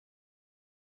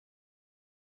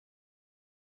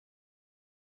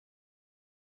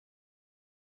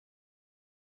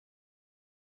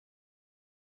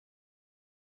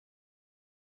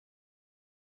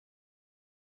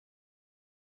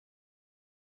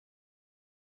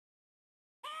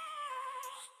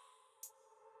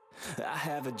I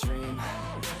have a dream,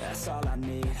 that's all I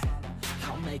need.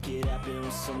 I'll make it happen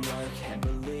with some work and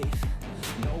belief.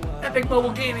 Epic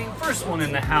Mobile Gaming, first one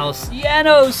in the house.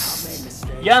 Janos!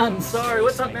 Jan, sorry,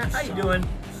 what's up, man? How you doing?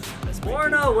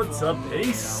 Borna, what's up,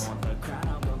 Ace?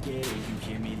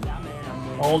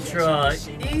 Ultra,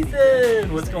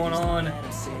 Ethan, what's going on?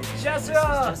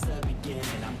 Jessica!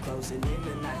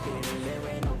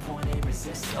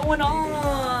 What's going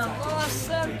on? Los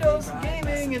Santos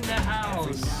Gaming in the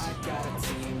house.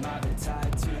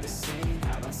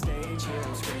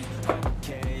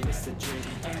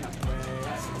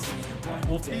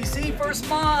 Wolf DC, first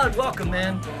mod, welcome,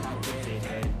 man.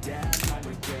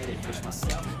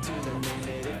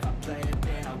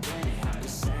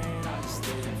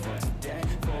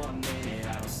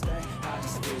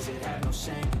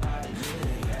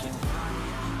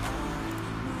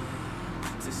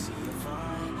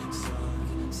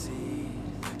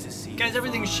 Guys,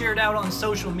 everything's shared out on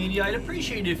social media. I'd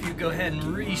appreciate it if you go ahead and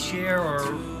reshare or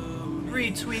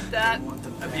retweet that.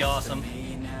 That'd be awesome.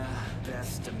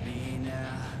 Best of me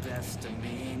now, best of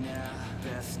me now,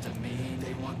 best of me.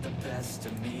 They want the best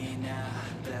of me now,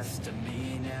 best of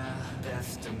me now,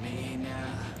 best of me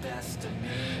now, best of me.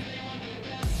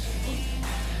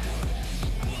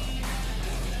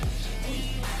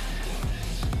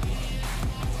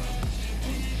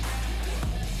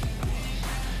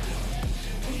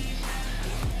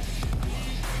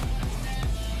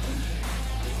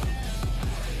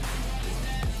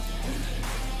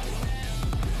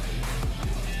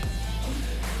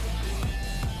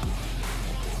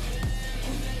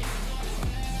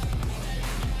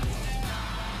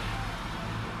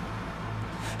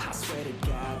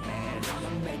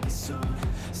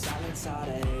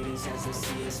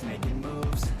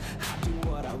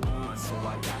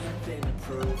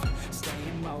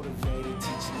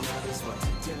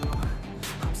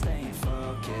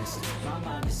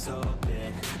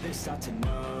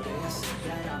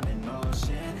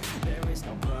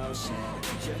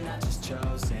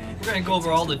 We're going to go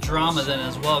over all the drama then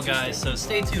as well, guys, so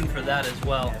stay tuned for that as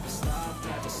well.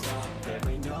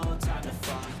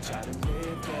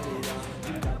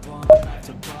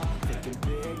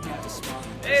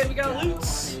 Hey, we got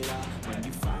loots!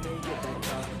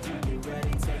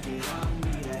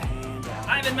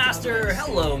 Ivan Master,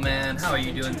 hello man, how are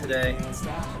you doing today?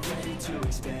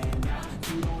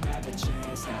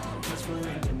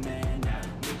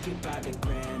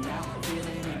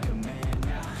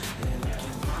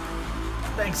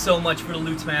 Thanks so much for the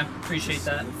loots, man. Appreciate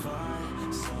that.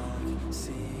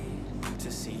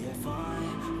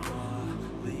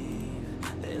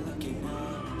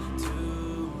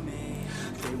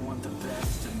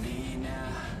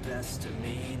 Best of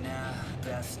me now,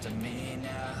 best of me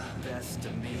now, best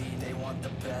of me. They want the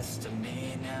best of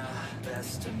me now,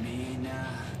 best of me now,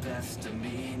 best of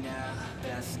me now,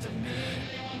 best of me.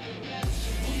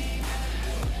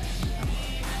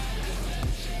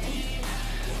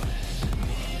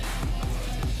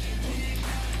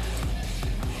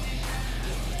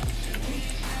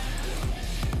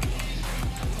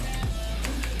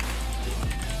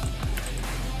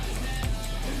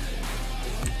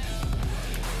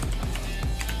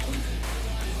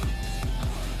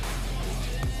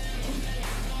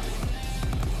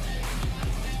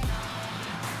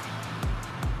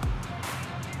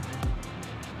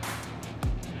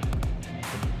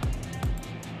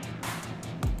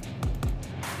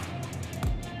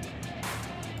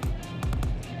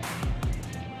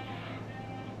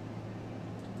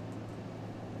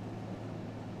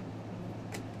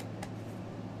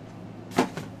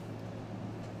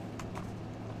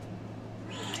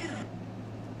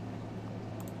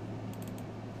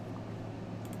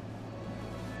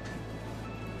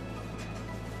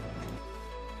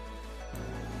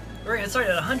 We're gonna start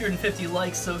at 150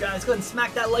 likes, so guys, go ahead and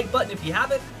smack that like button if you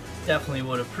haven't. Definitely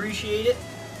would appreciate it.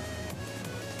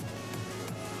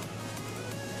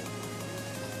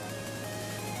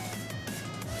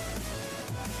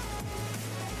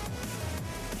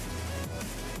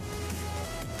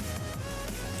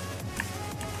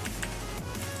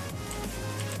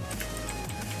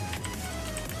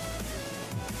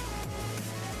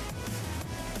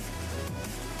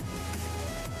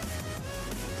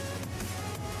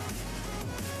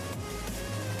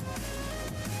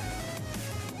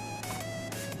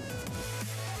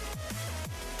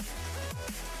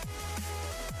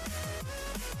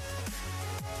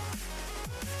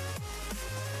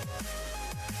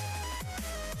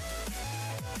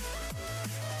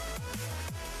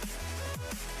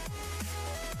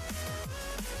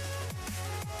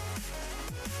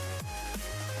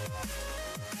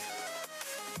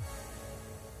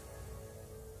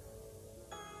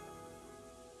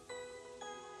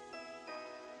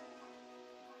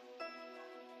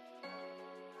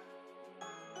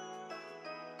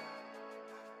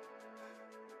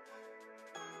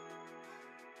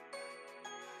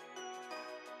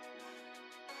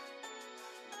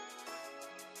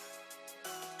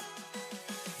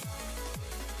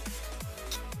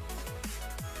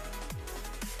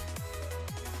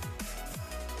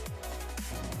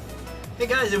 Hey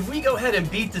guys, if we go ahead and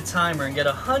beat the timer and get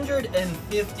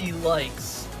 150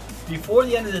 likes before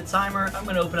the end of the timer, I'm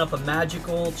going to open up a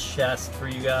magical chest for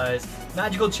you guys.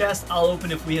 Magical chest I'll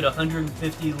open if we hit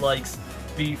 150 likes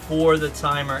before the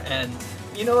timer ends.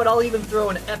 You know what, I'll even throw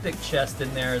an epic chest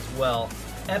in there as well.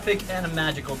 Epic and a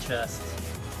magical chest.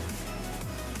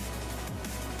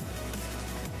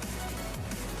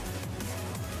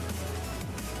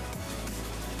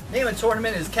 Name of the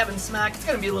tournament is Kevinsmak. It's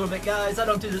going to be a little bit, guys. I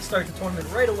don't start the tournament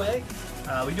right away.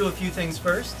 We do a few things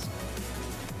first.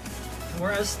 We're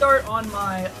going to start on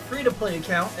my free-to-play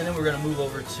account, and then we're going to move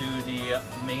over to the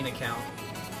main account.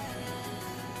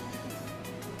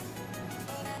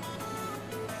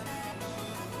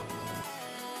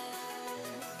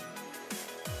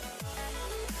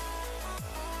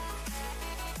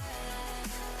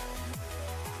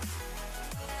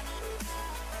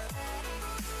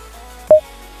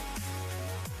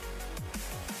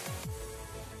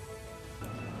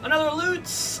 Another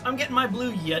loot! I'm getting my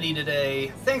blue Yeti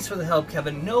today. Thanks for the help,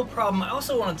 Kevin. No problem. I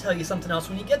also want to tell you something else.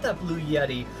 When you get that blue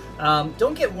Yeti,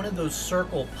 don't get one of those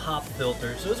circle pop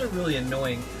filters. Those are really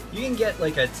annoying. You can get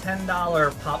like a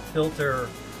 $10 pop filter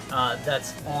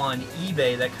that's on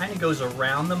eBay that kind of goes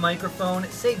around the microphone.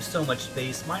 It saves so much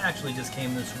space. Mine actually just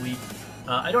came this week.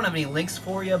 I don't have any links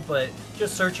for you, but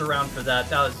just search around for that.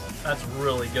 That's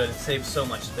really good. It saves so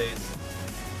much space.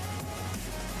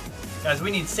 Guys,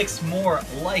 we need 6 more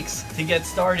likes to get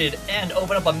started and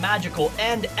open up a magical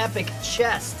and epic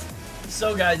chest.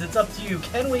 So guys, it's up to you.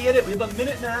 Can we hit it? We have a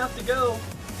minute and a half to go.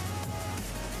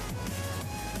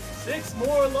 6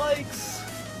 more likes.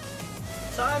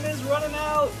 Time is running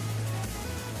out.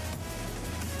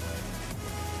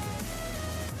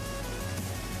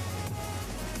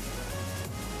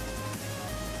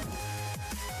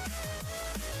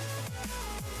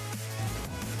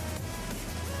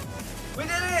 We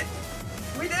did it!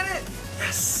 We did it!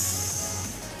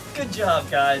 Yes! Good job,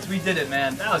 guys. We did it,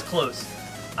 man. That was close.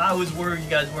 I was worried you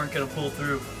guys weren't going to pull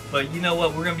through. But you know what?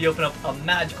 We're going to be opening up a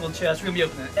magical chest. We're going to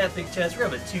be opening an epic chest. We're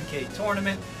going to have a 2K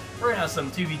tournament. We're going to have some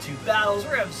 2v2 battles.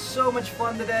 We're going to have so much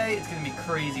fun today. It's going to be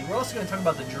crazy. We're also going to talk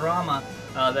about the drama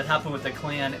that happened with the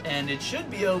clan. And it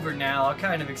should be over now. I'll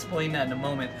kind of explain that in a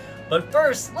moment. But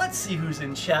first, let's see who's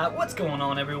in chat. What's going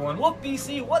on, everyone? Whoop,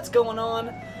 BC, what's going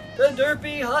on? The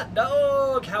Derpy Hot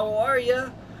Dog, how are ya?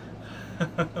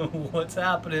 What's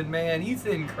happening, man?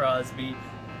 Ethan Crosby,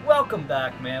 welcome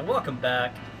back, man. Welcome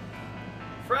back.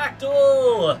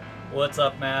 Fractal, what's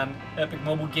up, man? Epic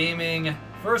Mobile Gaming,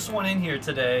 first one in here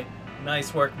today.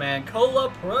 Nice work, man.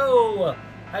 Cola Pro,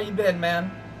 how you been, man?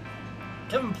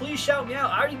 Kevin, please shout me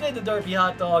out. I already did the Derpy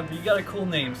Hot Dog, but you got a cool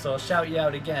name, so I'll shout you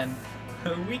out again.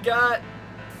 We got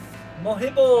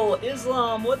Mohibble,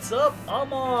 Islam, what's up?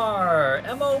 Amar,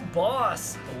 Mo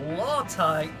Boss,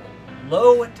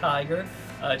 Low Tiger,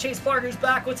 Chase Parker's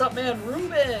back, what's up, man?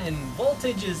 Ruben,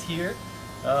 Voltage is here.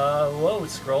 Whoa,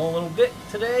 scroll a little bit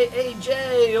today.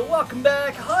 AJ, welcome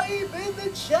back. Hype in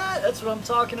the chat, that's what I'm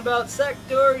talking about.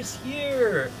 Sector's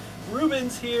here.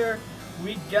 Ruben's here.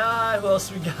 We got, who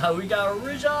else we got? We got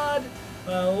Rijad.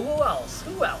 Who else?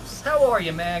 Who else? How are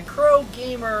you, man? Crow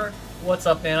Gamer. What's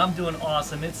up, man? I'm doing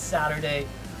awesome. It's Saturday.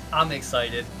 I'm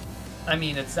excited. I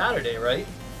mean, it's Saturday, right?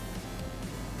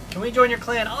 Can we join your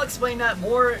clan? I'll explain that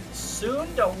more soon.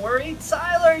 Don't worry.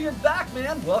 Tyler, you're back,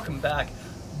 man. Welcome back.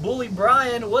 Bully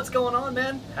Brian, what's going on,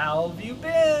 man? How have you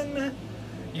been?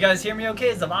 You guys hear me okay?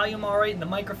 Is the volume all right in the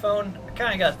microphone? I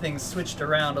kind of got things switched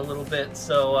around a little bit,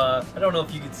 so I don't know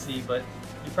if you can see, but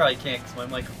you probably can't because my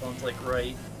microphone's like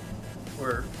right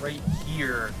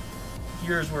here.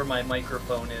 Here's where my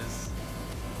microphone is.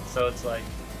 So it's like,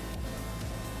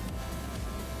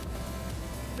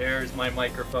 there's my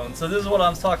microphone. So this is what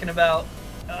I'm talking about.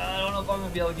 I don't know if I'm going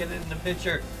to be able to get it in the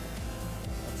picture.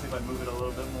 Let's see if I move it a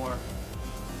little bit more.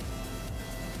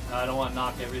 I don't want to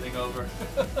knock everything over.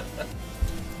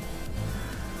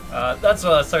 That's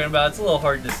what I was talking about. It's a little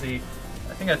hard to see.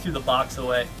 I think I threw the box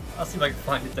away. I'll see if I can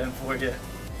find it then for you.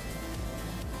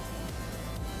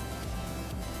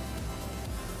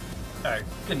 Alright,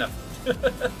 good enough.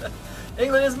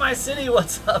 England is my city.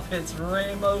 What's up? It's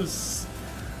Ramos.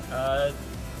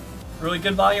 Really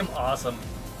good volume. Awesome.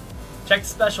 Check the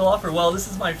special offer. Well, this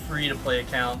is my free-to-play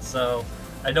account, so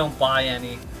I don't buy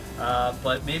any.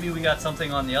 But maybe we got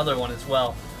something on the other one as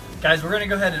well. Guys, we're going to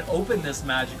go ahead and open this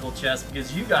magical chest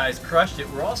because you guys crushed it.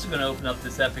 We're also going to open up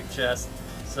this epic chest.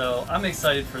 So I'm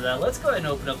excited for that. Let's go ahead and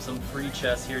open up some free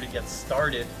chests here to get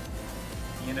started.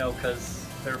 You know, because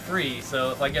they're free.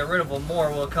 So if I get rid of them,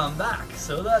 more will come back.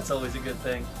 So that's always a good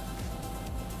thing.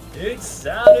 It's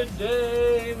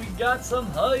Saturday. We got some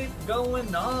hype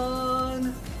going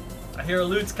on. I hear a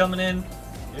loot's coming in.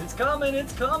 It's coming,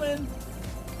 it's coming.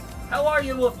 How are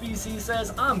you, Wolf BC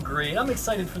says? I'm great. I'm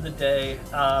excited for the day.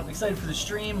 I'm excited for the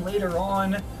stream later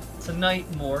on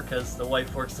tonight more because the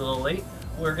wife works a little late.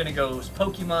 We're going to go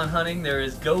Pokemon hunting. There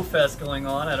is Go Fest going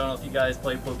on. I don't know if you guys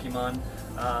play Pokemon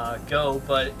Go,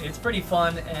 but it's pretty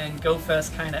fun, and Go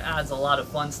Fest kind of adds a lot of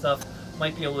fun stuff.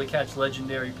 Might be able to catch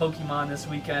legendary Pokemon this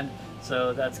weekend,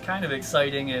 so that's kind of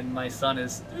exciting, and my son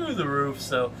is through the roof,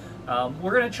 so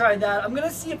we're going to try that. I'm going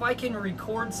to see if I can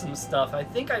record some stuff. I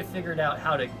think I figured out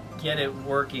how to get it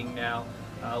working now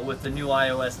with the new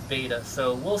iOS beta,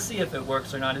 so we'll see if it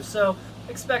works or not. If so,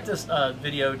 expect a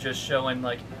video just showing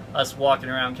like us walking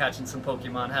around catching some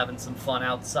Pokemon, having some fun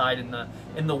outside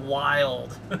in the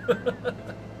wild.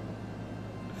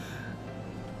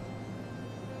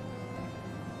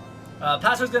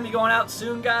 Password's going to be going out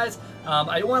soon, guys.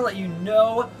 I want to let you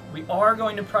know we are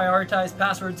going to prioritize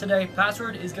Password today.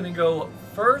 Password is going to go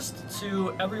first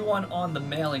to everyone on the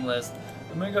mailing list.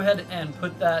 I'm going to go ahead and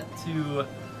put that to,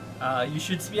 you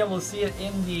should be able to see it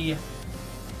in the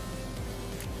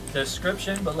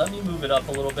description, but let me move it up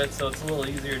a little bit so it's a little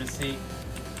easier to see.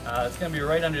 It's going to be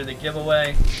right under the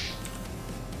giveaway.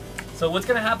 So what's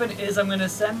going to happen is I'm going to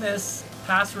send this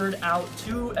password out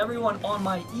to everyone on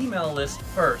my email list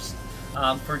first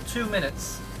for 2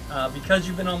 minutes. Because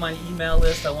you've been on my email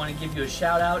list, I want to give you a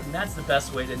shout out, and that's the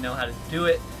best way to know how to do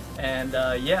it. And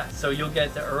yeah, so you'll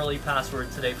get the early password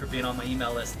today for being on my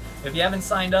email list. If you haven't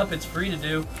signed up, it's free to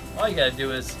do. All you got to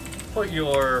do is put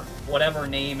your whatever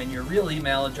name and your real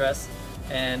email address,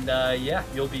 and yeah,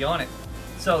 you'll be on it.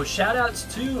 So shout outs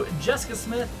to Jessica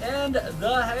Smith and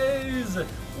The Haze.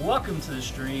 Welcome to the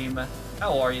stream.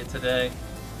 How are you today?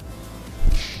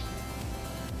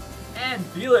 And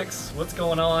Felix, what's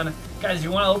going on? Guys,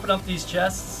 you want to open up these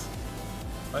chests?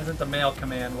 Why isn't the mail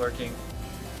command working?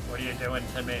 What are you doing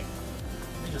to me?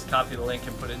 Let me just copy the link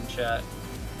and put it in chat.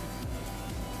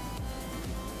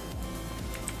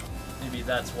 Maybe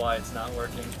that's why it's not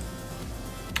working.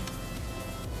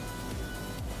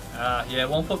 Yeah, it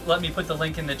won't let me put the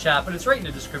link in the chat, but it's right in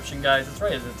the description, guys. It's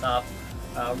right at the top.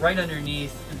 Right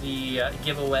underneath the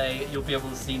giveaway, you'll be able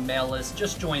to see mail list.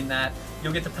 Just join that.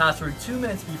 You'll get the password 2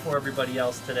 minutes before everybody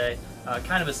else today.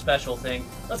 Kind of a special thing.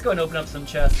 Let's go and open up some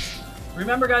chests.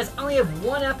 Remember, guys, I only have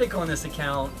one epic on this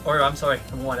account. Or, I'm sorry,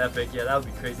 one epic. Yeah, that would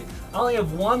be crazy. I only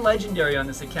have one legendary on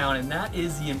this account, and that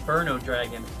is the Inferno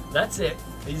Dragon. That's it.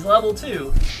 He's level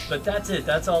 2, but that's it.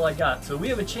 That's all I got. So we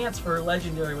have a chance for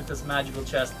legendary with this magical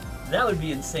chest. That would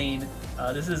be insane.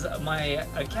 This is my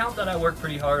account that I work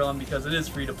pretty hard on because it is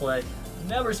free to play.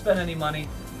 Never spend any money,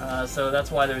 so that's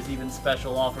why there's even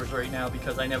special offers right now,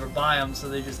 because I never buy them, so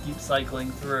they just keep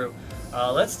cycling through.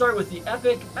 Let's start with the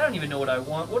epic. I don't even know what I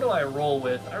want. What do I roll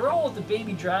with? I roll with the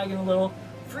baby dragon a little.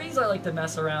 Freeze I like to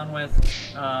mess around with.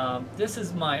 This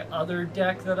is my other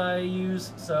deck that I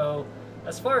use, so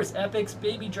as far as epics,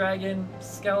 baby dragon,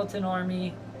 skeleton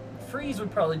army, freeze would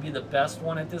probably be the best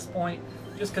one at this point,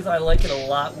 just because I like it a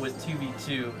lot with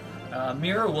 2v2.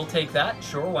 Mirror, we'll take that.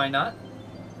 Sure, why not?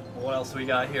 What else we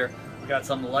got here? We got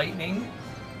some lightning.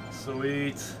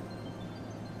 Sweet.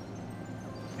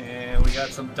 And we got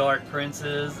some dark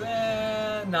princes.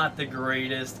 Not the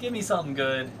greatest. Give me something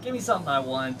good. Give me something I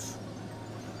want.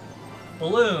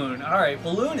 Balloon. Alright,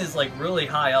 balloon is like really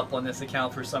high up on this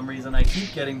account for some reason. I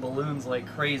keep getting balloons like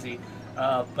crazy.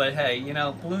 But hey, you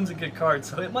know, balloon's a good card,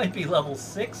 so it might be level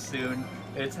 6 soon.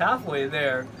 It's halfway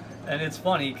there, and it's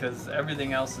funny because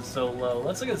everything else is so low.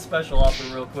 Let's look at the special offer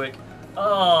real quick.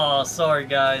 Oh, sorry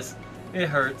guys. It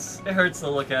hurts. It hurts to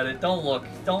look at it. Don't look.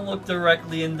 Don't look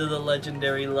directly into the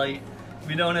legendary light.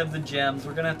 We don't have the gems.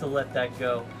 We're going to have to let that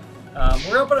go. We're going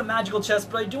to open a magical chest,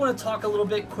 but I do want to talk a little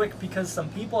bit quick because some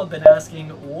people have been asking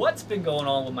what's been going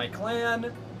on with my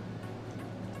clan.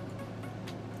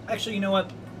 Actually, you know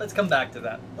what? Let's come back to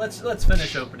that. Let's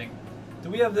finish opening. Do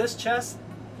we have this chest?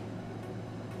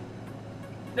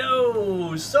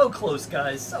 No! So close,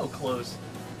 guys. So close.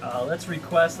 Let's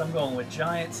request. I'm going with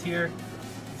Giants here.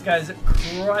 These guys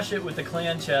crush it with the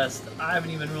clan chest. I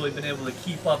haven't even really been able to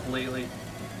keep up lately.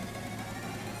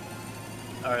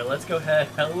 Alright, let's go ahead.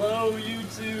 Hello,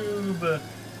 YouTube!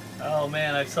 Oh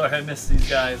man, I'm sorry I missed these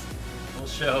guys. We'll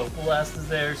show. Blast is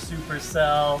there.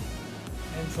 Supercell.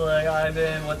 Intellect,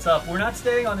 Ivan, what's up? We're not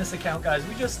staying on this account, guys.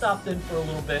 We just stopped in for a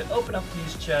little bit. Open up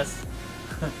these chests.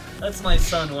 That's my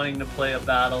son wanting to play a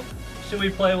battle. Should we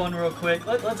play one real quick?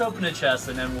 Let's open a chest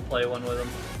and then we'll play one with him.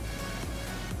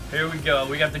 Here we go.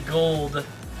 We got the gold.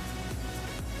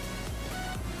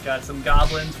 Got some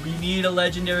goblins. We need a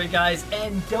legendary, guys.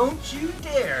 And don't you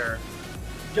dare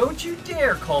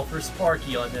call for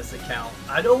Sparky on this account.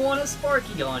 I don't want a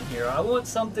Sparky on here. I want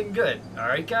something good.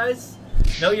 Alright, guys?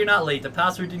 No, you're not late. The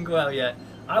password didn't go out yet.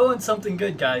 I want something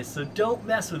good, guys, so don't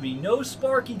mess with me. No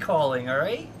Sparky calling,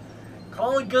 alright?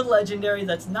 Call a good legendary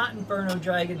that's not Inferno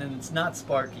Dragon and it's not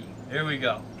Sparky. Here we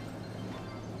go.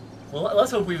 Well,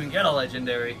 let's hope we even get a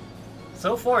legendary.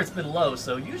 So far it's been low,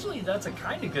 so usually that's a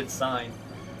kind of good sign.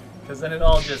 Because then it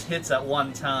all just hits at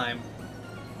one time.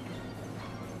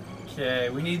 Okay,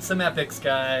 we need some epics,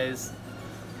 guys.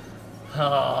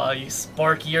 Oh, you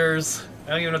Sparkiers.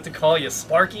 I don't even know what to call you.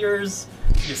 Sparkiers?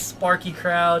 You Sparky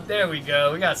crowd. There we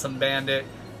go. We got some Bandit.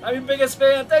 I'm your biggest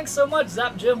fan. Thanks so much,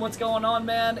 Zap Jim. What's going on,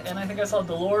 man? And I think I saw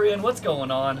DeLorean. What's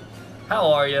going on?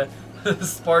 How are you? The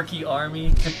Sparky Army.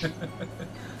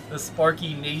 The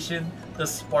Sparky Nation. The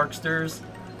Sparksters.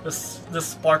 The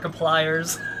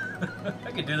Sparkipliers.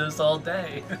 I could do this all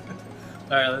day.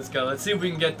 Alright, let's go. Let's see if we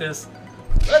can get this.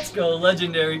 Let's go,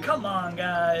 legendary. Come on,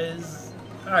 guys.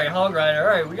 Alright, Hog Rider.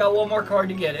 Alright, we got one more card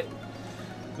to get it.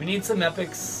 We need some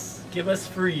epics. Give us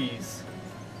freeze.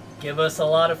 Give us a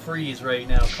lot of freeze right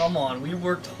now. Come on. We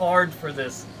worked hard for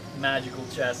this magical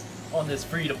chest on this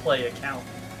free-to-play account.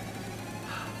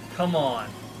 Come on.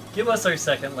 Give us our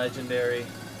second legendary.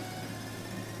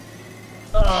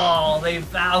 Oh, they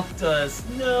valved us.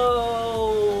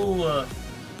 No.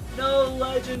 No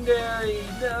legendary.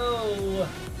 No.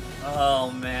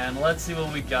 Oh, man. Let's see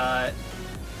what we got.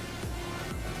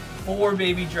 4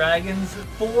 baby dragons.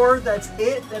 4? That's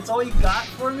it? That's all you got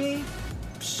for me?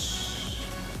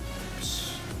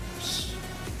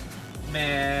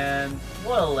 Man,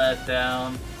 what a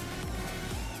letdown.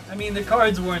 I mean, the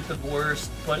cards weren't the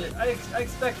worst, but I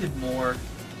expected more.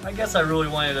 I guess I really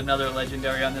wanted another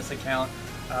legendary on this account.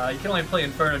 You can only play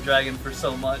Inferno Dragon for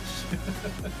so much.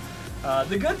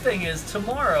 The good thing is,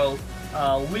 tomorrow,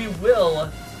 we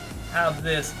will have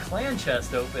this clan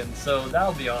chest open, so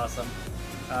that'll be awesome.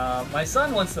 My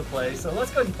son wants to play, so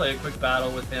let's go ahead and play a quick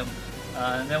battle with him,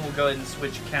 and then we'll go ahead and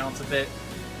switch accounts a bit.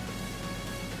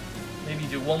 Maybe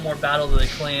do one more battle to the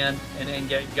clan, and then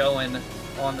get going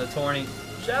on the tourney.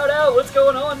 Shout out! What's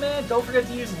going on, man? Don't forget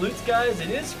to use loots, guys. It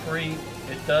is free.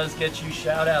 It does get you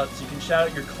shout outs. You can shout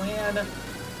out your clan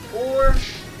or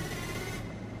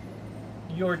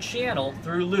your channel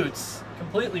through loots.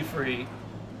 Completely free.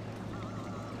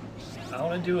 I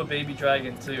want to do a baby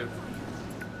dragon too.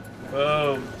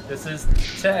 Boom. This is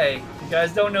Tay. If you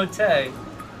guys don't know Tay,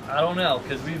 I don't know,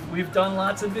 because we've done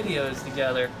lots of videos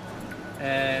together.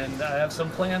 And I have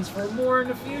some plans for more in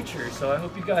the future, so I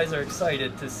hope you guys are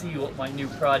excited to see what my new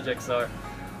projects are.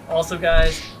 Also,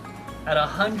 guys, at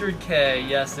 100K,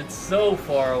 yes, it's so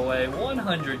far away,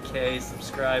 100K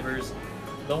subscribers,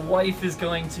 the wife is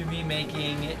going to be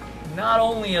making not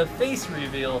only a face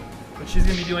reveal, but she's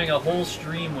going to be doing a whole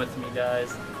stream with me,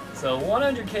 guys. So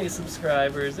 100K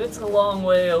subscribers, it's a long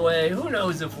way away. Who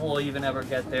knows if we'll even ever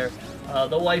get there.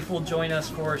 The wife will join us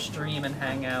for a stream and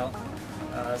hang out.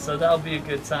 So that'll be a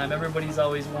good time. Everybody's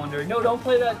always wondering, no, don't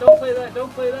play that, don't play that,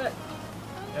 don't play that.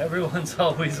 Everyone's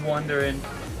always wondering.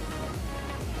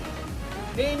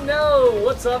 Hey, no,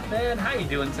 what's up, man? How you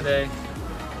doing today?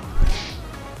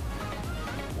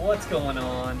 What's going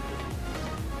on?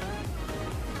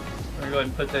 We're gonna go ahead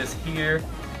and put this here.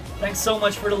 Thanks so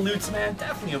much for the loots, man.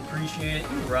 Definitely appreciate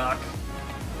it. You rock.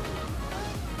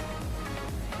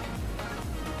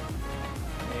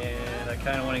 I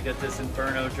kind of want to get this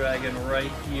Inferno Dragon right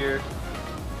here.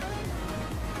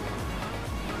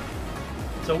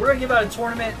 So we're going to give out a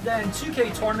tournament, then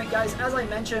 2K tournament, guys. As I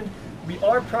mentioned, we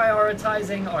are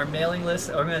prioritizing our mailing list.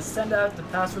 I'm going to send out the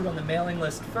password on the mailing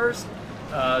list first,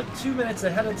 2 minutes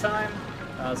ahead of time.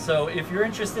 So if you're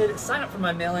interested, sign up for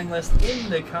my mailing list in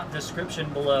the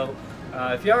description below.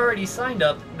 If you already signed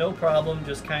up, no problem.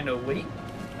 Just kind of wait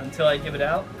until I give it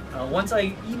out. Once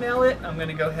I email it, I'm going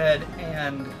to go ahead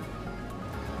and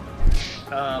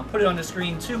put it on the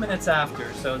screen 2 minutes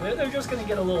after, so they're just going to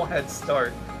get a little head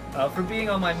start. For being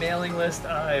on my mailing list,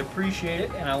 I appreciate it,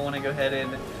 and I want to go ahead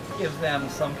and give them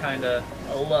some kind of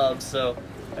love, so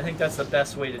I think that's the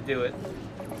best way to do it.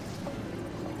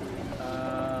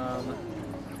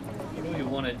 What do we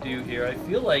want to do here? I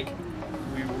feel like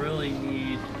we really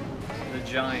need the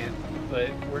giant, but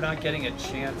we're not getting a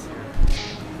chance here.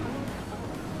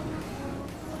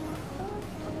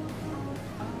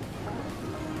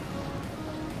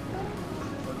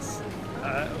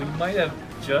 We might have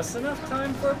just enough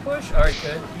time for a push. Alright,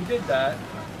 good. You did that.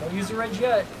 Don't use the reg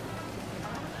yet.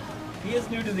 He is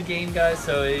new to the game, guys,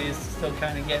 so he's still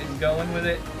kind of getting going with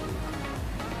it.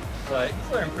 But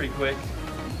he's learning pretty quick.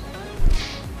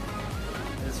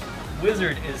 This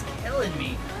wizard is killing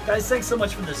me. Guys, thanks so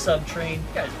much for the sub train.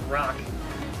 You guys rock.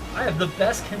 I have the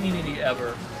best community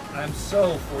ever. I'm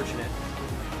so fortunate.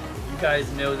 You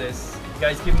guys know this. You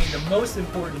guys give me the most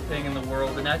important thing in the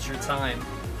world, and that's your time.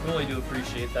 Really do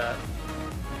appreciate that.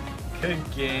 Good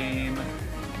game.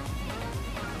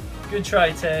 Good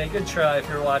try, Tay. Good try if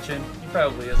you're watching. He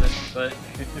probably isn't, but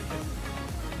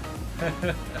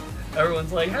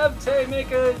everyone's like, have Tay make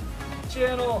a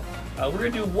channel. We're gonna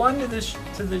do one to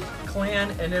the clan,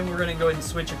 and then we're gonna go ahead and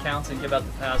switch accounts and give out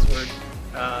the password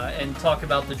and talk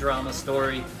about the drama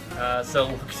story. So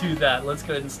we'll do that. Let's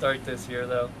go ahead and start this here,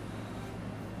 though.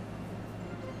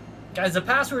 Guys, the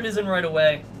password isn't right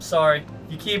away. I'm sorry.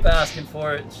 You keep asking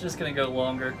for it. It's just gonna go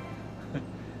longer.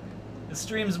 The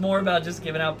stream's more about just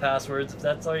giving out passwords. If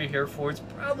that's all you're here for, it's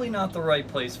probably not the right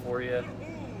place for you.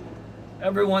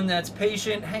 Everyone that's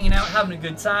patient, hanging out, having a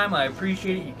good time, I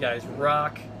appreciate it. You guys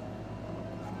rock.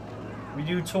 We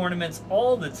do tournaments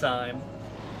all the time.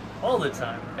 All the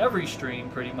time. Every stream,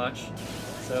 pretty much.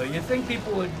 So you'd think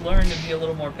people would learn to be a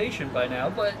little more patient by now,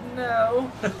 but no.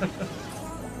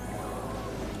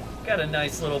 Got a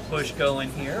nice little push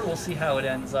going here. We'll see how it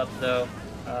ends up, though.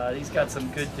 He's got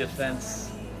some good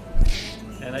defense.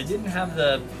 And I didn't have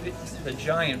the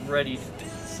giant ready,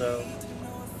 so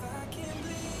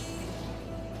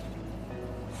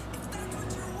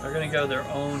they're gonna go their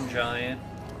own giant,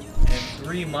 and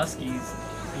 3 muskies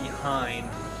behind.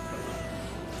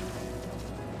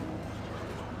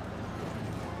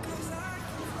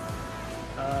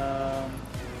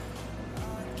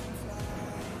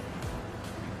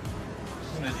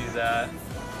 I'm gonna do that.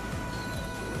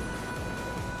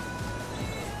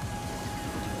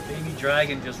 Baby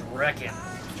dragon just wrecking.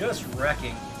 Just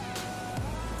wrecking.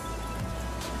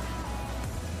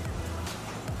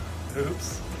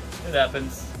 Oops. It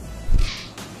happens.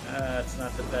 It's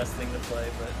not the best thing to play,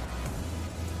 but...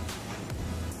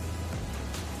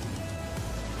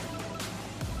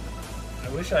 I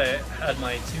wish I had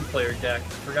my 2-player deck. I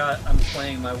forgot I'm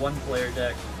playing my 1-player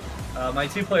deck. My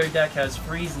 2-player deck has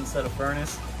freeze instead of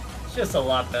furnace. It's just a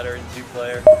lot better in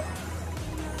 2-player.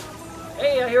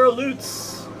 Hey, I hear a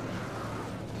loots!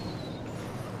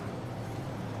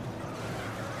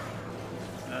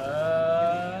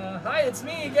 Hi, it's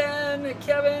me again,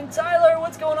 Kevin. Tyler,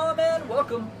 what's going on, man?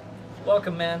 Welcome.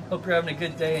 Welcome, man. Hope you're having a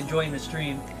good day, enjoying the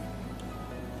stream.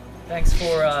 Thanks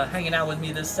for hanging out with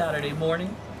me this Saturday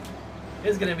morning.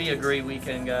 It's going to be a great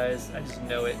weekend, guys. I just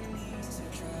know it.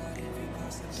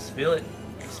 Just feel it.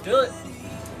 Just feel it.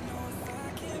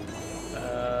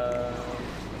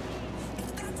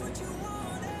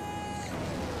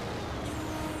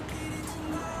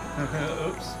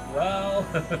 Oops. Wow.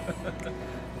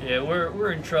 Yeah,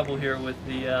 we're in trouble here with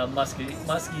the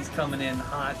muskies coming in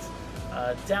hot.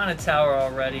 Down a tower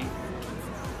already.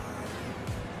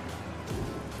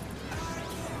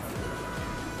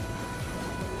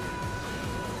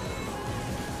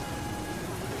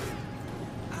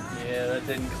 Yeah, that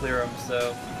didn't clear them,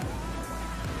 so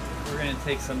we're gonna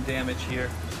take some damage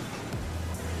here.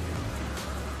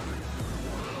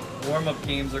 Warm-up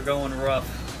games are going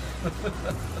rough.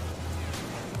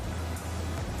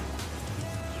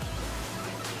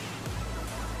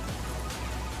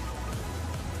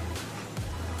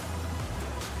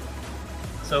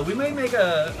 So we may make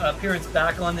an appearance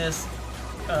back on this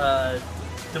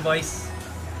device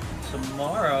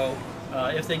tomorrow.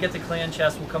 If they get the clan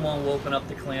chest, we'll come on, we'll open up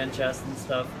the clan chest and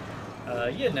stuff.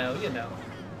 You know.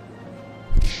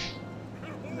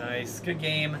 Nice, good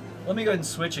game. Let me go ahead and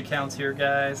switch accounts here,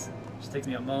 guys. Just take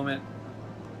me a moment.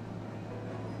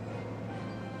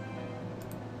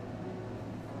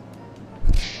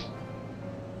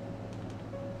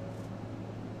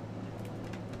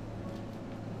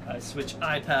 I switch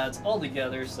iPads all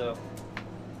together, so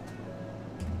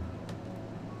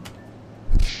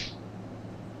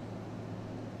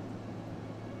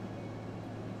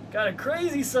got a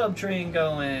crazy sub train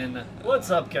going. What's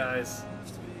up, guys?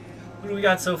 What do we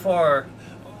got so far?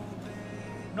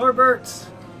 Norbert,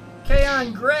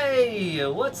 Kaon Gray,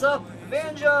 what's up?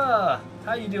 Vanja,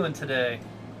 how you doing today?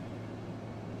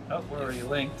 Oh, we're already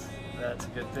linked. That's a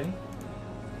good thing.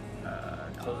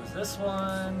 Close this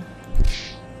one.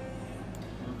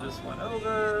 Move this one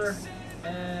over.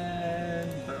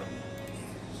 And boom.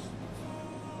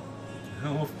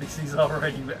 Wolfbeezy's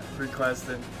already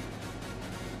requesting.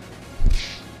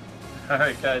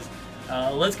 Alright, guys.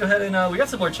 Let's go ahead and we got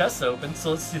some more chests open, so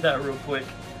let's do that real quick.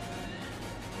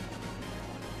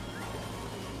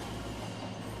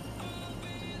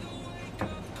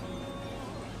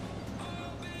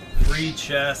 Free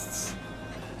chests.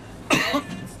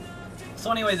 So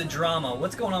anyway, the drama.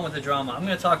 What's going on with the drama? I'm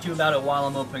going to talk to you about it while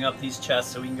I'm opening up these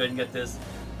chests so we can go ahead and get this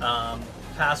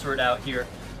password out here.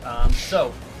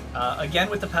 So, Again,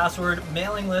 with the password,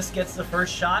 mailing list gets the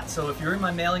first shot. So if you're in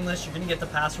my mailing list, you're going to get the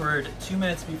password 2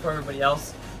 minutes before everybody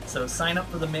else. So sign up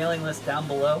for the mailing list down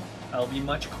below. It'll be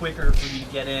much quicker for you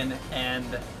to get in and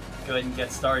go ahead and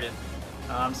get started.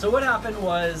 So what happened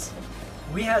was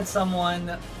we had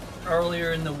someone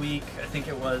earlier in the week, I think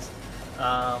it was,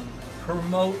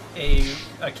 promote a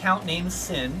account named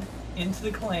Sin into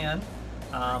the clan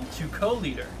to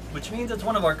co-leader, which means it's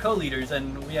one of our co-leaders,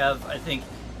 and we have, I think,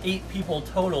 8 people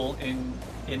total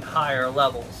in higher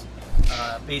levels.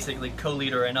 Basically,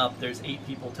 co-leader and up, there's 8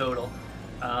 people total.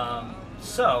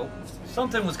 So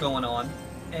something was going on,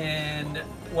 and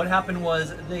what happened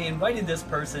was they invited this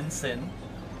person, Sin.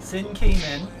 Sin came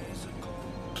in,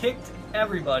 kicked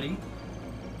everybody,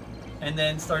 and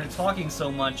then started talking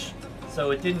so much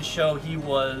so it didn't show he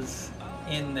was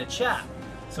in the chat.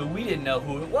 So we didn't know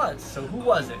who it was. So who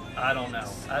was it? I don't know.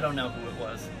 I don't know who it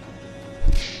was.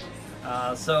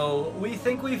 So we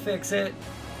think we fix it.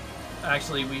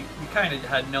 Actually, we kind of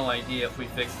had no idea if we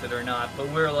fixed it or not, but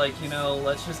we're like, you know,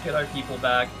 let's just get our people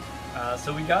back.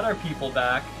 So we got our people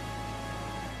back.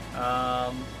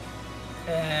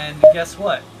 And guess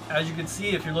what? As you can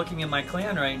see, if you're looking in my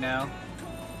clan right now,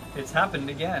 it's happened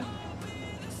again.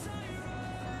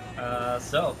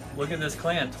 So, look at this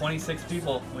clan, 26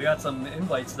 people. We got some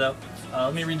invites though.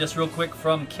 Let me read this real quick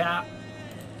from Cap.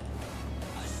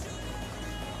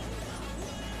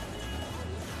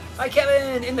 Hi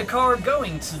Kevin, in the car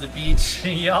going to the beach.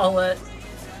 Y'all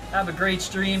have a great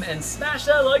stream and smash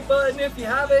that like button if you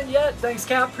haven't yet. Thanks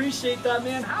Cap, appreciate that,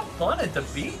 man. Have fun at the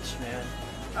beach, man.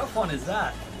 How fun is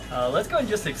that? Let's go and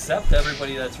just accept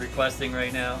everybody that's requesting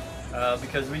right now,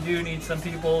 because we do need some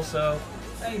people, so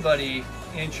anybody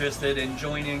interested in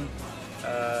joining,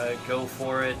 go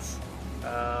for it.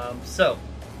 So,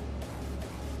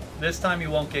 this time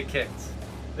you won't get kicked.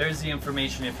 There's the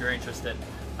information if you're interested.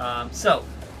 So,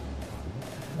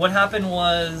 what happened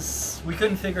was we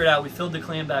couldn't figure it out. We filled the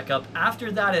clan back up.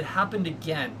 After that, it happened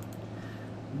again.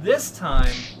 This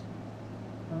time,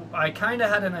 I kind of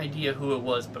had an idea who it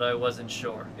was, but I wasn't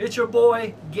sure. It's your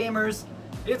boy, Gamers.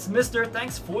 It's Mr.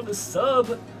 Thanks for the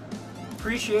sub.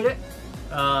 Appreciate it.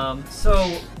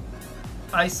 So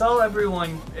I saw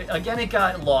everyone, again it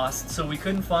got lost, so we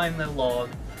couldn't find the log.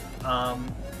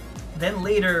 Then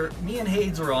later, me and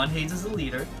Hades were on. Hades is the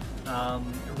leader.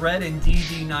 Red and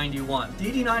DD91.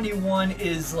 DD91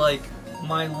 is like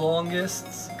my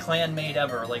longest clanmate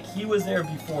ever. Like, he was there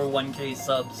before 1K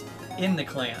subs in the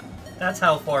clan. That's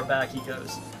how far back he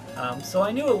goes. So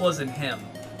I knew it wasn't him.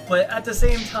 But at the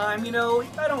same time, you know,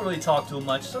 I don't really talk to him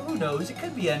much, so who knows? It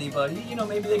could be anybody. You know,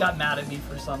 maybe they got mad at me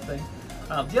for something.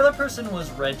 The other person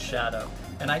was Red Shadow,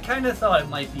 and I kind of thought it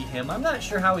might be him. I'm not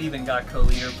sure how he even got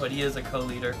co-leader, but he is a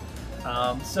co-leader.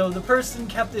 So the person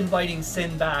kept inviting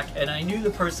Sin back, and I knew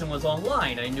the person was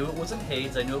online. I knew it wasn't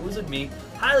Hades, I knew it wasn't me.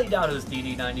 Highly doubt it was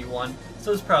DD91,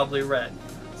 so it's probably Red.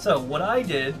 So what I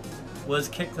did was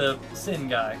kick the Sin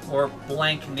guy, or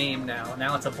blank name now.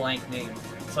 Now it's a blank name.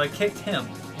 So I kicked him,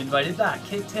 invited back,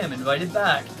 kicked him, invited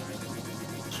back,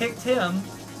 kicked him,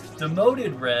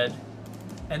 demoted Red,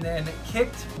 and then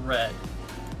kicked Red.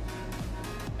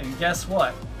 And guess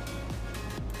what?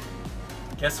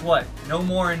 Guess what? No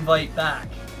more invite back.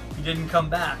 He didn't come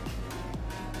back.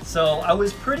 So I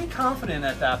was pretty confident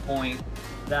at that point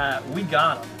that we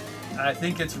got him. I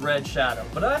think it's Red Shadow,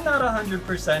 but I'm not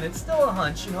 100%. It's still a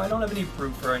hunch. You know, I don't have any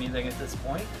proof or anything at this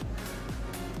point.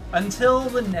 Until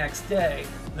the next day.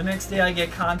 The next day I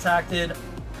get contacted.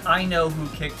 I know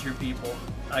who kicked your people.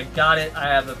 I got it. I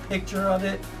have a picture of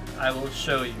it. I will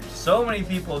show you. So many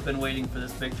people have been waiting for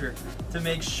this picture to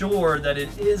make sure that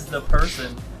it is the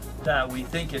person that we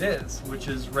think it is, which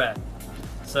is Red.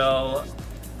 So,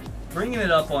 bringing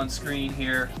it up on screen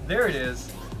here, there it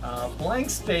is. Blank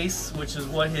space, which is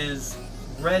what his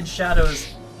Red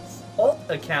Shadow's alt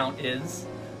account is.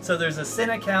 So there's a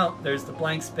Sin account, there's the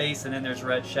blank space, and then there's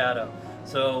Red Shadow.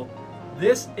 So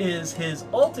this is his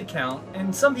alt account,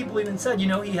 and some people even said, you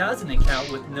know, he has an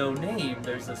account with no name.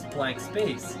 There's this blank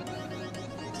space.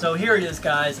 So here it is,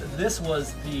 guys. This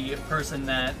was the person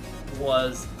that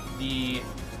was the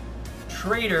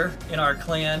traitor in our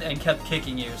clan and kept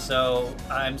kicking you. So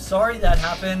I'm sorry that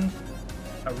happened.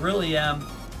 I really am.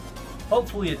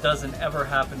 Hopefully it doesn't ever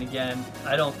happen again.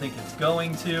 I don't think it's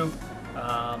going to.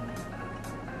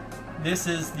 This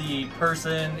is the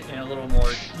person in a little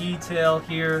more detail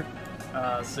here,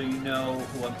 so you know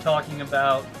who I'm talking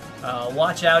about.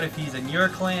 Watch out if he's in your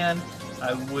clan.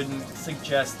 I wouldn't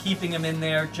suggest keeping him in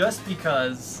there just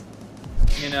because,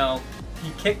 you know,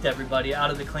 he kicked everybody out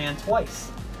of the clan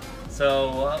twice.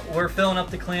 So we're filling up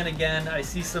the clan again. I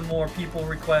see some more people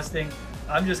requesting.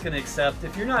 I'm just going to accept.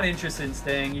 If you're not interested in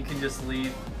staying, you can just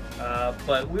leave.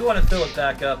 But we want to fill it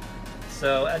back up.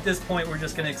 So at this point, we're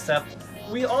just going to accept.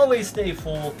 We always stay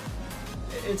full.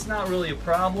 It's not really a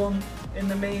problem in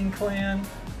the main clan.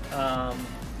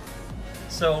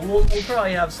 So we'll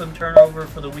probably have some turnover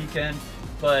for the weekend,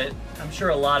 but I'm sure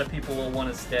a lot of people will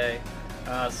want to stay.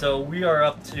 So we are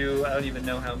up to, I don't even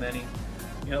know how many.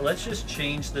 You know, let's just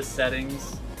change the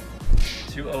settings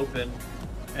to open,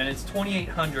 and it's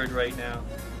 2,800 right now.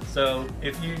 So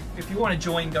if you want to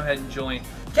join, go ahead and join.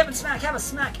 Kevinsmak, have a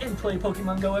smack and play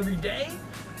Pokemon Go every day.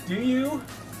 Do you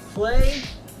play?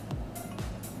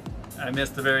 I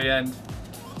missed the very end.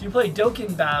 Do you play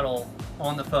Dokkan Battle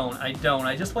on the phone? I don't.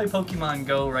 I just play Pokemon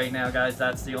Go right now, guys.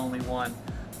 That's the only one.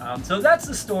 So that's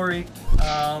the story.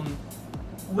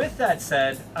 With that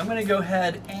said, I'm going to go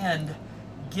ahead and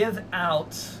give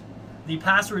out the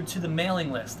password to the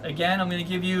mailing list. Again, I'm going to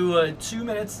give you 2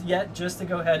 minutes yet just to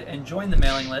go ahead and join the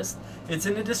mailing list. It's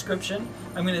in the description.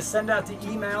 I'm going to send out the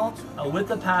email with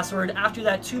the password. After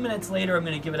that, 2 minutes later, I'm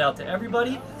going to give it out to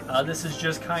everybody. This is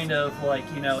just kind of like,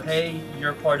 you know, hey,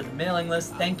 you're part of the mailing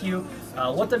list. Thank you.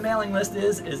 What the mailing list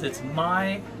is it's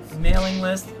my mailing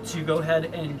list to go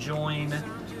ahead and join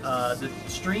the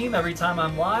stream every time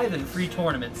I'm live and free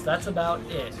tournaments. That's about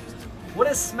it. What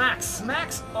is smacks?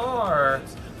 Smacks are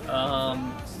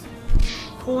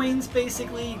coins,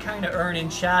 basically. You kind of earn in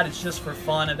chat. It's just for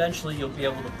fun. Eventually you'll be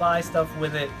able to buy stuff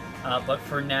with it, but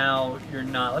for now you're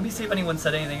not. Let me see if anyone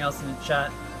said anything else in the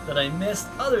chat that I missed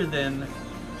other than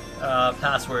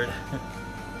password.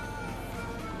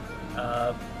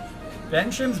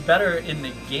 Benshim's better in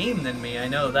the game than me, I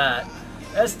know that.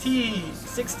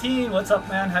 ST16, what's up,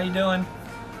 man? How you doing?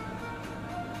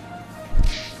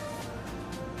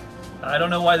 I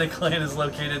don't know why the clan is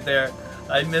located there.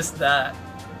 I missed that.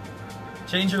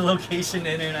 Change your location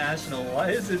to international.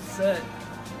 Why is it set?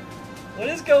 What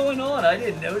is going on? I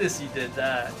didn't notice you did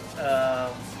that. I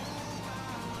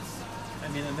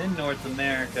mean, I'm in North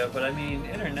America, but I mean,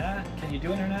 can you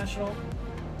do international?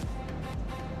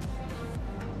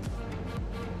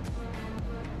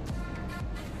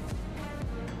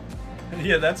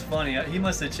 Yeah, that's funny. He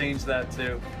must have changed that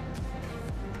too.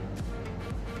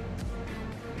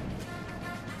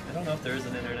 I don't know if there is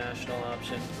an international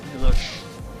option. Let me look.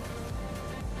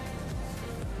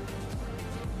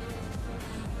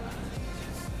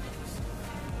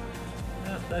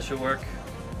 Yeah, that should work.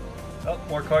 Oh,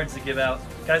 more cards to give out.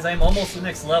 Guys, I'm almost the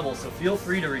next level, so feel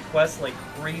free to request like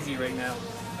crazy right now.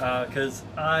 Because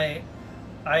I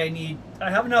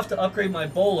have enough to upgrade my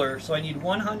bowler, so I need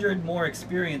 100 more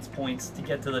experience points to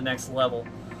get to the next level.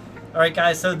 Alright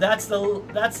guys, so that's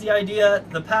the idea.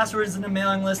 The password is in the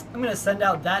mailing list. I'm going to send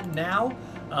out that now,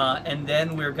 and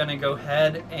then we're going to go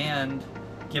ahead and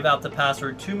give out the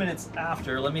password 2 minutes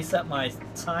after. Let me set my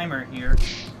timer here,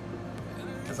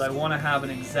 because I want to have an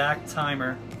exact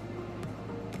timer.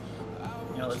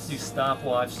 You know, let's do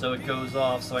stopwatch so it goes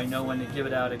off so I know when to give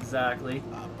it out exactly.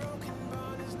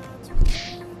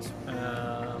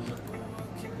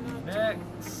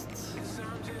 Next.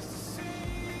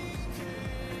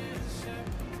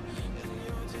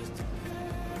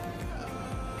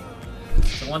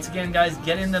 So once again, guys,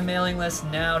 get in the mailing list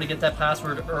now to get that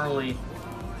password early.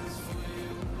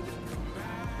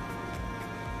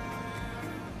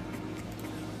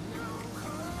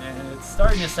 And it's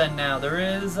starting to send now. There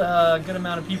is a good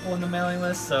amount of people in the mailing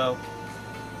list, so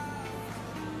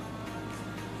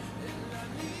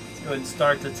let's go ahead and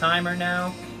start the timer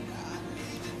now.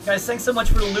 Guys, thanks so much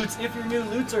for the loots. If you're new,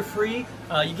 loots are free.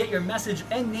 You get your message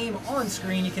and name on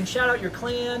screen. You can shout out your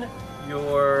clan,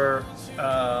 your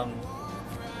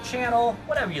channel,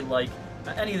 whatever you'd like.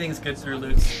 Anything's good through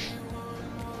loots.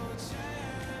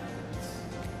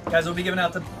 Guys, we'll be giving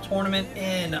out the tournament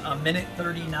in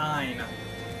 1:39.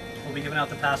 We'll be giving out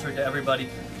the password to everybody.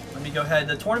 Let me go ahead.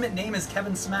 The tournament name is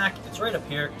Kevinsmak. It's right up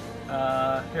here.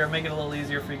 Here, make it a little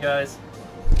easier for you guys.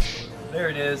 There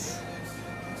it is.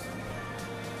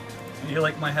 You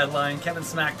like my headline,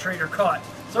 Kevinsmak trader caught.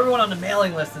 So everyone on the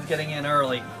mailing list is getting in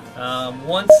early.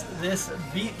 Once this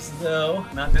beeps though,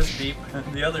 not this beep,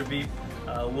 the other beep,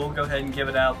 we'll go ahead and give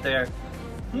it out there.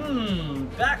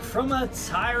 Back from a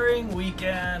tiring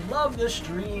weekend. Love the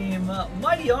stream.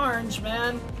 Mighty Orange,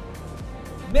 man.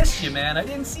 Missed you, man. I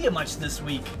didn't see you much this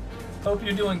week. Hope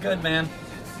you're doing good, man.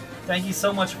 Thank you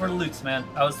so much for the loots, man.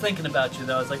 I was thinking about you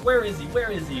though. I was like, where is he?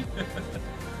 Where is he?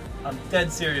 I'm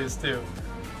dead serious too.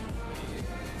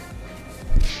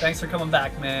 Thanks for coming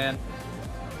back, man.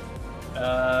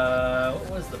 What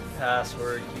was the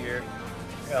password here?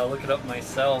 I gotta look it up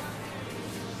myself.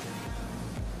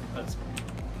 That's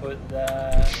put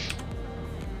that.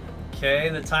 Okay,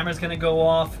 the timer's gonna go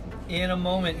off in a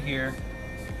moment here.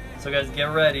 So guys, get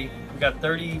ready. We got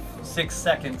 36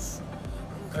 seconds.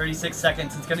 36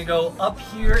 seconds. It's gonna go up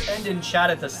here and in chat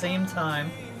at the same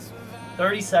time.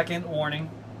 30-second warning.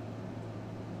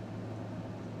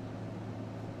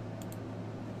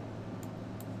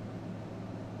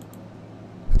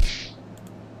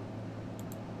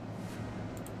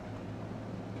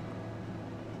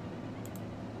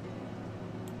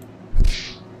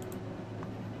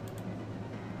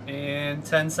 And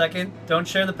 10-second. Don't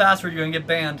share the password, you're gonna get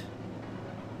banned.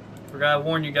 Forgot to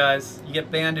warn you guys. You get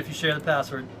banned if you share the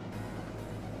password.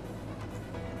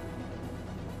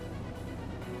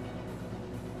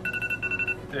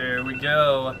 There we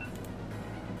go.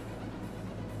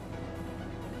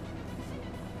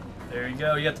 There you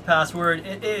go. You got the password.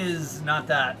 It is not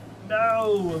that.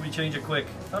 No! Let me change it quick.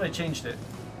 I thought I changed it.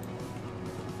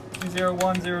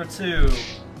 20102.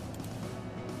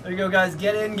 There you go, guys.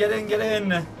 Get in, get in, get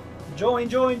in. Join,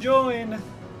 join, join.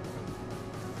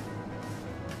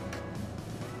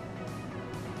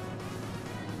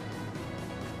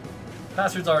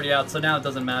 Password's already out, so now it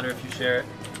doesn't matter if you share it.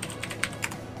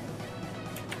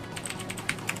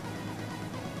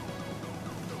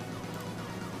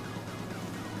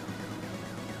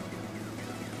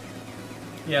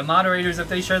 Yeah, moderators, if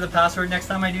they share the password next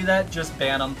time I do that, just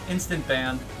ban them. Instant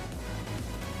ban.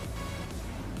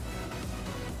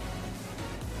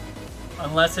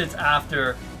 Unless it's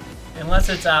after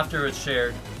it's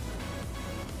shared.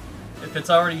 If it's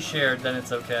already shared, then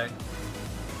it's okay.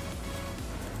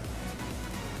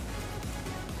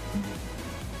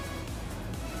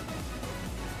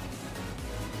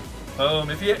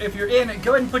 Boom. If you're in,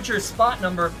 go ahead and put your spot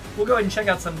number. We'll go ahead and check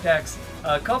out some decks.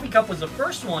 Coffee Cup was the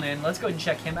first one in. Let's go ahead and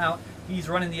check him out. He's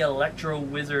running the Electro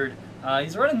Wizard.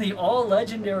 He's running the All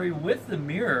Legendary with the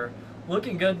Mirror.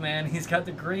 Looking good, man. He's got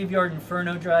the Graveyard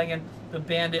Inferno Dragon, the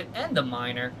Bandit, and the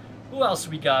Miner. Who else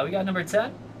we got? We got number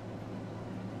 10.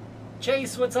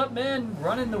 Chase, what's up, man?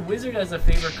 Running the Wizard as a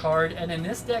favorite card. And in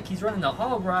this deck, he's running the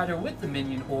Hog Rider with the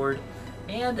Minion Horde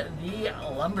and the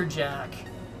Lumberjack.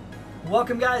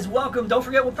 Welcome, guys. Welcome. Don't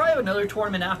forget, we'll probably have another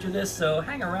tournament after this, so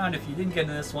hang around if you didn't get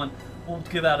into this one. We'll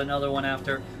give out another one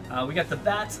after. We got the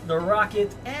Bats, the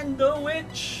Rocket, and the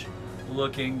Witch.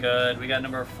 Looking good. We got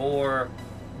number 4,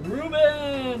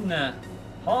 Ruben.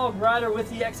 Hog Rider with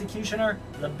the Executioner,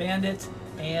 the Bandit,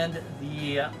 and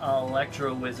the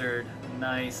Electro Wizard.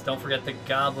 Nice. Don't forget the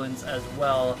Goblins as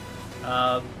well.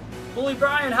 Bully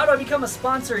Brian, how do I become a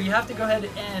sponsor? You have to go ahead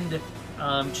and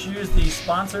choose the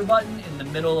sponsor button in the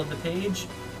middle of the page.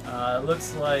 It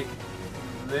looks like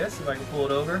this, if I can pull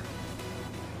it over.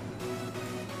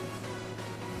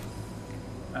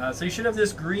 So you should have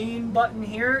this green button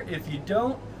here. If you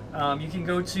don't, you can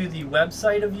go to the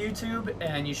website of YouTube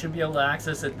and you should be able to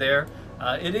access it there.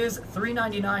 It is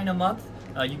 $3.99 a month.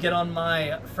 You get on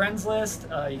my friends list,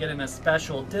 you get in a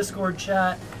special Discord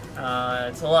chat.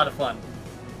 It's a lot of fun.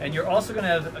 And you're also going to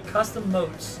have a custom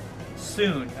moats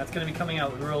soon. That's going to be coming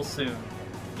out real soon.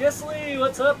 Gisli,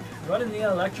 what's up? Running the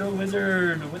Electro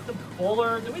Wizard with the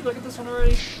Bowler. Did we look at this one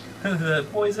already? The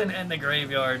Poison and the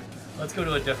Graveyard. Let's go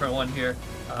to a different one here.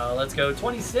 Let's go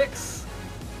 26.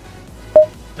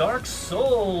 Dark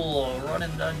Soul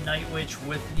running the Night Witch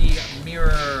with the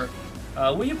Mirror.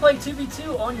 Will you play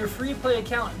 2v2 on your free play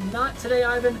account? Not today,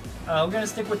 Ivan. We're going to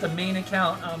stick with the main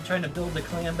account. I'm trying to build the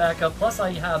clan back up. Plus,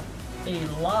 I have a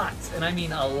lot, and I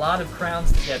mean a lot of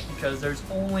crowns to get because there's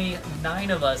only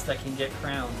 9 of us that can get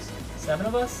crowns. 7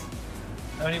 of us?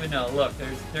 I don't even know. Look,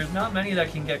 there's not many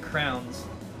that can get crowns.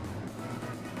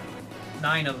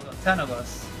 10 of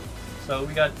us. So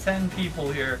we got 10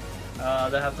 people here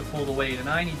that have to pull the weight, and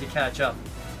I need to catch up.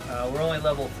 We're only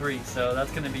level 3, so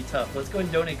that's going to be tough. Let's go ahead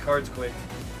and donate cards quick,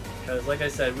 because like I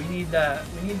said, we need that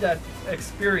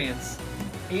experience.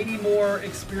 80 more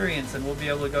experience, and we'll be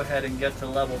able to go ahead and get to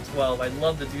level 12. I'd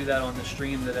love to do that on the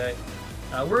stream today.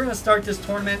 We're going to start this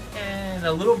tournament in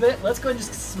a little bit. Let's go ahead and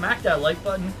just smack that like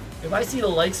button. If I see the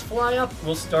likes fly up,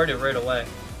 we'll start it right away.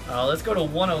 Let's go to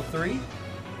 103.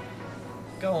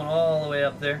 Going all the way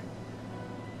up there.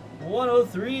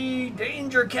 103,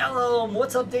 Danger Callum.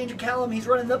 What's up, Danger Callum? He's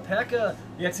running the P.E.K.K.A.,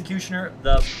 the Executioner,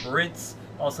 the Prince,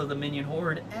 also the Minion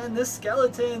Horde, and the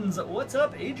Skeletons. What's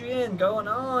up, Adrian? Going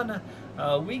on?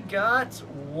 We got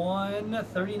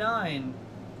 139.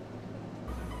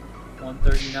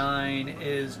 139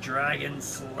 is Dragon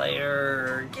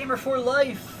Slayer. Gamer for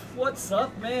Life. What's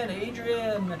up, man?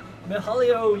 Adrian.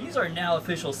 Mihalio, these are now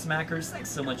official smackers.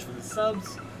 Thanks so much for the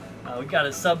subs. We got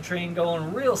a sub train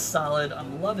going real solid.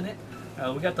 I'm loving it.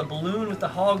 We got the balloon with the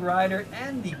hog rider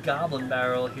and the goblin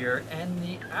barrel here, and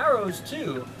the arrows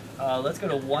too. Let's go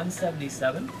to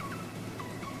 177.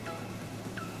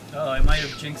 Oh, I might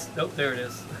have jinxed. Oh, there it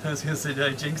is. I was gonna say, did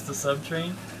I jinx the sub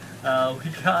train? We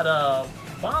got a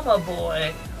Mama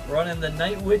Boy running the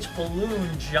Night Witch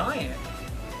Balloon Giant.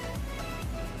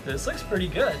 This looks pretty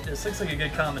good. This looks like a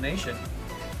good combination.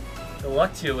 Good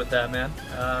luck to you with that, man.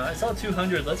 I saw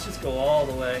 200. Let's just go all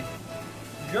the way.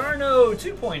 Garno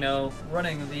 2.0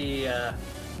 running the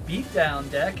Beatdown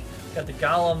deck. Got the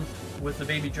Golem with the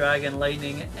Baby Dragon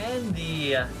Lightning and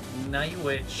the Night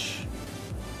Witch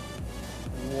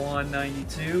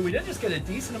 192. We did just get a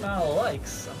decent amount of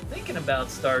likes. I'm thinking about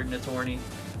starting a tourney.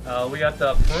 We got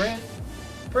the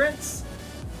Prince,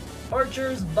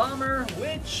 Archers, Bomber,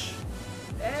 Witch,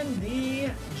 and the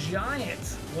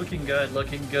Giant. Looking good,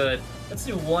 looking good. Let's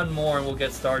do one more and we'll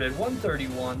get started.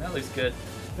 131, that looks good.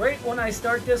 Right when I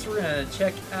start this, we're going to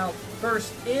check out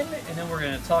first in, and then we're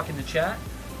going to talk in the chat,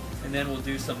 and then we'll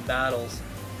do some battles.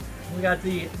 We got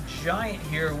the Giant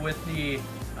here with the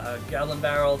Goblin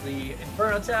Barrel, the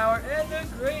Inferno Tower, and the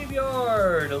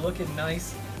Graveyard. Looking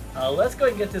nice. Let's go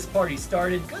ahead and get this party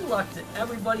started. Good luck to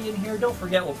everybody in here. Don't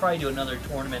forget, we'll probably do another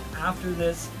tournament after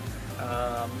this.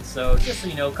 So just so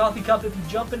you know, Coffee Cup, if you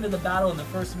jump into the battle in the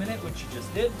first minute, which you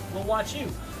just did, we'll watch you.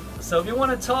 So if you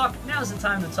want to talk, now's the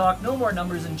time to talk. No more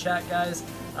numbers in chat, guys.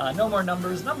 No more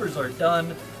numbers. Numbers are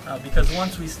done because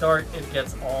once we start, it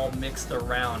gets all mixed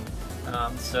around.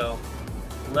 So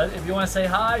if you want to say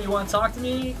hi, you want to talk to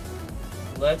me,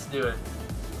 let's do it.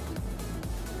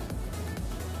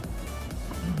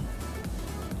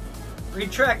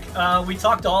 Retrek, we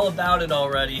talked all about it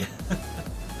already.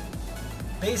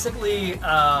 Basically,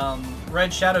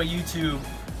 Red Shadow YouTube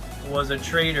was a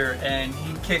traitor and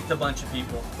he kicked a bunch of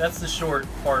people. That's the short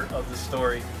part of the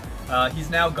story. He's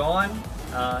now gone,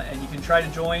 and you can try to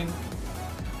join.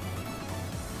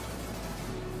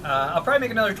 I'll probably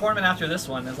make another tournament after this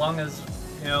one, as long as,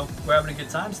 you know, we're having a good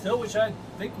time still, which I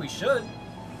think we should.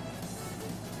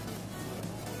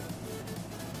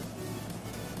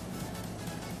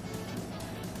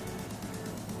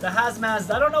 The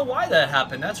Hazmaz, I don't know why that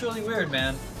happened. That's really weird,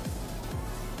 man.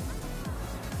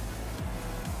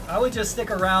 I would just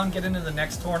stick around, get into the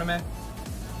next tournament.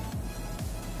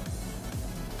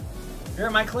 You're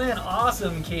in my clan.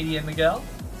 Awesome, Katie and Miguel.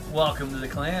 Welcome to the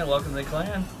clan. Welcome to the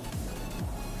clan.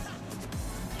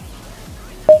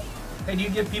 Hey, do you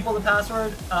give people the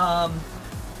password?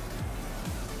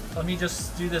 Let me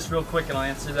just do this real quick and I'll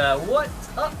answer that.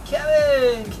 What's up,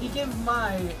 Kevin? Can you give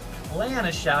my clan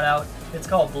a shout out? It's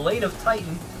called Blade of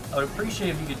Titan. I would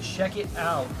appreciate if you could check it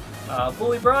out.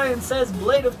 Bully Brian says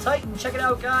Blade of Titan. Check it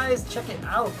out, guys. Check it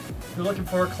out. If you're looking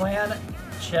for a clan,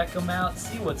 check them out.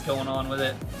 See what's going on with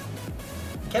it.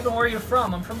 Kevin, where are you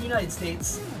from? I'm from the United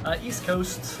States, East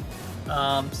Coast.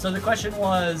 So the question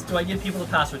was, do I give people the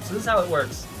password? So this is how it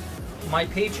works. My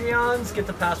Patreons get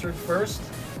the password first.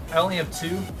 I only have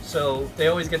 2, so they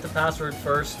always get the password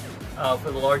first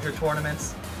for the larger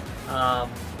tournaments.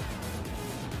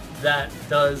 That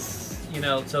does, you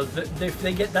know, so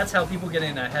they get, that's how people get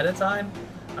in ahead of time.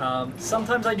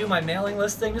 Sometimes I do my mailing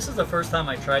list thing. This is the first time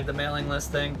I tried the mailing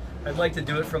list thing. I'd like to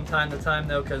do it from time to time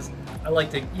though, because I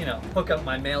like to, you know, hook up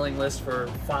my mailing list for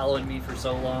following me for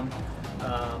so long.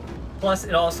 Plus,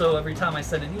 it also, every time I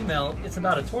send an email, it's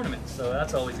about a tournament, so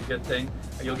that's always a good thing.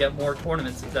 You'll get more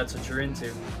tournaments if that's what you're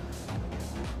into.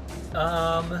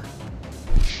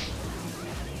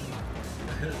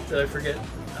 Did I forget?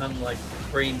 I'm like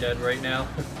brain dead right now.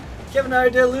 Kevin I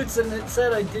did loots and it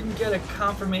said I didn't get a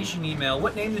confirmation email.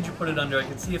 What name did you put it under? I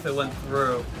can see if it went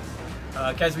through.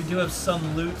 Guys, we do have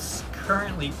some loots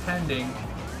currently pending.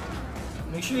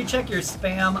 Make sure you check your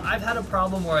spam. I've had a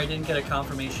problem where I didn't get a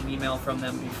confirmation email from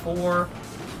them before,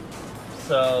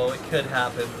 so it could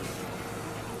happen.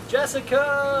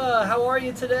 Jessica, how are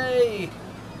you today?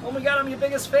 Oh my god, I'm your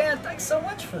biggest fan. Thanks so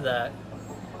much for that.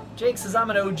 Jake says I'm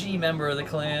an OG member of the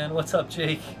clan. What's up,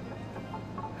 Jake?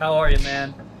 How are you,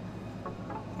 man?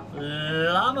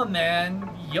 Llama Man,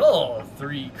 you're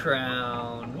 3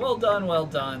 crown. Well done, well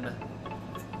done.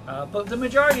 But the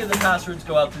majority of the passwords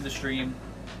go out through the stream.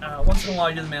 Once in a while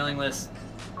I do the mailing list.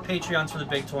 Patreons for the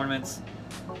big tournaments.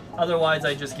 Otherwise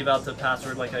I just give out the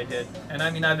password like I did. And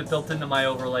I mean, I have it built into my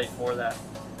overlay for that.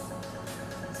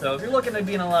 So if you're looking to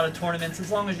be in a lot of tournaments,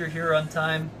 as long as you're here on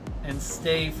time and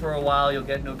stay for a while, you'll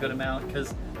get no good amount,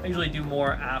 because I usually do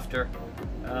more after.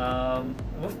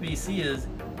 Wolf BC is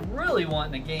really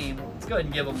wanting a game. Let's go ahead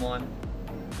and give him one.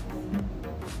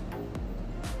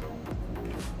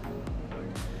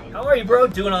 How are you, bro?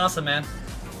 Doing awesome, man.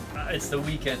 It's the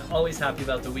weekend. Always happy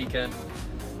about the weekend.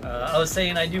 I was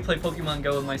saying I do play Pokemon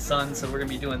Go with my son, so we're going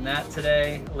to be doing that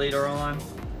today, later on.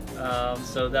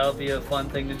 So that'll be a fun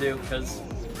thing to do, because,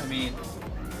 I mean,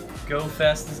 Go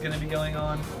Fest is going to be going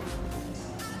on.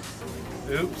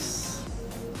 Oops.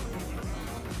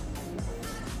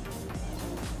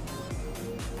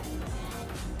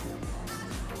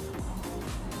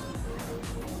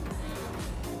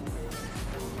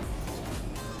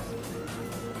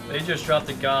 They just dropped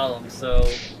a golem, so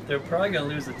they're probably going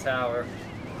to lose the tower.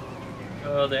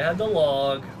 Oh, they had the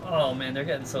log. Oh man, they're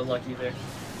getting so lucky there.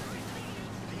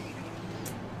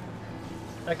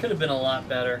 That could have been a lot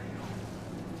better.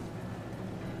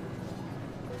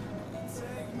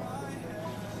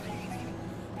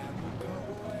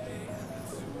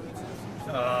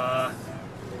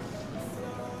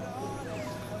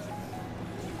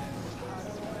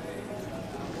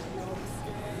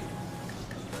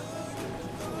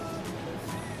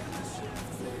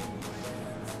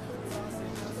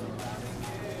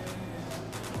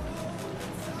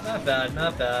 Not bad,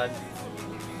 not bad.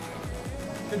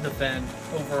 Good defend.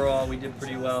 Overall, we did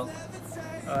pretty well.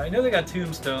 I know they got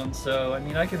tombstones, so I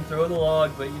mean I can throw the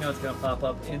log, but you know it's gonna pop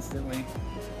up instantly.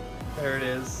 There it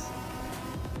is.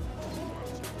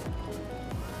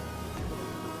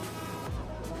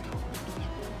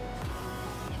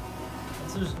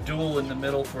 Let's just duel in the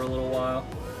middle for a little while.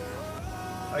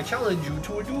 I challenge you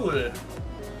to a duel.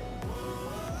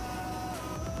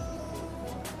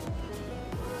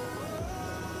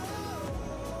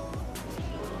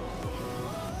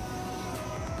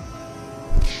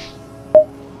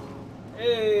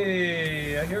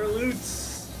 Hey, I hear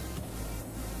loots.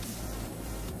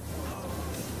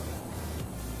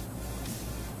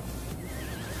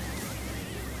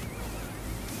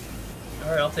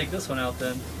 Alright, I'll take this one out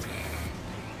then.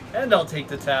 And I'll take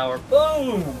the tower.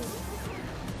 Boom!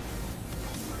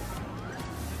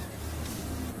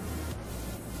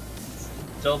 It's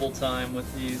double time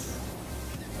with these.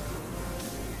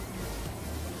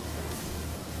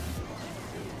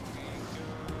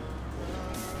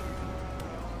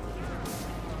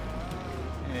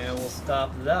 And we'll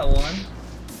stop that one.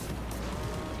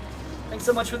 Thanks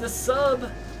so much for the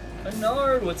sub!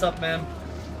 Bernard, what's up, man?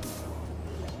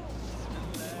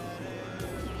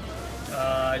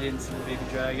 I didn't see the baby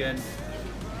dragon.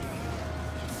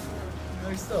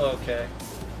 We're still okay.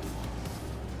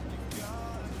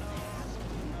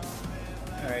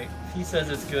 Alright, if he says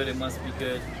it's good, it must be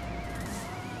good.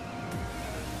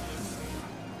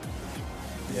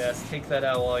 Yes, take that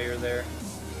out while you're there.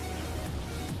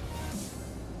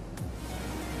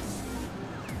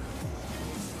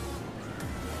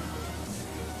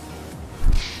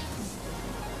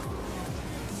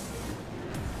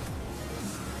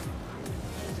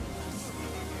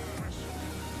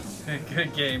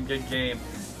 Good game, good game.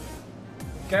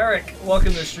 Garrick,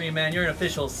 welcome to the stream, man. You're an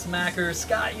official smacker.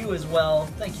 Scott, you as well.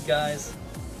 Thank you, guys.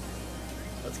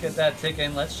 Let's get that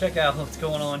ticking. Let's check out what's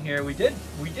going on here. We did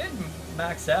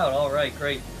max out. All right,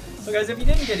 great. So, guys, if you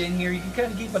didn't get in here, you can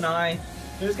kind of keep an eye.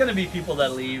 There's going to be people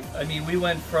that leave. I mean, we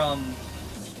went from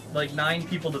like 9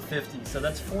 people to 50, so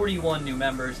that's 41 new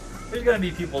members. There's going to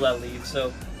be people that leave.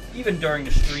 So, even during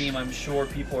the stream, I'm sure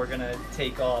people are going to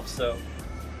take off. So,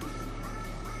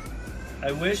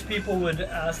 I wish people would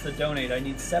ask to donate. I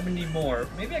need 70 more.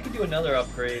 Maybe I could do another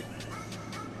upgrade.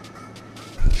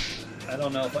 I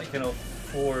don't know if I can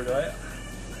afford it.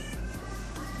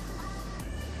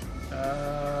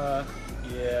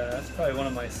 Yeah, that's probably one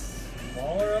of my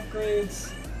smaller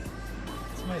upgrades.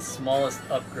 It's my smallest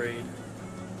upgrade.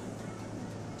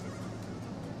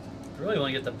 I really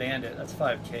want to get the bandit. That's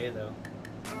 5K though.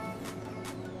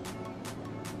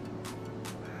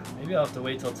 Maybe I'll have to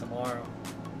wait till tomorrow.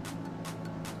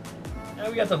 Yeah,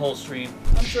 we got the whole stream.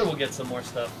 I'm sure we'll get some more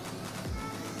stuff.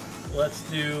 Let's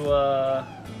do,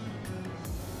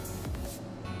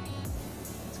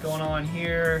 what's going on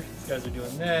here? These guys are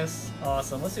doing this.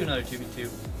 Awesome. Let's do another 2v2.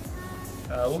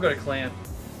 We'll go to clan.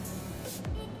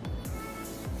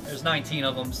 There's 19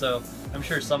 of them, so I'm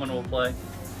sure someone will play.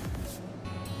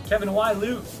 Kevin, why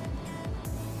loot?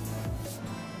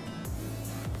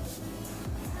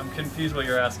 I'm confused what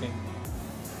you're asking.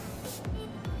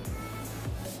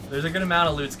 There's a good amount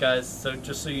of loots, guys, so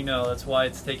just so you know, that's why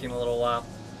it's taking a little while.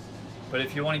 But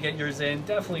if you want to get yours in,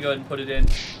 definitely go ahead and put it in.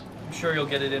 I'm sure you'll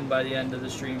get it in by the end of the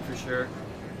stream for sure.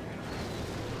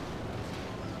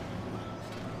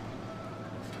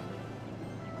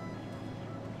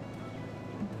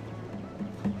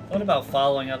 Thought about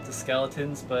following up the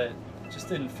skeletons, but it just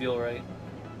didn't feel right.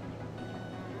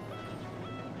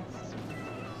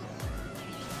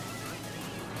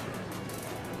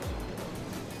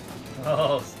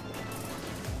 Oh,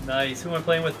 nice. Who am I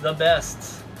playing with? The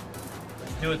best.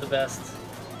 Do it the best.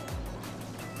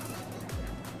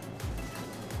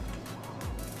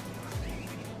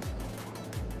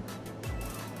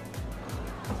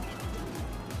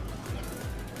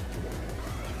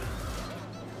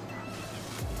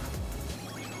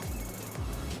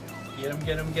 Get him,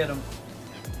 get him, get him.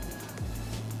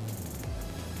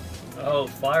 Oh,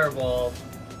 fireball.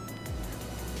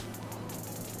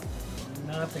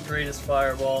 Not the greatest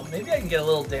fireball. Maybe I can get a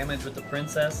little damage with the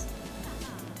princess.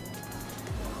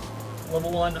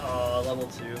 Level 1? Oh, level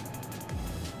 2.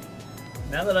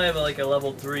 Now that I have like a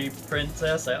level 3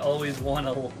 princess, I always want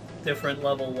a different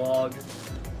level log.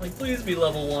 Like, please be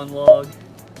level 1 log.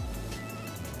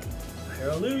 Here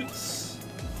are loots.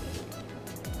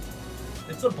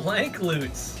 It's a blank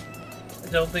loots. I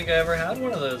don't think I ever had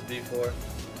one of those before.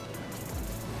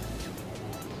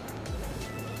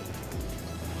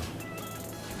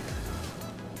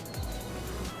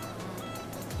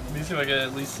 Let me see if I can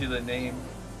at least see the name.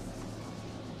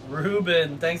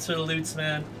 Ruben, thanks for the loots,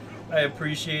 man. I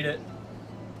appreciate it.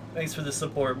 Thanks for the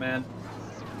support, man.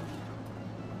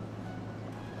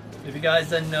 If you guys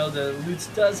didn't know, the loots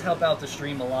does help out the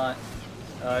stream a lot.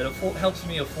 It helps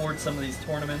me afford some of these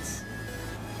tournaments.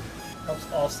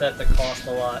 Helps offset the cost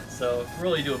a lot, so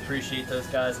really do appreciate those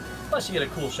guys. Plus you get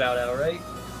a cool shout out, right?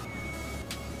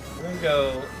 We're gonna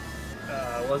go,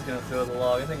 I was gonna throw the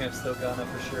log, I think I've still got it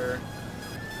for sure.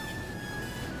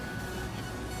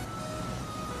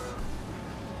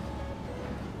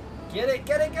 Get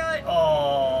it, guy!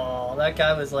 Oh, that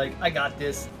guy was like, I got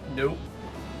this. Nope.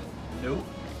 Nope.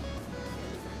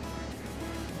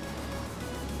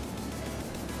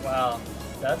 Wow,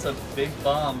 that's a big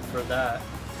bomb for that.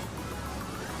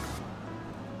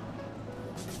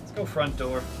 Let's go front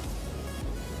door.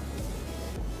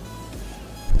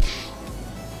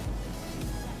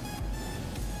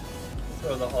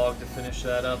 Throw the hog to finish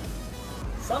that up.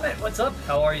 Summit, what's up?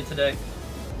 How are you today?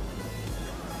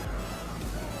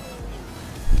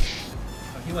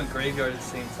 Oh, he went graveyard at the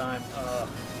same time.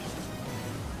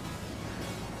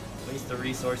 Waste of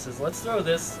resources. Let's throw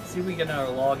this, see if we can get our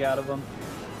log out of him.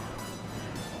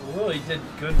 We really did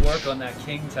good work on that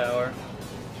king tower.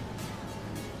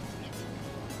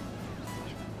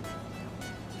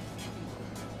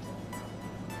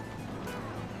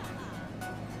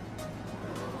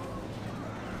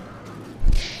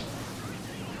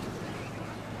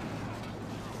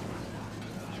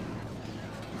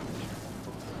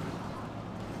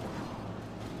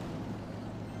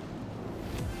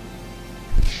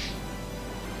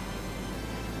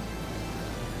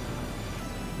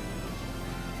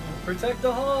 Protect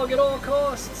the hog at all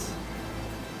costs.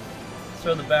 Let's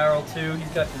throw the barrel too. He's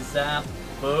got the zap.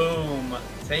 Boom.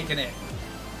 Taking it.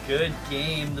 Good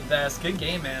game, the best. Good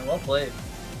game, man. Well played.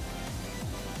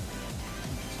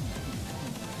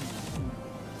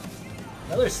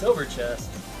 Another silver chest.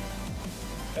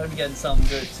 Gotta be getting something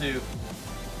good too.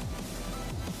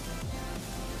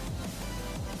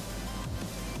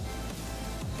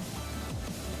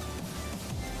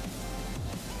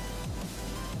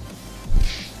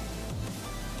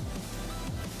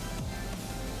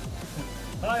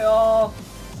 Hi all!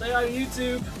 Say hi to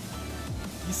YouTube!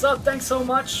 You sub, thanks so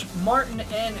much. Martin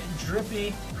and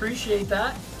Drippy, appreciate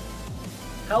that.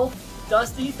 Health,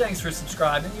 Dusty, thanks for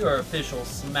subscribing. You are official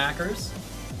smackers.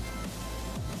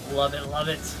 Love it, love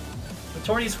it. The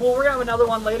tourney's full, we're gonna have another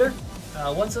one later.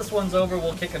 Once this one's over,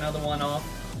 we'll kick another one off.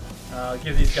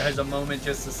 Give these guys a moment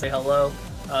just to say hello.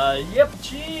 Yep,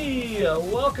 gee,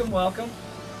 welcome, welcome.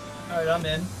 Alright, I'm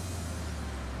in.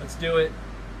 Let's do it.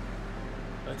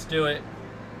 Let's do it.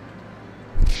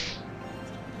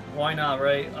 Why not,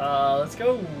 right? Let's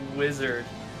go wizard.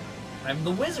 I'm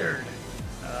the wizard.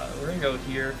 We're gonna go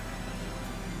here.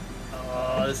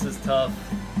 Oh, this is tough.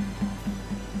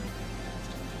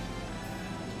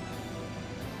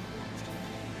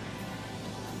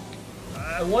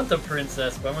 I want the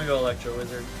princess, but I'm gonna go electro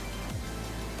wizard.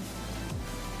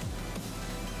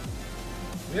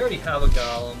 We already have a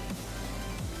golem.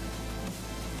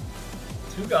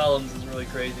 2 golems is really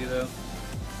crazy though.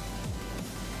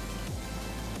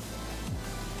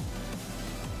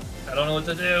 I don't know what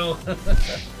to do.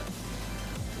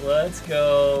 Let's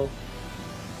go.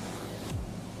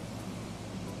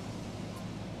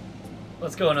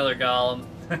 Let's go another golem.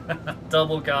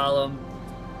 Double golem.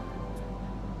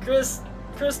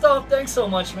 Christoph, thanks so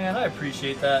much, man. I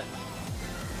appreciate that.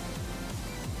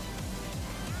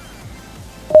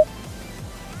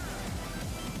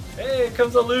 Hey, here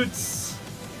comes the loots.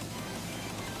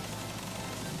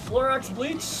 Clorox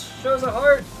Bleach shows a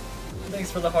heart.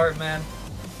 Thanks for the heart, man.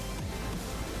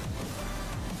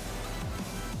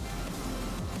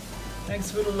 Thanks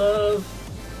for the love.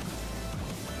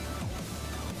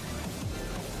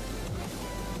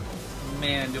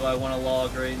 man, do I want to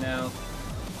log right now.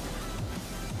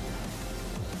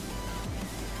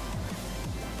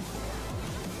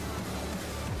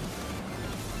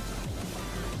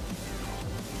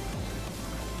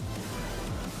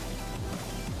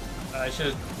 I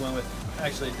should have went with,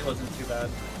 actually it wasn't too bad.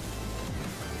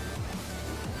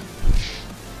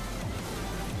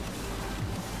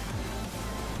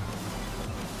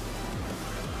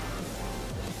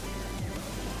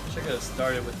 Wish I could have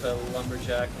started with the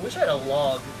lumberjack. Wish I had a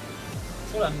log.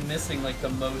 That's what I'm missing like the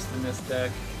most in this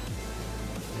deck.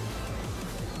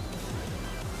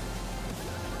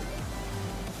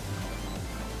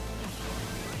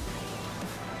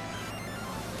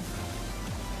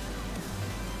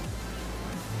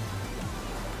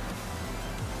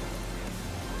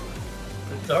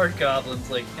 The Dark Goblin's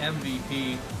like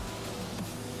MVP.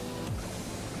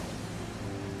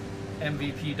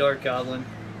 MVP Dark Goblin.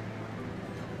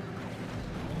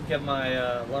 Get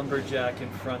my lumberjack in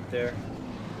front there.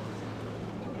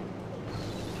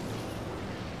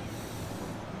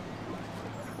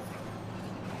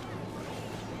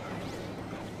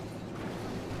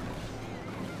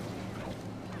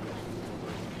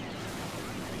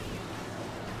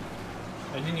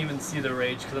 I didn't even see the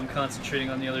rage because I'm concentrating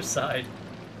on the other side.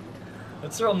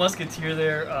 Let's throw a musketeer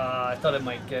there. I thought it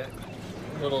might get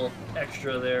a little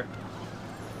extra there.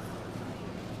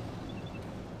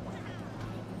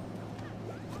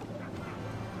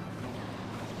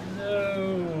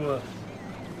 No.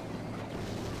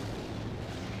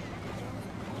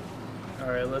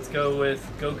 Alright, let's go with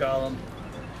Go Golem.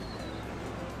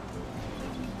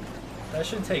 That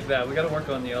should take that. We gotta work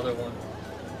on the other one.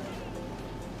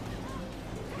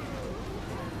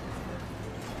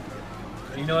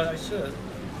 You know what? I should.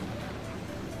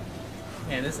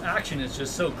 Man, this action is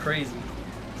just so crazy.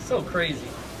 So crazy.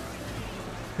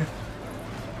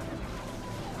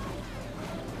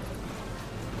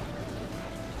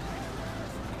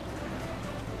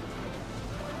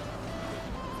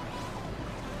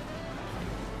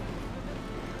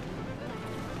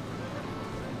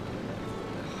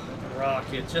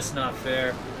 Rocket, just not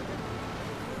fair.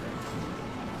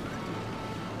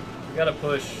 We gotta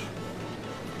push.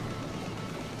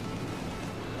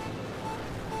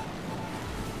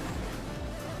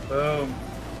 Boom.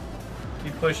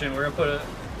 Keep pushing. We're gonna put a...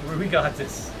 We got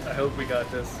this. I hope we got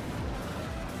this.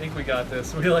 I think we got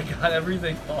this. We like got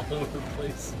everything all over the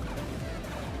place.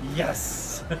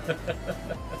 Yes!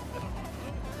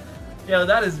 Yo,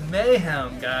 that is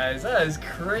mayhem, guys. That is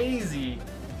crazy.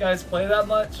 You guys play that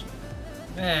much?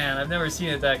 Man, I've never seen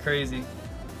it that crazy.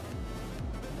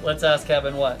 Let's ask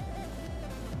Kevin what?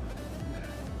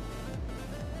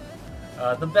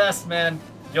 The best, man.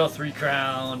 Yo, 3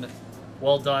 crown.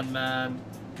 Well done, man.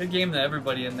 Good game to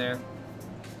everybody in there.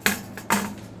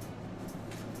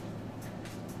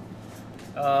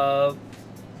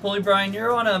 Bully Brian,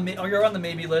 you're on the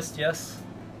maybe list, yes.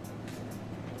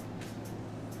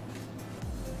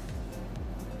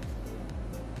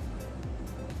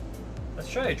 Let's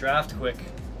try a draft quick.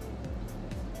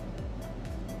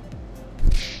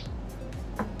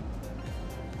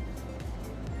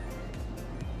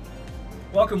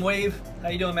 Welcome, Wave. How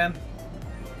you doing, man?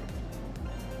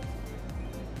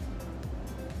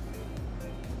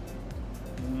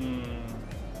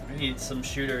 We need some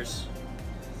shooters.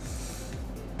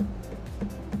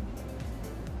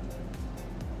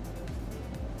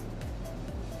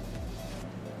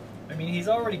 I mean, he's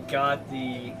already got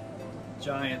the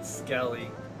giant skelly.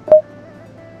 You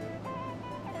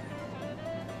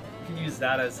can use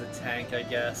that as a tank, I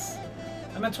guess.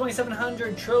 I'm at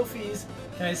 2,700 trophies.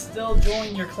 Can I still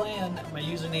join your clan? My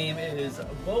username is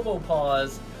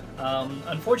BoboPaws.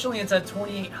 Unfortunately, it's at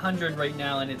 2,800 right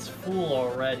now, and it's full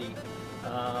already.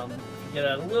 If you get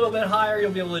it a little bit higher,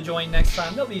 you'll be able to join next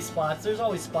time. There'll be spots. There's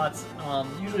always spots,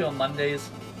 usually on Mondays.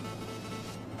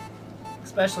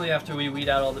 Especially after we weed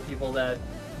out all the people that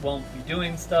won't be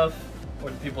doing stuff, or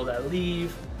the people that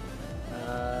leave.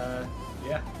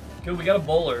 Yeah. Good, we got a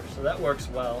bowler, so that works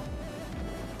well.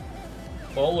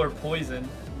 Bowler poison.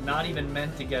 Not even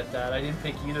meant to get that. I didn't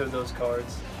pick either of those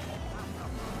cards.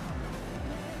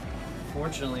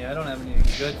 Fortunately, I don't have anything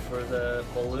good for the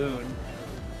balloon.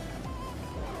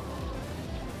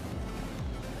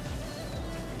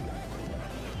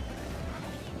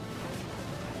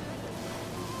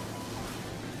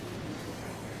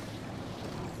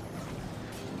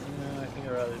 No, I think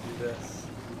I'd rather do this.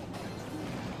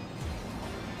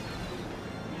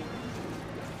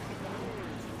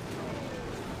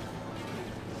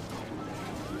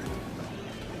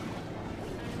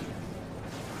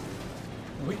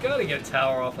 We gotta get a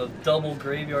tower off of double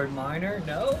graveyard miner,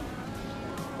 no?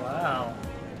 Wow.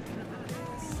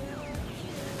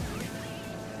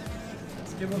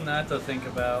 give them that to think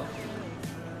about.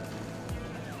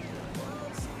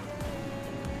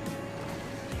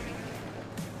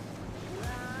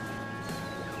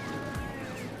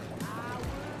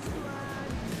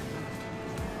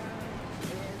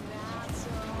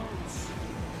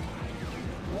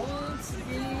 Once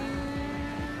again.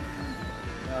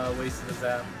 Wasted the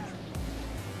zap.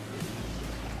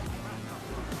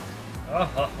 Oh,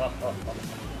 ho, ho, ho, ho.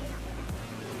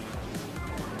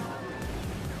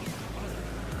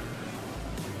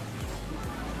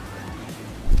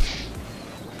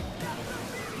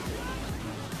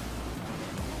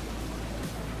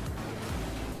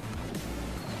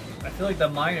 I feel like the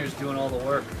miner's doing all the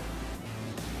work.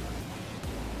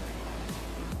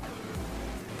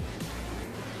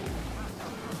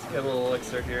 Let's get a little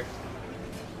elixir here.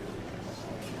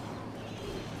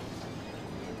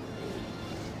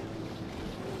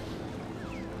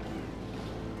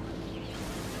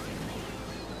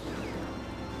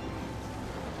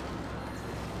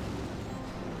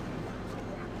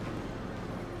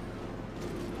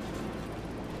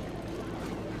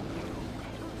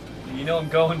 You know I'm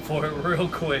going for it real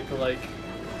quick, like,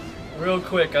 real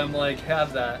quick. I'm like,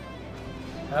 have that.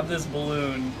 Have this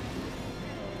balloon.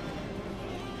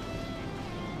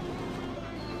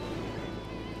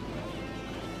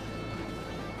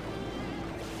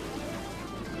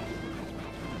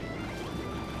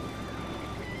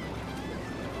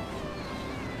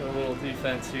 Got a little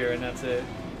defense here, and that's it.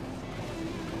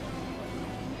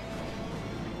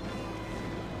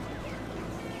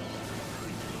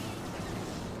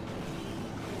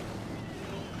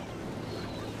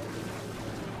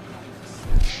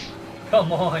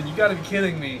 Come on, you gotta be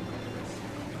kidding me.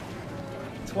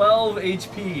 12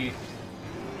 HP.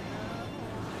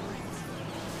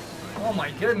 Oh my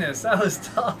goodness, that was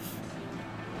tough.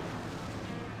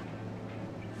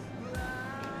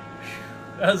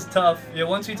 That was tough. Yeah,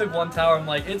 once we took one tower, I'm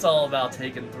like, it's all about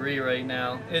taking 3 right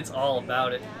now. It's all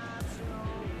about it.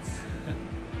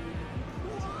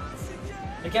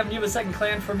 Hey Kevin, do you have a second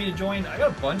clan for me to join? I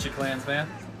got a bunch of clans, man.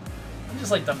 I'm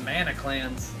just like the mana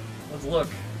clans. Let's look.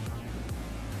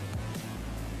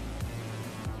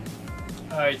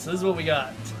 Alright, so this is what we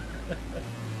got.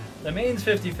 The main's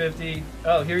 50-50.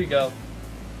 Oh, here you go.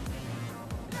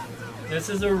 This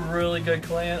is a really good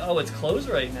clan. Oh, it's closed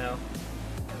right now.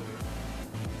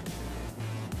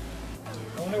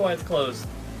 I wonder why it's closed.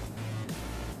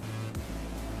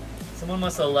 Someone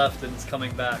must have left and it's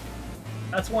coming back.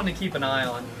 That's one to keep an eye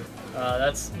on.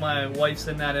 That's my wife's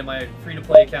in that and my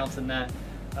free-to-play account's in that.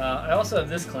 I also have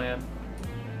this clan.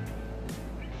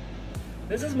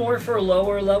 This is more for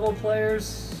lower level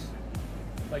players,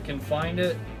 if I can find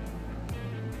it.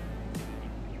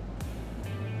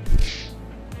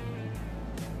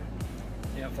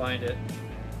 Can't find it.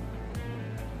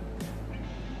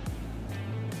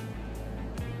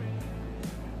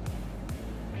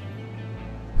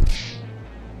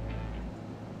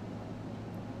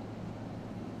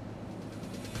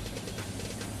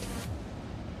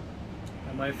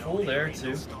 Am I full there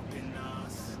too?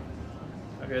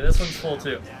 Okay, this one's full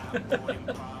too.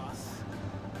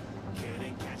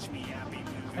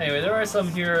 Anyway, there are some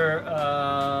here.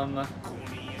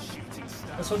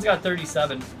 This one's got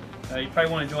 37. You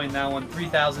probably want to join that one.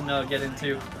 3,000 to get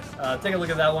into. Take a look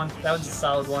at that one. That one's a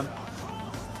solid one.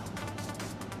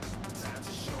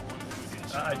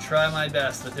 I try my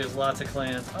best, but there's lots of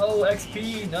clans. Oh,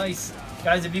 XP, nice.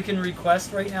 Guys, if you can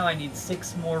request right now, I need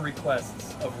 6 more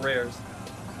requests of rares.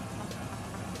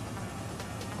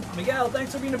 Miguel,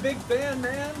 thanks for being a big fan,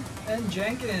 man. And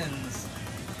Jenkins.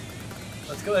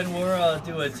 Let's go ahead and we'll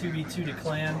do a 2v2 to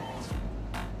clan.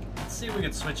 Let's see if we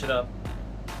can switch it up.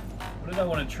 What did I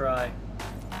want to try?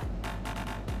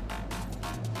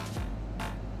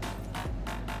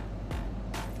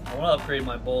 I want to upgrade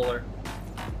my bowler.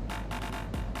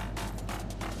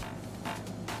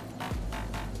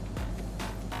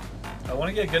 I want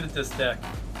to get good at this deck.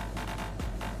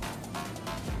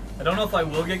 I don't know if I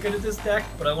will get good at this deck,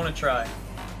 but I want to try.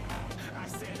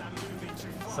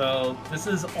 So this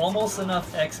is almost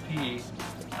enough XP.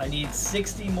 I need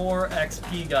 60 more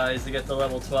XP, guys, to get to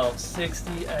level 12.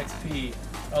 60 XP.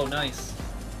 Oh, nice.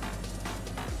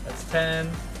 That's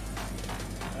 10.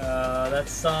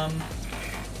 That's some.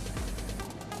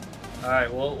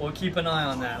 Alright, we'll keep an eye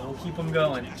on that. We'll keep them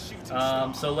going.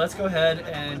 So let's go ahead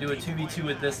and do a 2v2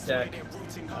 with this deck.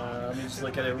 Let me just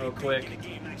look at it real quick.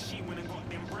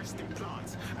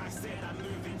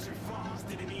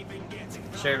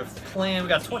 Shared a clan. We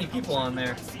got 20 people on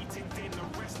there.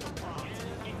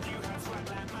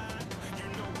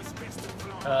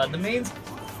 The main's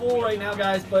full right now,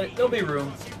 guys, but there'll be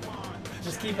room.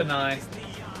 Just keep an eye.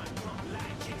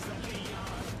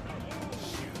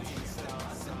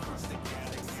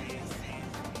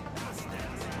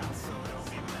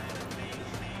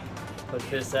 Put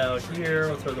this out here.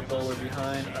 We'll throw the bowler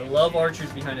behind. I love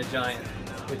archers behind a giant.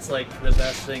 It's like the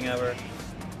best thing ever.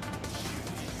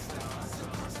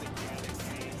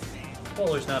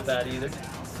 Bowler's not bad either.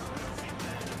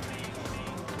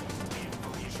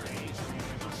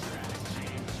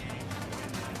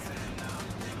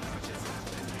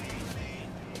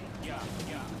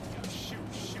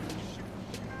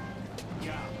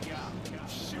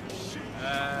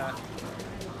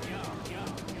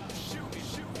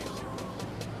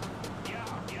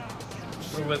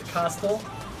 We're with Costal.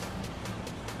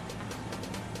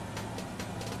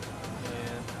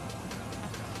 And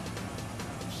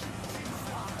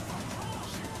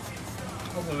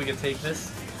hopefully we can take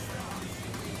this.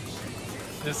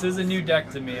 This is a new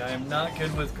deck to me. I am not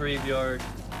good with Graveyard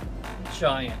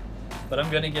Giant, but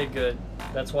I'm gonna get good.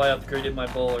 That's why I upgraded my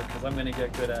bowler, because I'm gonna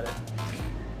get good at it.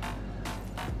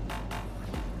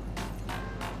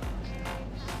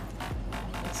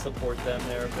 Let's support them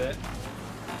there a bit.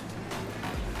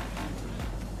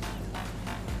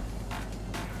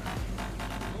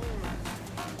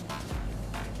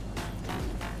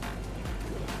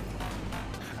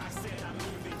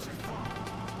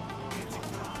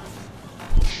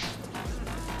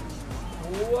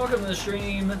 Welcome to the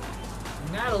stream.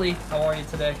 Natalie, how are you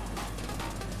today?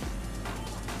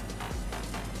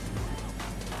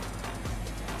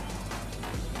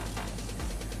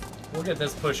 We'll get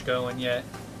this push going yet.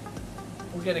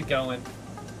 We'll get it going.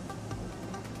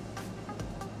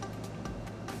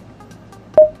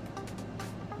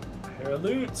 Pair of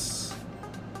loots.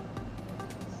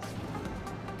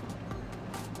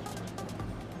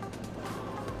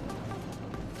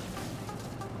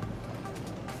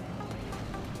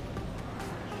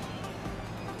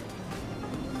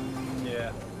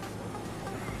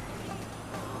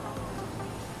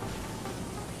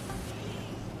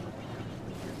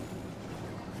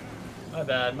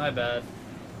 My bad.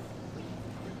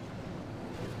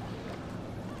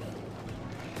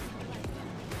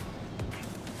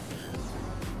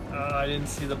 I didn't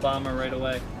see the bomber right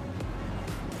away.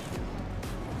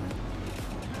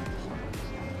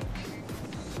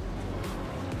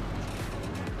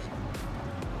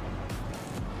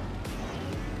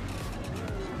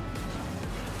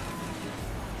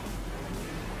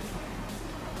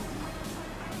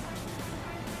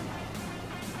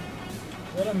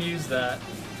 Let him use that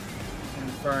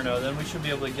Inferno, then we should be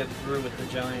able to get through with the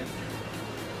giant.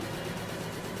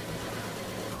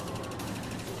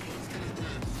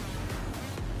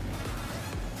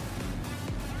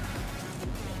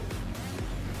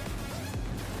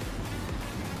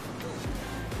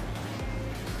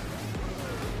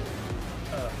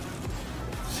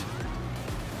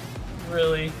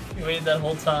 Really? You waited that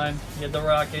whole time? You had the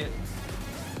rocket?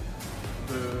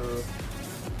 Boo.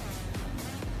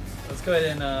 Let's go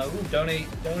ahead and ooh, donate.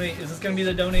 Is this gonna be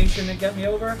the donation that get me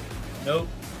over? Nope.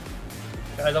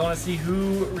 Guys, I want to see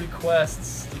who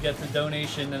requests to get the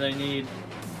donation that I need.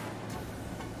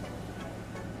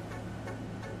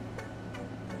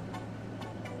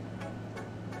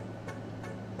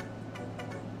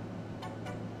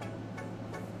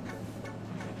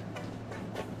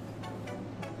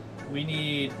 We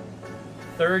need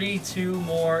 32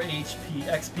 more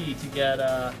XP to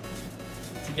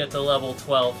get to level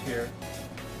 12 here.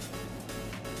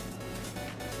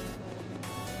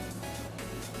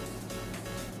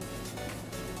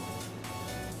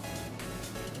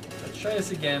 Let's try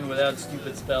this again without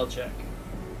stupid spell check.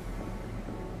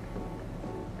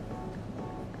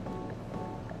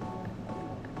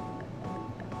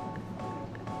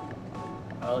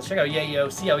 Let's check out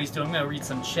Yayo, see how he's doing. I'm gonna read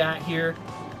some chat here.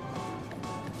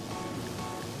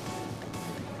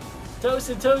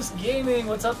 Toasted Toast Gaming,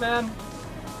 what's up, man?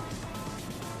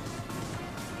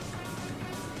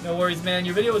 No worries, man.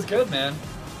 Your video was good, man.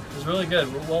 It was really good.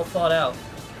 Well thought out.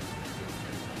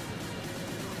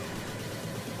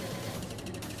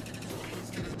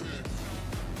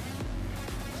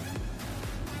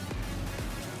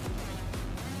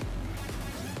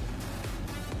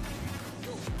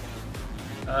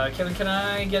 Kevin, can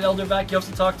I get Elder back? You have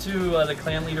to talk to the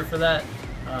clan leader for that.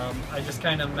 I just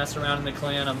kind of mess around in the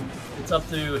clan. It's up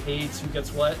to Hades who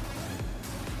gets what.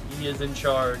 He is in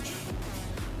charge.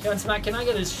 Kevinsmak, can I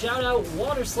get his shout out?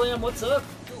 Water Slam, what's up?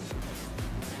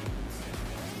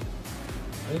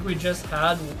 I think we just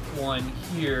had one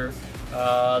here.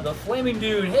 The Flaming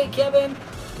Dude. Hey Kevin,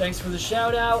 thanks for the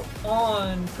shout out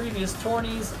on previous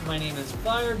tourneys. My name is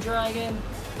Fire Dragon.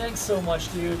 Thanks so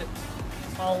much, dude.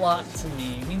 A lot to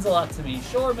me. It means a lot to me.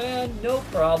 Sure, man. No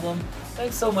problem.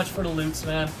 Thanks so much for the loots,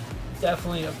 man.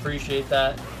 Definitely appreciate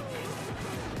that.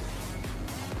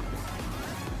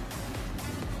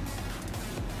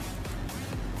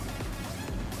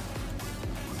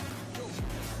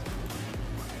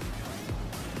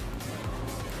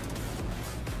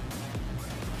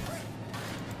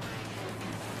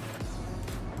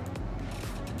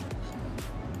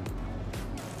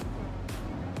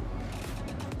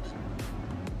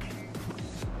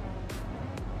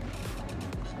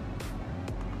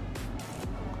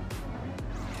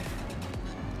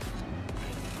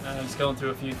 I'm just going through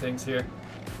a few things here.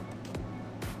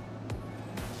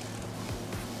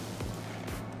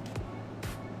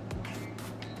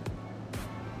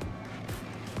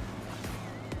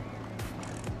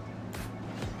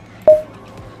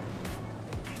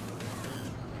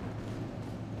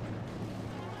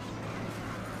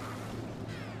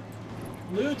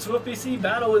 Loots, WhoopBC,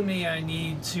 battle with me. I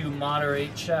need to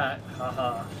moderate chat.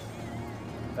 Haha.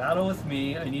 Battle with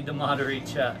me. I need to moderate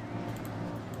chat.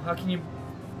 How can you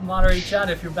moderate chat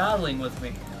if you're battling with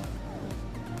me?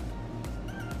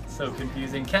 So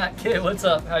confusing. Cat Kid, what's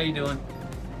up? How you doing?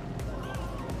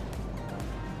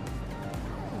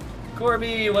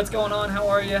 Corby, what's going on? How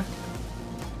are you?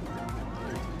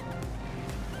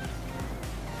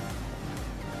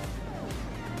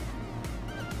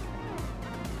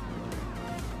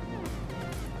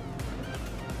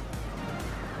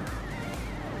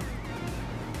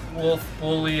 Wolf,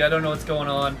 Bully, I don't know what's going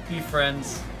on. Be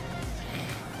friends.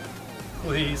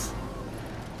 Please.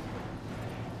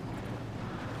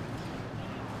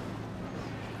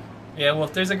 Yeah,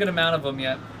 Wolf, there's a good amount of them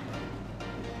yet.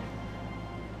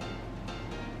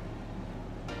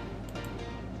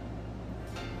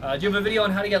 Do you have a video on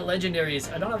how to get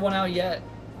legendaries? I don't have one out yet,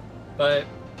 but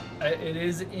it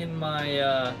is in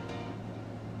my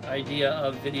idea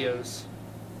of videos.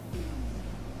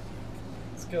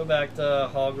 Go back to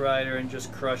Hog Rider and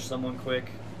just crush someone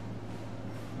quick.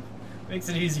 Makes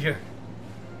it easier.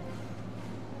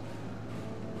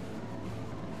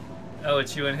 Oh,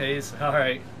 it's you and Hayes?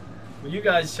 Alright. Will you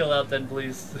guys chill out then,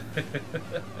 please?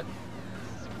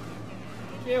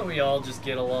 Can't we all just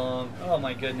get along? Oh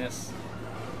my goodness.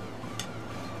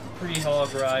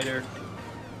 Pre-Hog Rider.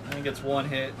 I think it's one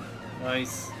hit.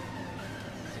 Nice.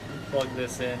 Plug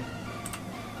this in.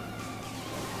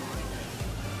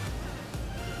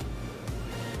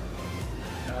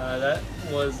 That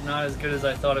was not as good as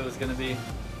I thought it was going to be.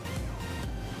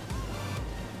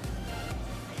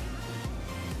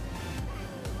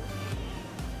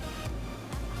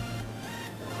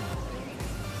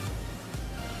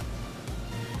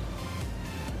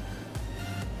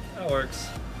 That works.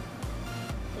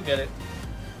 We'll get it.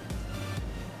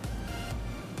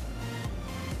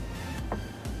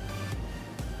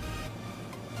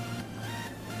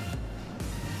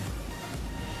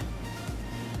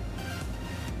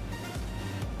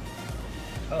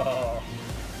 Oh.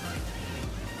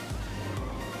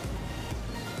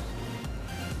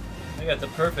 I got the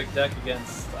perfect deck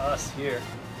against us here.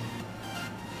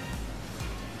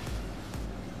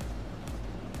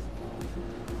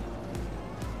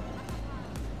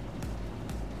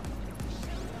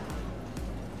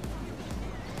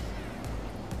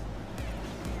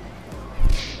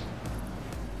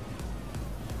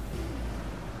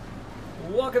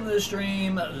 Welcome to the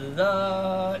stream,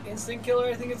 the Instant Killer,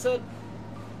 I think it said.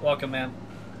 Welcome, man.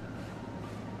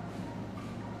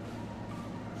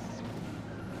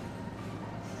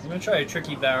 I'm gonna try a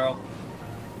tricky barrel.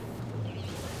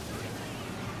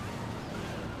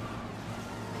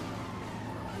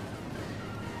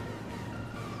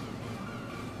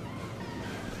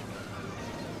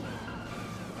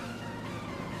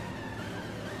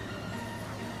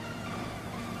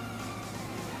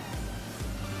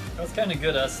 That's kind of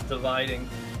good, us dividing.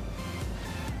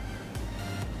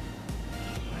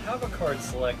 I have a card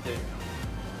selected.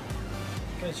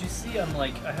 Guys, you see I'm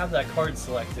like, I have that card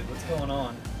selected. What's going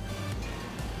on?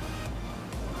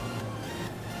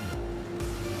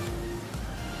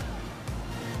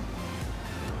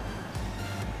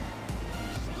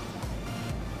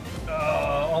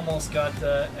 Oh, almost got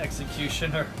the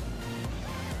Executioner.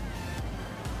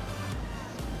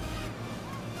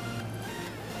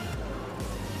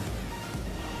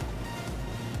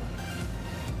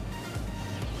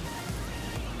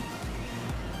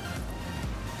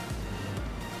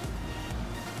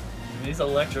 These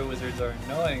Electro Wizards are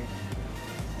annoying.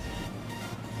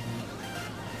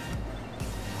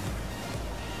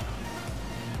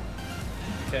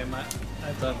 Okay, I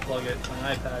have to unplug it.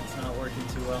 My iPad's not working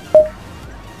too well.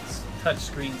 This touch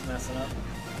screen's messing up.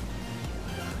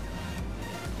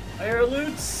 Hi,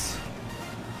 Loots!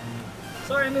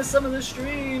 Sorry I missed some of the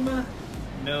stream.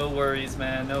 No worries,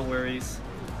 man. No worries.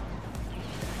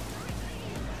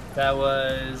 That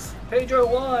was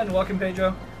Pedro1. Welcome,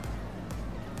 Pedro.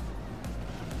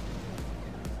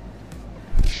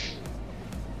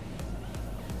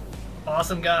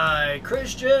 Awesome guy,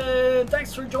 Christian!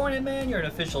 Thanks for joining, man. You're an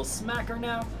official smacker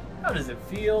now. How does it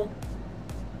feel?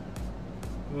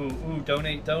 Ooh,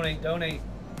 donate, donate, donate.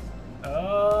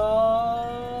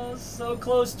 Oh, so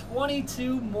close.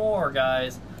 22 more,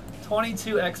 guys.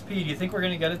 22 XP. Do you think we're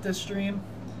gonna get it this stream?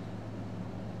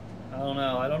 I don't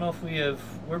know. I don't know if we have...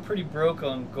 We're pretty broke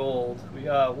on gold. We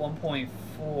got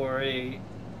 1.48.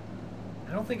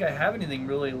 I don't think I have anything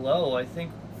really low. I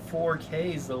think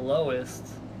 4K is the lowest.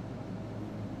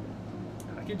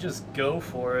 I could just go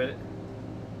for it.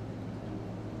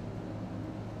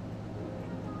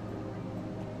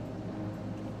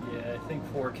 Yeah, I think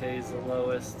 4K is the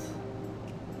lowest.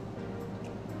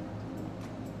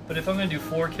 But if I'm going to do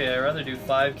 4K, I'd rather do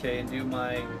 5K and do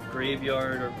my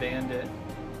Graveyard or Bandit.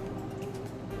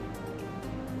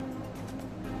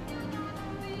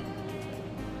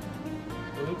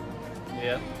 Oop.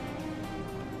 Yep.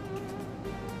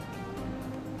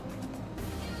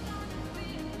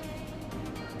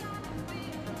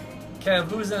 Kev,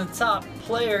 who's in the top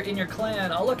player in your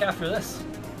clan? I'll look after this.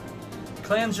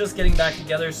 Clan's just getting back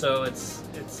together, so it's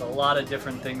a lot of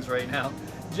different things right now.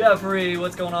 Jeffrey,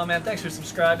 what's going on, man? Thanks for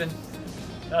subscribing.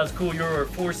 That was cool. You're a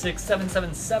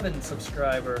 46777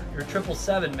 subscriber. You're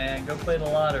 777, man. Go play the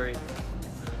lottery.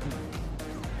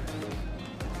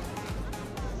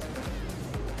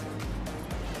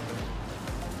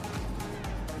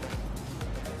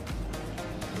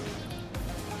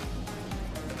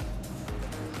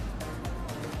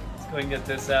 Let's go and get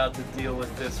this out to deal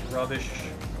with this rubbish.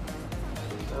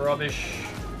 Rubbish.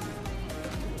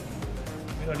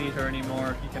 We don't need her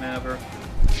anymore. You can have her.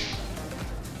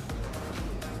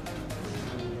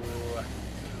 Ooh.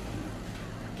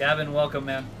 Gavin, welcome,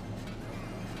 man.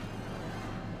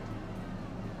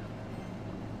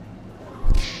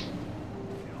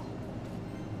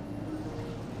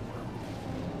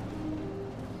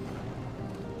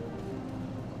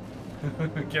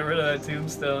 Get rid of that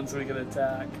tombstone so we can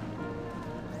attack.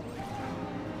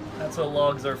 That's what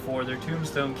logs are for. They're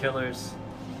tombstone killers.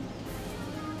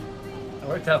 That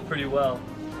worked out pretty well.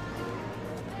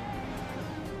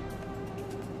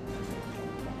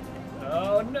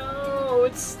 Oh no!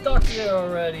 It's stuck here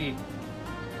already.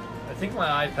 I think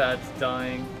my iPad's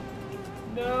dying.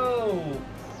 No!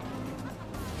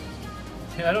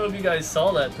 Yeah, I don't know if you guys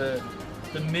saw that.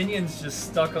 The minion's just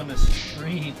stuck on the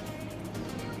screen.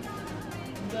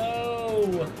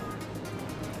 No!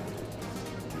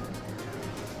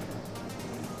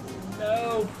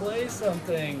 No, play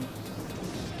something.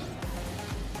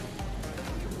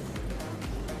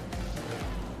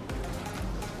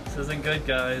 This isn't good,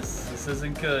 guys. This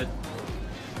isn't good.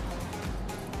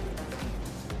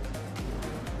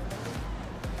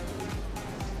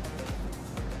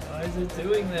 Why is it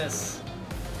doing this?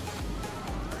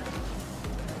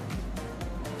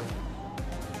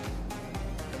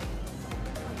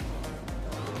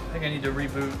 I think I need to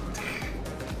reboot.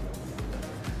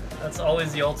 That's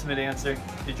always the ultimate answer.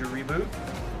 Did you reboot?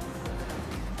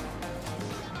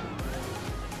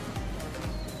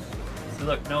 So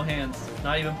look, no hands.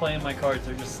 Not even playing my cards.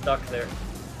 They're just stuck there.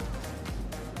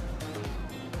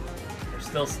 They're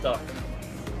still stuck.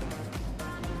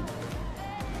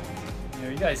 You know,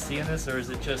 are you guys seeing this, or is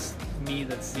it just me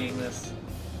that's seeing this?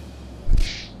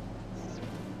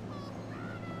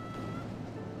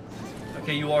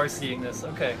 Okay, you are seeing this.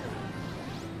 Okay.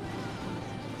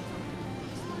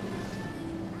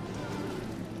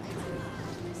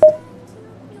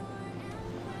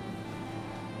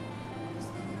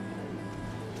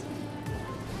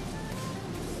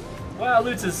 Wow,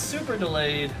 Lutz is super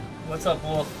delayed. What's up,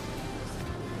 Wolf?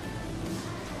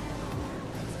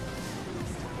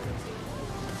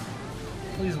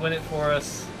 Please win it for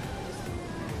us.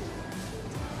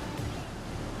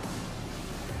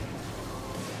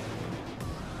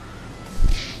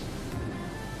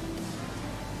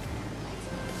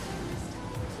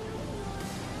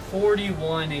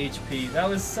 $41 HP. That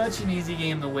was such an easy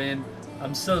game to win.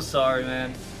 I'm so sorry,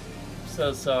 man. I'm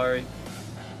so sorry.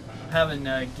 I'm having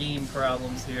game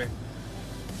problems here.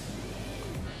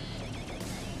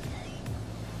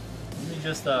 Let me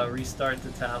just restart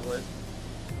the tablet.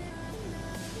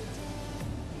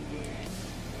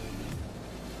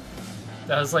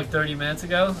 That was like 30 minutes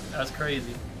ago? That's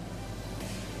crazy.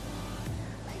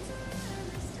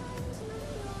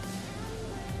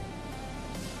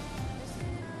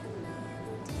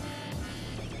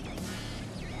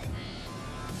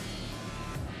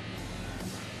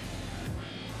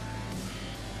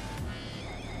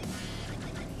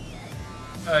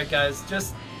 Alright guys,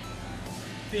 just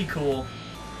be cool.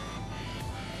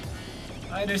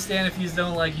 I understand if you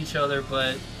don't like each other,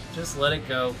 but just let it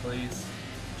go, please.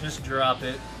 Just drop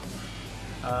it.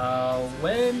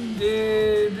 When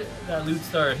did that loot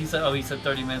start? He said, oh, he said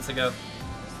 30 minutes ago.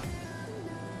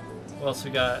 What else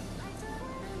we got?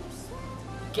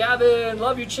 Gavin,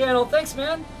 love your channel. Thanks,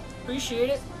 man. Appreciate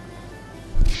it.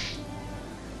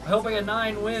 I hope I get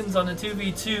 9 wins on the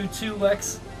 2v2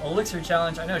 2x Elixir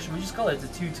challenge. I know, should we just call it the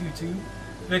 222?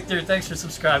 Victor, thanks for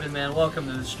subscribing, man. Welcome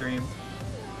to the stream.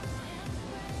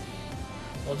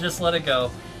 We'll just let it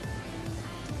go.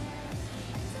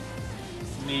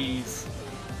 Knees.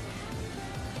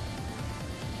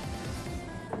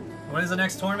 When is the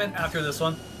next tournament? After this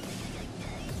one.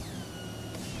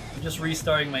 I'm just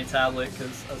restarting my tablet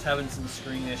because I was having some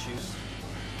screen issues.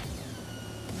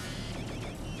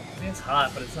 I mean, it's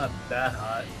hot, but it's not that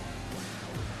hot.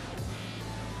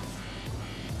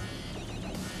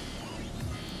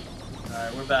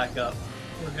 Alright, we're back up.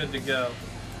 We're good to go.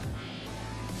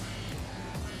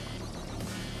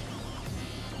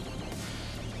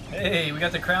 Hey, we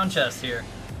got the crown chest here.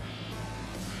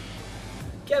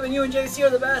 Kevin, you and JC are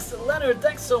the best. Leonard,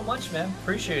 thanks so much, man.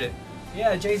 Appreciate it.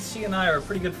 Yeah, JC and I are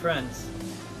pretty good friends.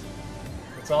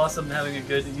 It's awesome having a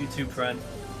good YouTube friend.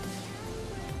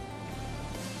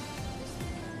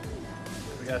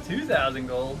 We got 2,000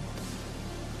 gold.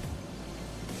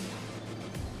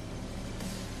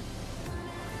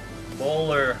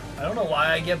 Bowler. I don't know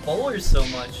why I get bowlers so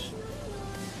much.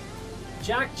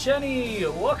 Jack Chenny,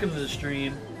 welcome to the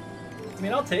stream. I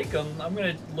mean, I'll take them. I'm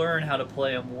going to learn how to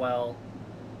play them well.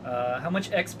 How much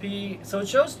XP? So it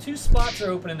shows 2 spots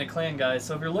are open in the clan, guys.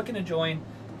 So if you're looking to join,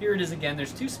 here it is again.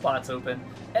 There's 2 spots open.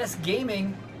 S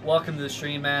Gaming, welcome to the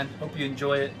stream, man. Hope you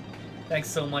enjoy it. Thanks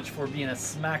so much for being a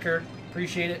smacker.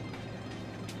 Appreciate it.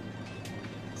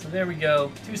 So there we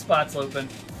go. 2 spots open.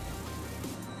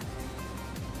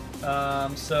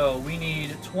 So we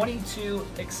need 22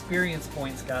 experience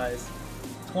points, guys.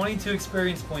 22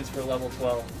 experience points for level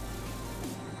 12.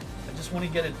 I just want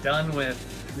to get it done with.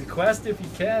 Request if you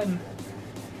can.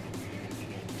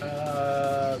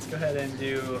 Let's go ahead and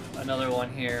do another one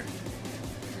here.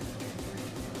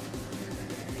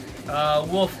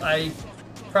 Wolf,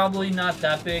 probably not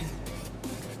that big.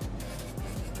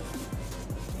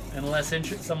 Unless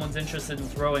someone's interested in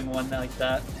throwing one like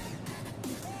that.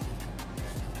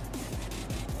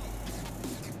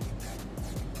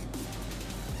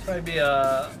 Probably be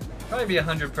a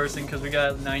 100 person because we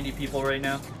got 90 people right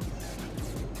now.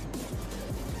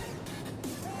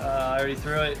 I already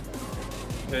threw it.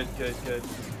 Good, good, good.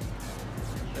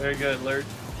 Very good, Lurt.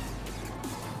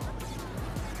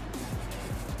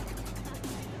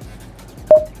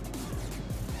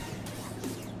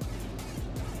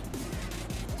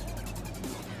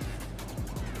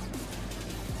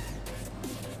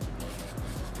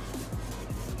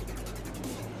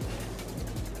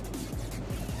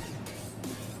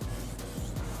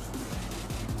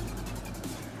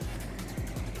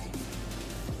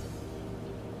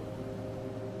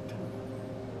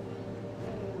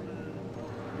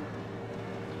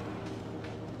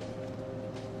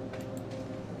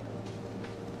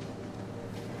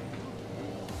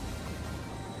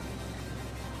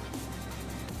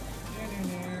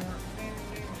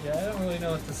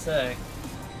 Know what to say.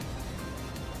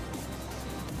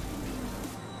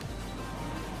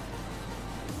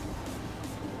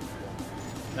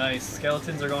 Nice.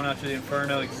 Skeletons are going after the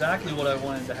Inferno. Exactly what I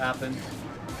wanted to happen.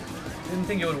 Didn't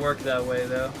think it would work that way,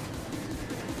 though.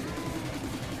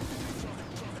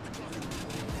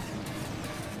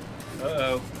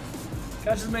 Uh-oh.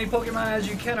 Catch as many Pokemon as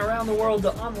you can around the world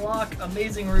to unlock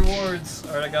amazing rewards.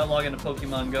 Alright, I gotta log into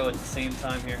Pokemon Go at the same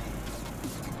time here.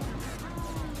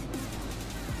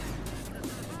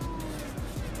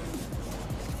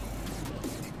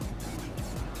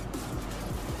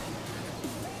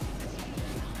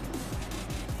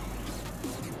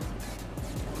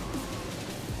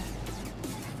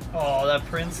 Oh, that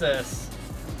princess.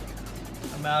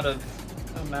 I'm out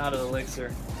of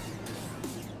elixir.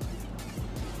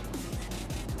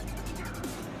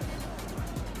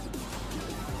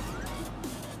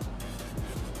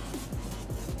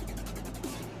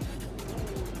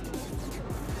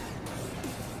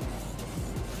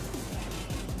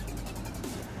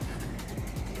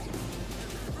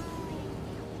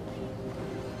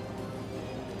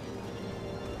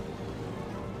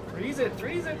 Freeze it,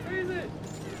 freeze it, freeze it.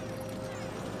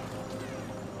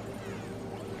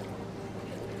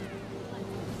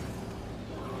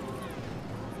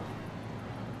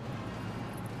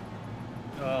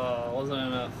 Oh, wasn't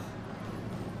enough.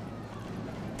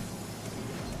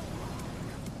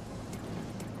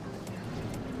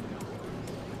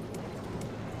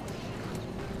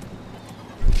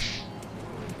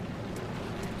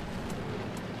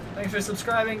 Thanks for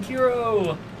subscribing,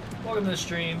 Kiro! Welcome to the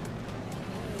stream.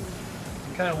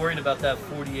 I'm kind of worried about that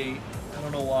 48. I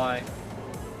don't know why.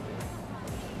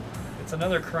 It's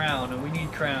another crown, and we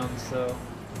need crowns, so...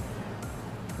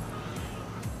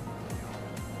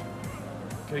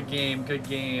 Good game, good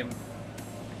game.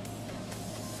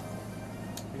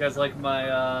 We guys like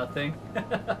my thing?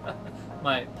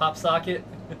 My pop socket?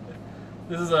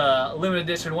 This is a limited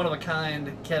edition, one of a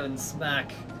kind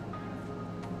Kevinsmak.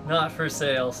 Not for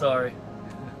sale, sorry.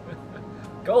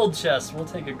 Gold chest, we'll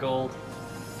take a gold.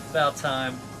 About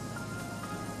time.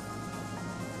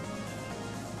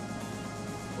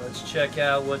 Let's check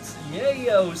out what's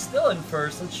Yayo still in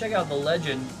first. Let's check out the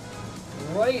legend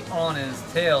right on his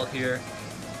tail here.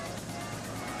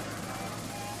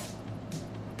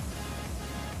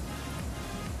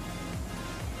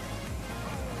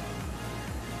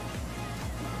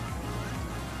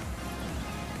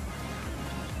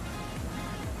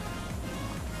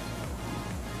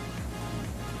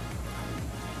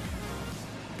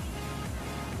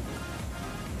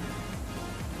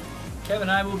 Kevin,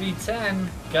 I will be 10.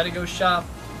 Gotta go shop.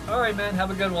 Alright, man.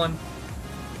 Have a good one.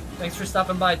 Thanks for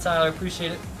stopping by, Tyler.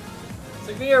 Appreciate it.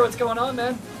 Xavier, what's going on,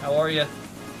 man? How are you?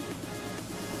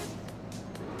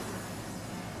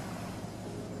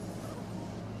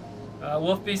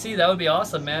 Wolf BC, that would be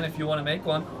awesome, man, if you want to make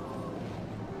one.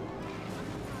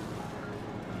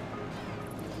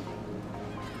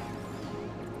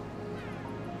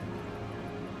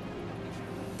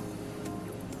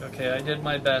 Okay, I did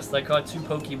my best. I caught 2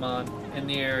 Pokemon in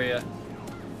the area.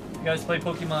 You guys play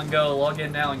Pokemon Go, log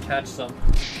in now and catch some.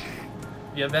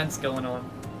 The event's going on.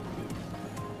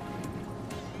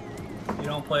 If you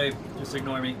don't play, just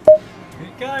ignore me.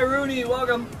 Guy Rooney,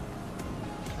 welcome.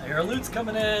 I hear loot's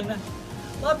coming in.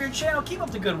 Love your channel, keep up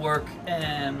the good work.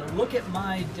 And look at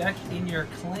my deck in your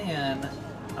clan.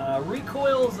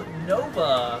 Recoils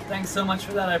Nova. Thanks so much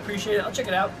for that, I appreciate it. I'll check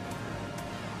it out.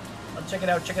 I'll check it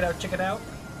out, check it out, check it out.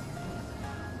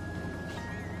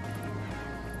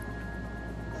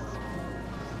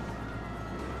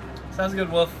 Sounds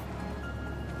good, Wolf.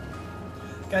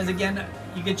 Guys, again,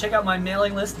 you can check out my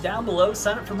mailing list down below.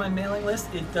 Sign up for my mailing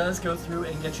list. It does go through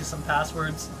and get you some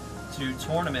passwords to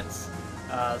tournaments.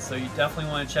 So you definitely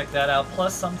want to check that out.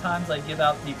 Plus, sometimes I give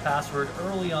out the password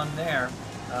early on there.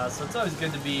 So it's always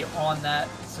good to be on that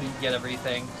so you get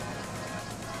everything.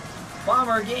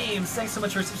 Bomber Games, thanks so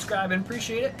much for subscribing.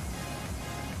 Appreciate it.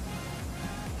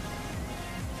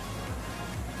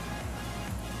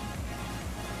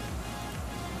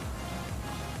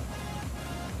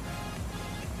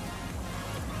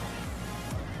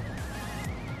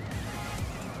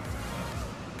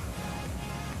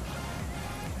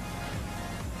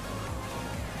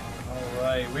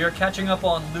 We are catching up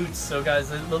on loots, so guys,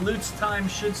 the loots time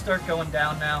should start going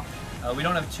down now. We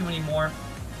don't have too many more.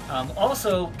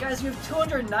 Also, guys, we have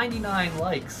 299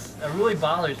 likes. That really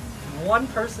bothers me. One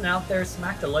person out there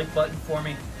smack the like button for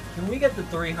me. Can we get the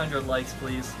 300 likes,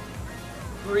 please?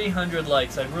 300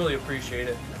 likes, I'd really appreciate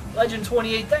it.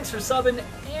 Legend28, thanks for subbing,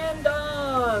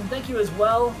 and thank you as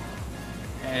well.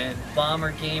 And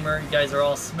Bomber Gamer, you guys are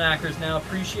all smackers now,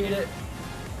 appreciate it.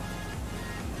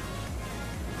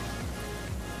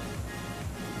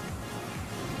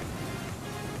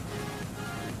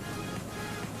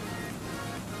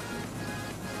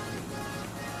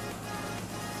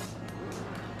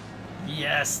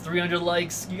 Yes, 300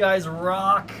 likes. You guys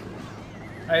rock.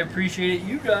 I appreciate it.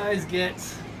 You guys get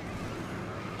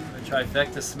a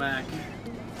trifecta smack.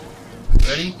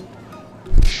 Ready?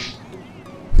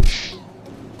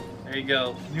 There you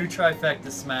go. New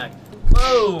trifecta smack.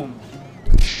 Boom!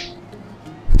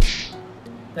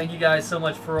 Thank you guys so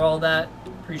much for all that.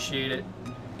 Appreciate it.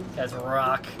 You guys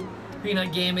rock.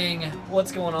 Peanut Gaming.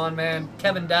 What's going on, man?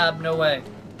 Kevin Dab, no way.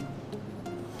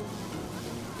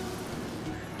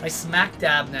 I smack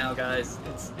dab now, guys.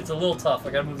 It's a little tough.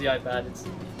 I gotta move the iPad.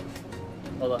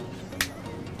 Hold on.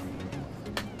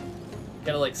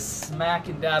 Gotta like smack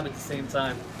and dab at the same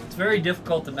time. It's very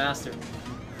difficult to master.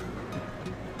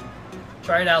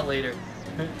 Try it out later.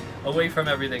 Away from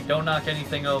everything. Don't knock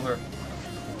anything over.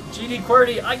 GD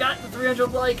QWERTY, I got the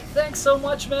 300 like. Thanks so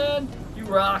much, man. You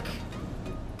rock.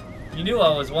 You knew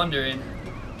I was wondering.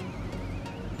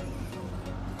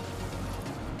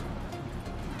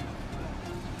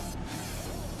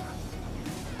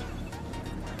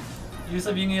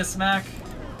 Yusuf, you need a smack?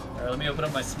 Alright, let me open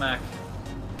up my smack.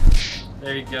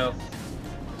 There you go.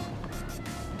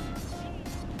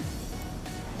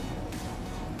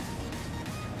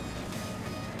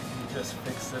 Let me just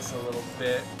fix this a little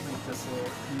bit. Make this a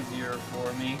little easier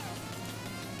for me.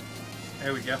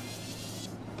 There we go.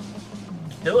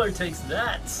 Killer takes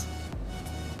that!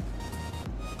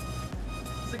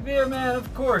 Xavier, man,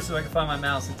 of course. If I can find my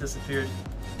mouse, it disappeared.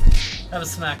 Have a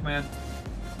smack, man.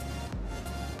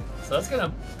 So that's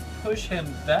gonna push him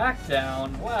back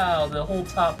down. Wow, the whole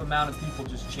top amount of people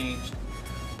just changed.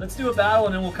 Let's do a battle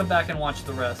and then we'll come back and watch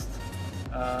the rest.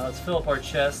 Let's fill up our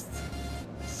chest.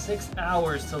 6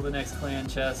 hours till the next clan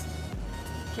chest.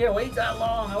 Can't wait that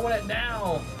long. I want it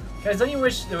now. Guys, don't you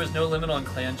wish there was no limit on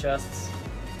clan chests?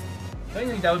 Don't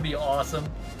you think that would be awesome?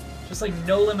 Just like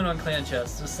no limit on clan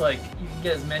chests. Just like you can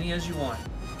get as many as you want.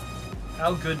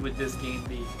 How good would this game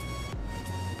be?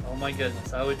 Oh my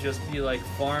goodness. I would just be like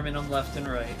farming them left and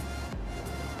right.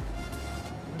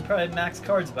 We'd probably have max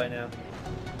cards by now.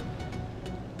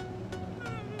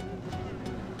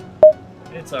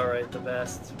 It's alright, the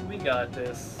best. We got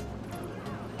this.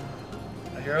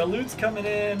 I hear our loot's coming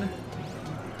in.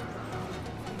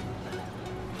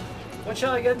 What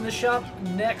shall I get in the shop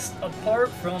next, apart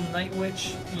from Night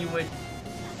Witch,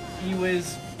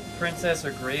 Ewiz, Princess,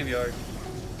 or Graveyard?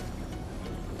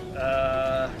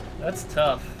 That's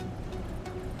tough.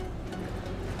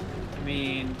 I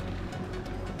mean,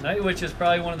 Night Witch is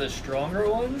probably one of the stronger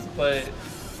ones, but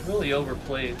it's really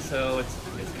overplayed, so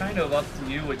it's kind of up to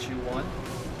you what you want.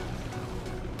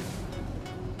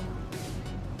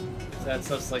 If that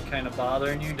stuff's like kind of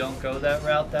bothering you, don't go that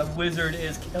route. That wizard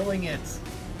is killing it.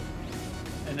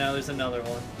 And now there's another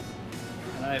one.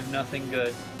 And I have nothing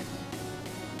good.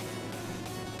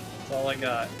 That's all I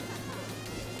got.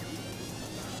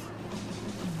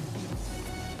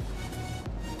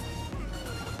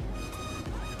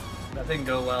 That didn't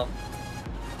go well.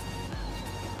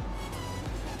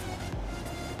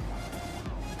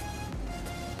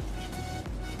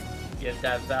 Get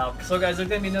that Valk. So guys, there's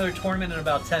going to be another tournament in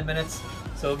about 10 minutes.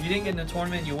 So if you didn't get in the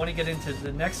tournament and you want to get into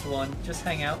the next one, just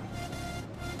hang out.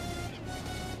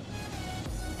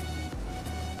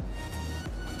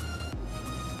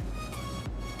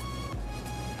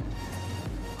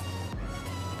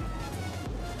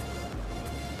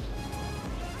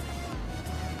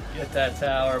 Get that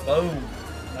tower. Boom.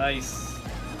 Nice.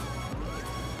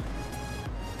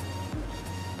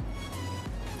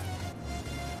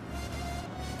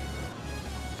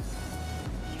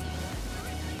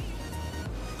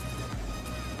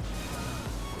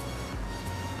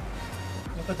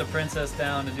 I'll put the princess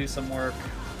down to do some work.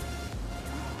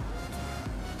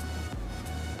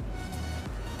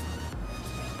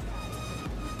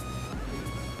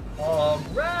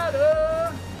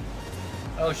 Alrighty.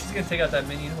 Oh, she's gonna take out that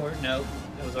minion horde? No,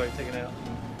 it was already taken out.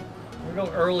 We're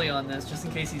gonna go early on this, just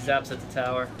in case he zaps at the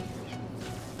tower.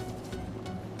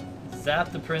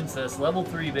 Zap the princess. Level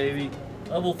 3, baby.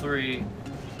 Level 3.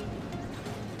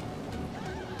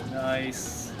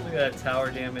 Nice. Look at that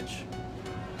tower damage.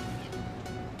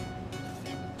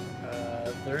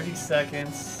 30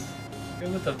 seconds. Go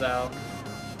with the Valk.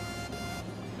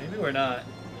 Maybe we're not.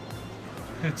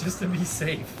 Just to be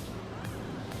safe.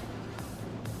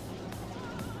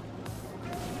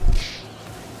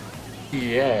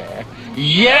 Yeah.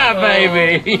 Yeah,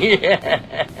 baby!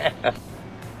 Yeah!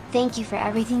 Thank you for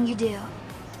everything you do.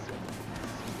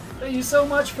 Thank you so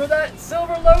much for that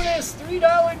Silver Lotus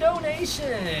 $3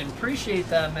 donation. Appreciate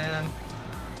that, man.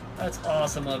 That's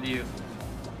awesome of you.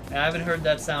 I haven't heard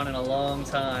that sound in a long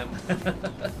time.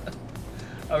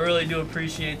 I really do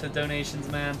appreciate the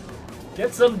donations, man.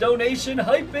 Get some donation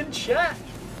hype in chat.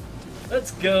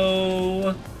 Let's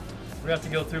go. We're gonna have to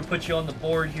go through, put you on the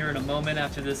board here in a moment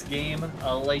after this game.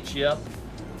 I'll light you up.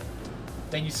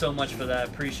 Thank you so much for that.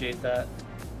 Appreciate that.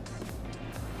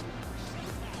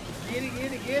 Get it,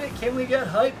 get it, get it. Can we get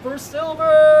hype for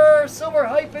Silver? Silver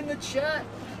hype in the chat.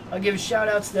 I'll give shout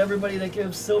outs to everybody that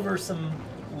gives Silver some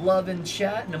love in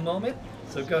chat in a moment.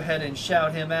 So go ahead and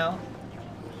shout him out.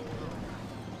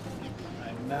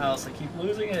 My mouse, I keep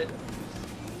losing it.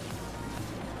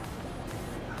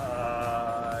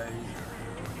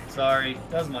 Sorry,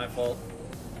 that was my fault.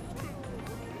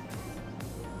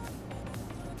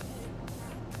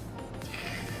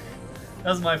 That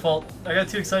was my fault. I got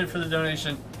too excited for the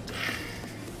donation.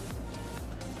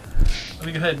 Let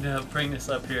me go ahead and bring this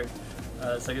up here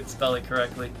so I can spell it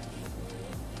correctly.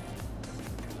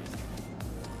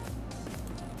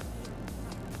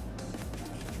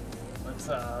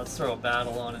 Let's throw a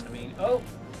battle on it. I mean, oh,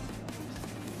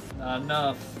 not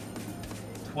enough.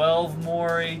 12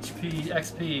 more HP,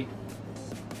 XP.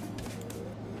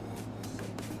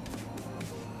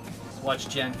 Let's watch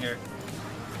Jen here.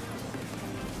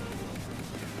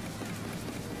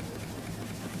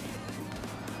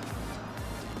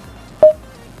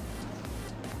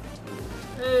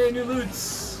 Hey, new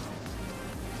loots.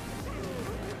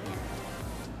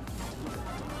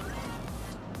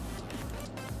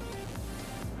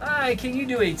 Hi, can you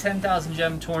do a 10,000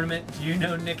 gem tournament? Do you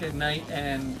know Nick at Night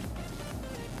and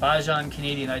Bajan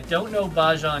Canadian? I don't know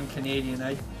Bajan Canadian.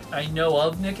 I know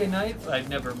of Nick at Night. I've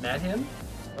never met him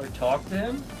or talked to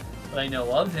him, but I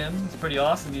know of him. He's pretty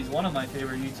awesome. He's one of my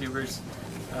favorite YouTubers.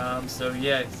 So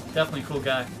yeah, he's definitely a cool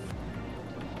guy.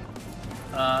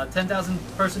 10,000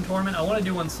 person tournament. I want to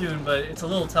do one soon, but it's a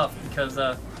little tough because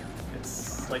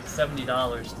it's like $70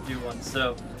 to do one,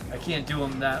 so I can't do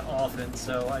them that often.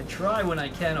 So I try when I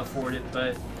can afford it,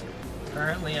 but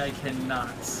currently I cannot.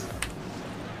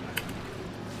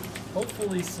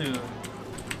 Hopefully soon.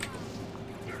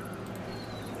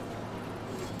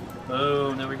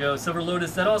 Boom, there we go. Silver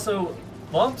Lotus. That also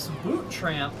bumps Boot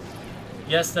Tramp.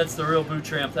 Yes, that's the real Boot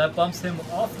Tramp. That bumps him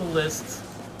off the list.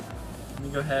 Let me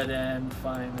go ahead and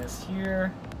find this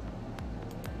here.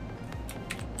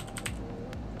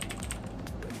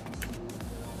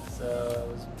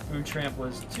 So Boot Tramp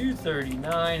was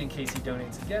 $2.39 in case he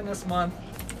donates again this month.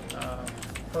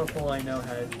 Purple I know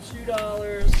had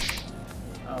 $2.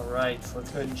 Alright, so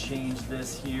let's go ahead and change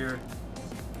this here.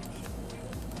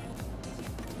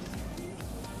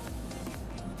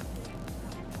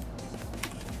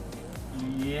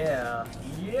 Yeah,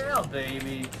 yeah,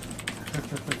 baby.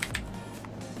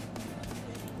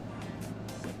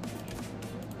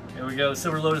 There we go,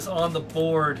 Silver Lotus on the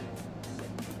board.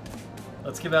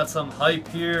 Let's give out some hype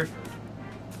here.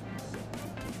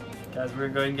 Guys, we're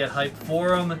going to get hype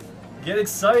for him. Get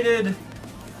excited.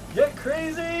 Get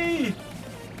crazy.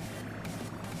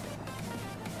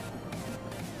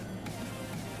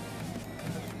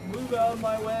 Move out of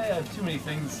my way. I have too many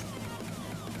things.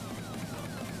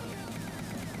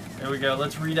 There we go.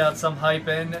 Let's read out some hype,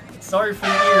 and sorry for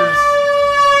your ears.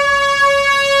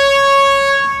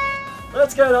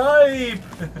 Let's get hype!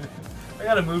 I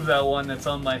gotta move that one that's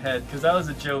on my head, because that was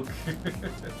a joke. The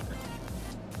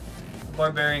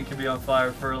Barbarian can be on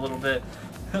fire for a little bit.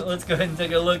 Let's go ahead and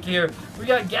take a look here. We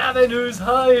got Gavin, who's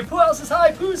hype. Who else is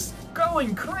hype? Who's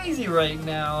going crazy right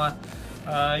now?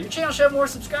 Your channel should have more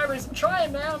subscribers. I'm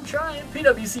trying, man. I'm trying.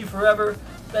 PWC forever.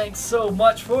 Thanks so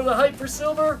much for the hype for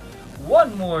silver.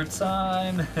 One more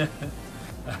time.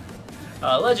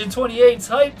 Legend 28's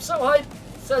hype. So hype.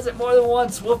 Says it more than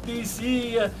once. Wolf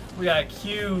BC. We got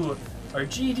Q. Our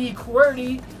GD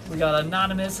QWERTY. We got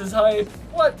Anonymous is hype.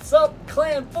 What's up,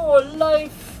 Clan for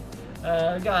Life? We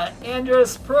got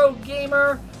Andrus Pro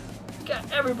Gamer. We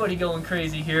got everybody going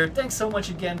crazy here. Thanks so much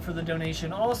again for the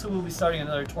donation. Also, we'll be starting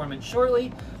another tournament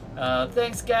shortly.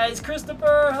 Thanks, guys.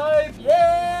 Christopher hype.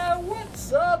 Yeah,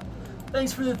 what's up?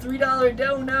 Thanks for the $3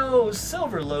 dono.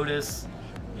 Silver Lotus.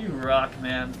 You rock,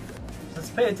 man. Let's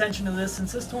pay attention to this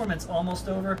since this tournament's almost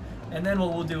over. And then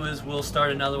what we'll do is we'll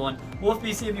start another one. Wolf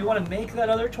BC, if you want to make that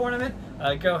other tournament,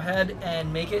 go ahead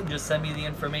and make it and just send me the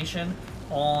information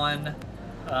on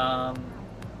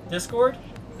Discord,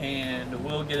 and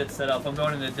we'll get it set up. I'm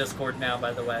going into Discord now,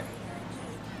 by the way.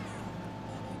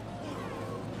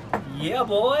 Yeah,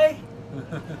 boy!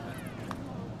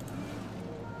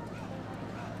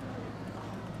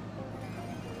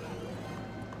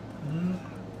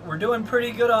 We're doing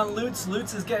pretty good on loots.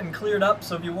 Loots is getting cleared up,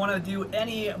 so if you want to do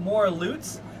any more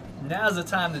loots, now's the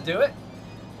time to do it.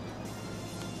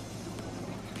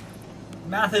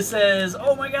 Mathis says,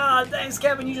 oh my god, thanks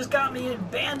Kevin, you just got me in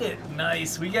Bandit.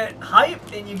 Nice, we get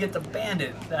hype and you get the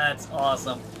Bandit. That's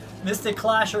awesome. Mystic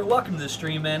Clasher, welcome to the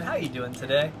stream, man. How you doing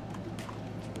today?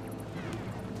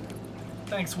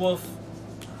 Thanks, Wolf.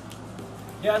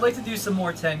 Yeah, I'd like to do some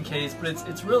more 10Ks, but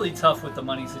it's really tough with the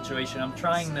money situation. I'm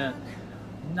trying to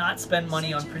not spend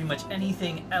money on pretty much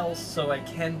anything else so I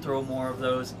can throw more of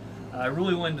those. I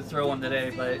really wanted to throw one today,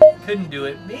 but couldn't do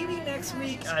it. Maybe next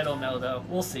week? I don't know, though.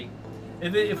 We'll see.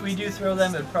 If we do throw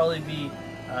them, it'd probably be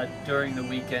during the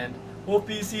weekend. Wolf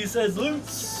BC says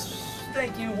loots.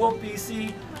 Thank you, Wolf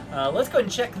BC. Let's go ahead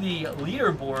and check the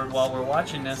leaderboard while we're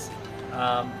watching this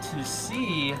to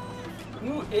see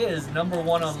who is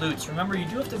 #1 on loots. Remember, you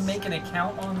do have to make an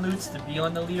account on loots to be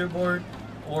on the leaderboard,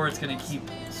 or it's going to keep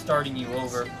starting you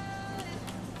over.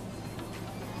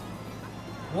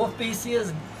 Wolf BC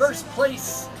is first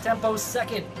place, Tempo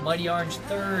second, Mighty Orange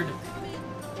third,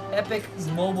 Epic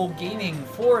Mobile Gaming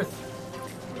fourth,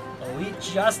 Elite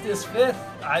Justice fifth,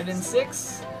 Ivan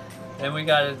sixth, then we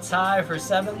got a tie for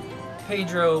seventh,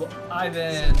 Pedro,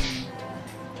 Ivan,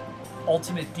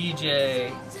 Ultimate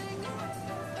DJ,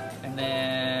 and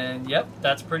then, yep,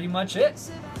 that's pretty much it.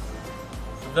 So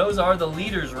those are the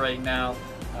leaders right now.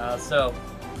 So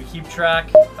we keep track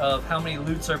of how many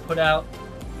loots are put out,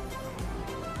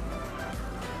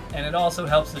 and it also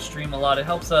helps the stream a lot. It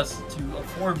helps us to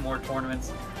afford more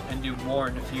tournaments and do more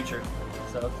in the future.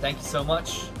 So thank you so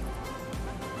much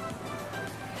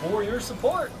for your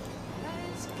support.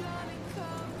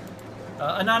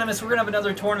 Anonymous, we're gonna have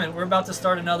another tournament. We're about to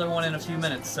start another one in a few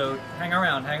minutes, so hang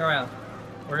around, hang around.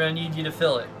 We're gonna need you to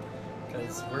fill it,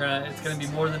 because it's gonna be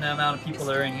more than the amount of people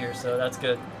that are in here, so that's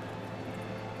good.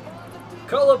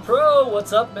 Cola Pro,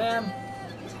 what's up, man?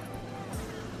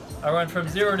 I went from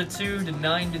 0 to 2 to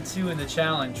 9 to 2 in the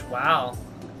challenge. Wow.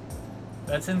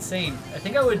 That's insane. I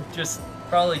think I would just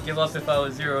probably give up if I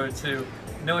was 0 to 2.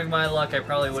 Knowing my luck, I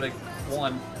probably would have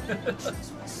won.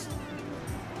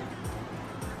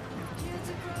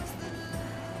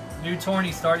 New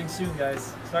tourney starting soon,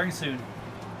 guys. Starting soon.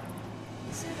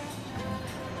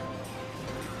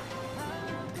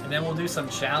 And then we'll do some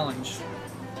challenge.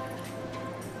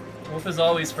 Wolf is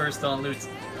always first on loots.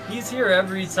 He's here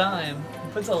every time.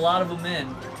 He puts a lot of them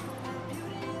in.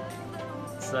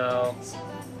 So...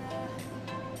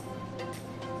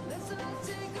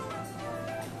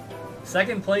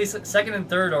 second place, second and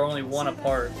third are only one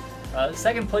apart.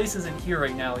 Second place isn't here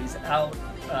right now. He's out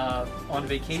on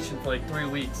vacation for like 3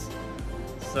 weeks.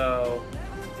 So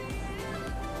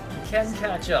you can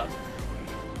catch up.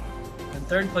 And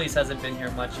third place hasn't been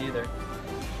here much either.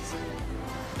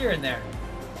 Here and there.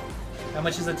 How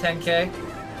much is a 10K?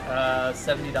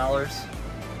 $70.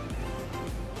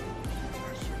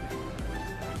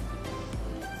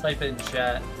 Type it in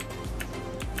chat.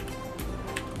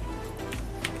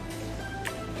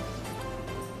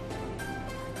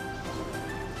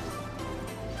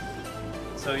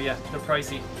 So yeah, they're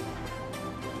pricey.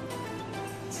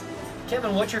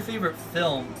 Kevin, what's your favorite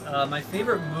film? My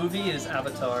favorite movie is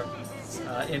Avatar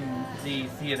in the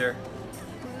theater.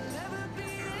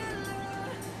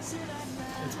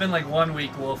 It's been like 1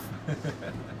 week, Wolf.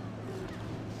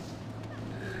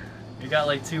 You got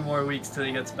like 2 more weeks till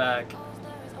he gets back.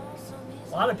 A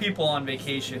lot of people on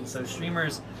vacation, so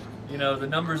streamers, you know, the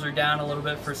numbers are down a little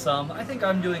bit for some. I think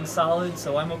I'm doing solid,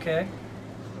 so I'm okay.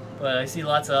 But I see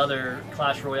lots of other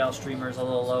Clash Royale streamers a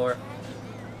little lower.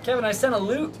 Kevin, I sent a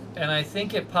loot, and I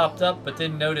think it popped up, but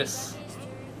didn't notice.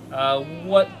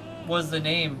 What was the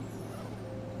name?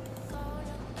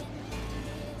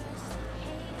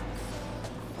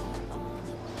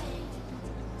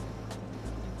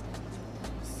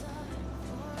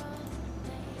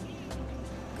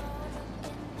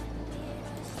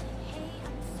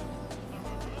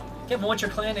 Kevin, what's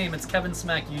your clan name? It's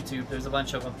Kevinsmak YouTube. There's a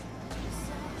bunch of them.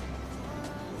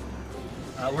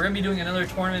 We're going to be doing another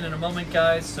tournament in a moment,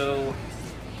 guys, so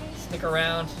stick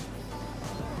around.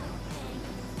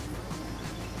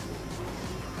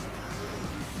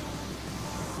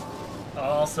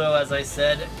 Also, as I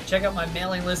said, check out my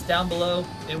mailing list down below.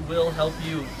 It will help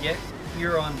you get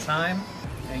here on time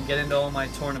and get into all my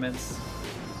tournaments.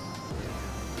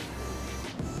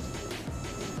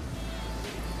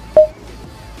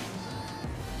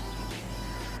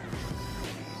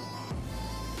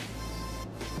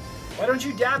 Why don't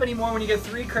you dab anymore when you get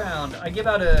 3 crowned? I give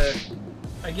out a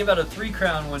 3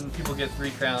 crown when people get 3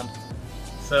 crowned.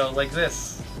 So like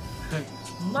this.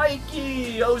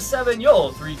 Mikey 07,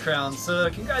 yo, 3 crowns. So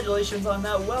congratulations on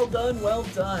that. Well done, well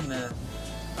done.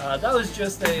 That was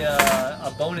just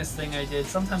a bonus thing I did.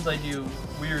 Sometimes I do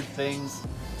weird things.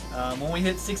 When we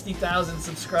hit 60,000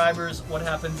 subscribers, what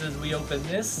happens is we open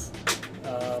this.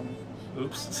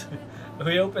 Oops.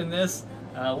 We open this.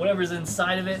 Whatever's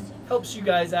inside of it helps you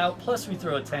guys out. Plus, we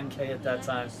throw a 10K at that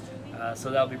time, so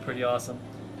that'll be pretty awesome.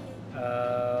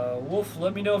 Wolf,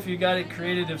 let me know if you got it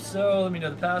created. If so, let me know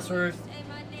the password.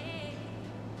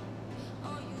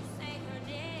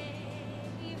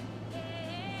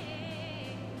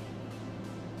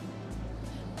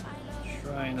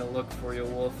 Trying to look for you,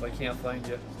 Wolf. I can't find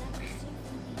you.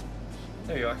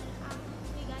 There you are.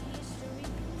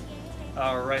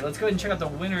 All right, let's go ahead and check out the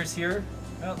winners here.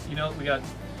 Well, you know, we got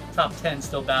top 10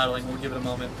 still battling. We'll give it a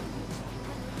moment.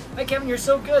 Hi, Kevin, you're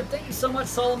so good. Thank you so much,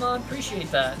 Solomon. Appreciate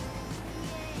that.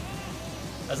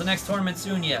 As the next tournament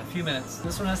soon? Yeah, a few minutes.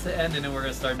 This one has to end, and then we're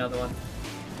going to start another one.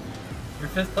 You're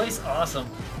 5th place? Awesome.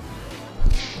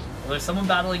 Well, there's someone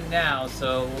battling now,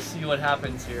 so we'll see what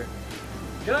happens here.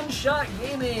 Gunshot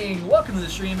Gaming! Welcome to the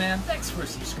stream, man. Thanks for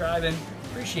subscribing.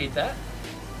 Appreciate that.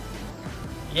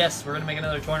 Yes, we're going to make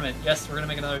another tournament. Yes, we're going to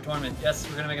make another tournament. Yes,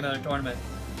 we're going to make another tournament.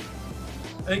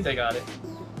 I think they got it.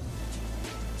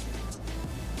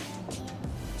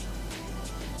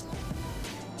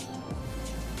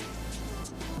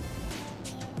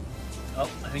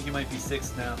 Oh, I think you might be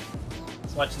 6th now.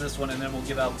 Let's watch this one and then we'll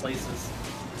give out places.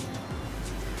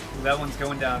 Ooh, that one's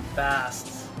going down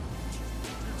fast.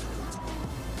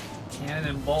 Cannon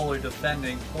and Bowler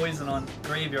defending. Poison on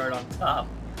Graveyard on top.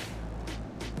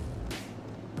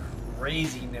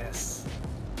 Craziness.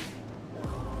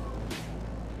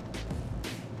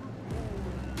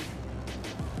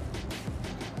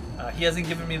 He hasn't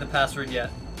given me the password yet.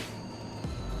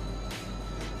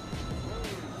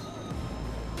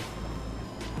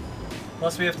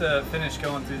 Plus we have to finish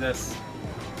going through this.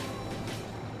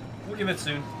 We'll give it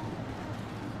soon.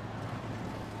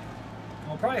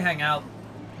 We'll probably hang out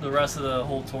the rest of the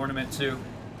whole tournament too.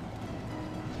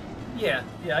 Yeah,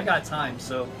 I got time,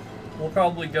 so we'll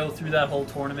probably go through that whole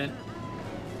tournament.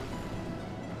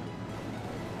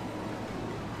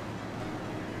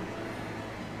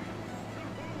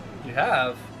 You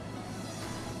have?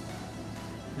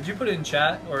 Did you put it in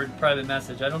chat or private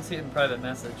message? I don't see it in private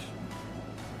message.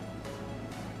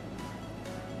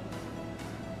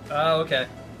 Oh, okay.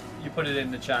 You put it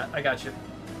in the chat. I got you.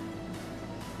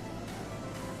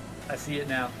 I see it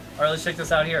now. All right, let's check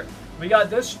this out here. We got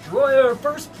Destroyer,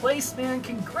 first place, man.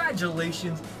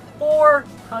 Congratulations.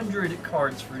 400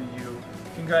 cards for you.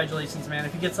 Congratulations, man.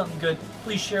 If you get something good,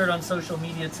 please share it on social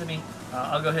media to me.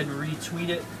 I'll go ahead and retweet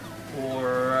it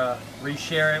or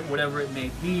reshare it, whatever it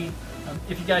may be.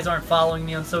 If you guys aren't following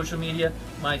me on social media,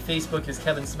 my Facebook is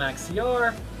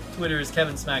KevinsmakCR, Twitter is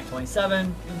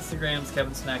Kevinsmak27, Instagram is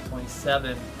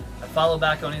Kevinsmak27. I follow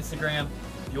back on Instagram.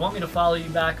 If you want me to follow you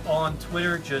back on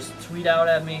Twitter, just tweet out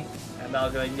at me, and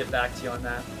I'll go ahead and get back to you on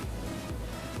that.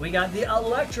 We got the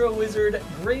Electro Wizard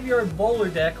Graveyard Bowler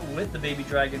deck with the Baby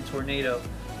Dragon Tornado.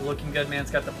 Looking good, man.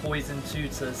 It's got the poison too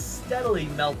to steadily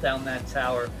melt down that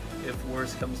tower if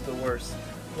worse comes to worse.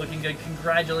 Looking good.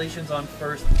 Congratulations on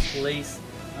first place.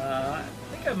 I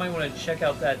think I might want to check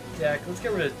out that deck. Let's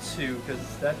get rid of 2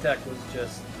 because that deck was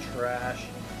just trash.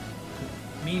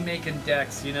 Me making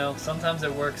decks, you know, sometimes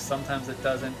it works, sometimes it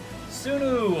doesn't.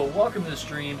 Sunu, welcome to the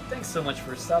stream. Thanks so much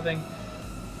for subbing.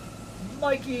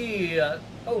 Mikey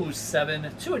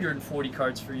 07, 240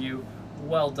 cards for you.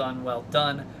 Well done, well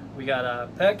done. We got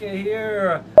Pekka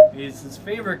here. He's his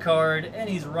favorite card, and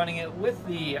he's running it with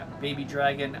the Baby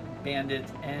Dragon, Bandit,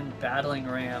 and Battling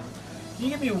Ram. Can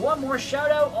you give me one more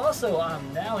shout out? Also,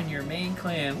 I'm now in your main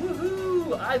clan.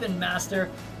 Woohoo! Ivan Master,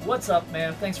 what's up,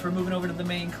 man? Thanks for moving over to the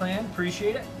main clan.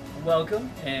 Appreciate it.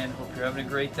 Welcome, and hope you're having a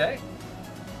great day.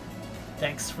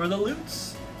 Thanks for the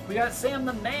loots. We got Sam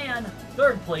the Man,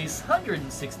 third place,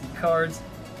 160 cards.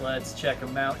 Let's check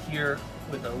him out here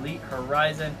with Elite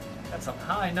Horizon. Got some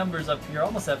high numbers up here,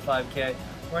 almost at 5K.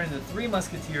 Running the 3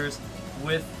 Musketeers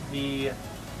with the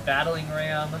Battling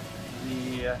Ram,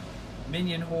 the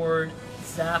Minion Horde,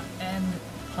 Zap, and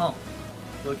Pump.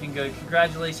 Looking good.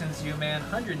 Congratulations to you, man.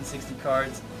 160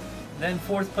 cards. Then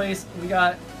 4th place, we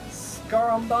got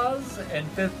Scarambaz. And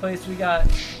 5th place, we got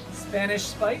Spanish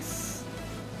Spice.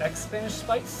 Ex-Spanish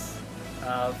Spice.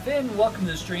 Finn, welcome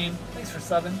to the stream. Thanks for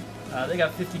subbing. They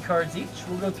got 50 cards each.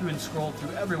 We'll go through and scroll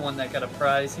through everyone that got a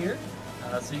prize here.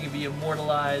 So you can be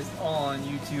immortalized on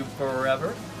YouTube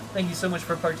forever. Thank you so much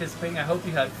for participating. I hope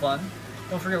you had fun.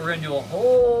 Don't forget, we're going to do a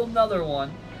whole nother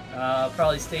one.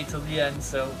 Probably stay till the end,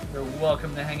 so you're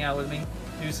welcome to hang out with me.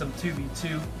 Do some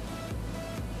 2v2.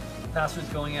 Password's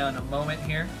going out in a moment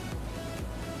here.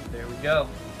 There we go.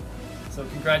 So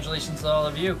congratulations to all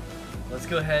of you. Let's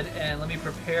go ahead and let me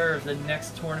prepare the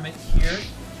next tournament here.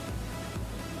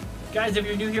 Guys, if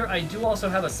you're new here, I do also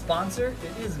have a sponsor.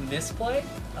 It is Misplay.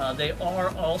 They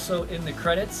are also in the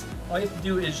credits. All you have to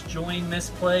do is join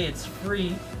Misplay. It's free.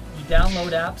 You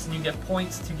download apps and you get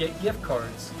points to get gift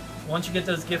cards. Once you get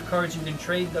those gift cards, you can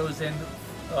trade those in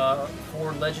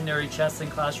for legendary chests in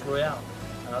Clash Royale.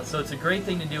 So it's a great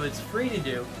thing to do. It's free to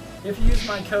do. If you use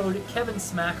my code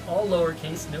Kevinsmak, all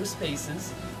lowercase, no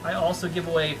spaces, I also give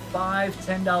away 5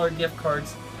 $10 gift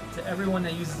cards to everyone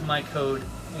that uses my code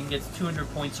and gets 200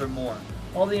 points or more.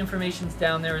 All the information's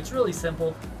down there. It's really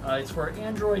simple. It's for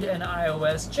Android and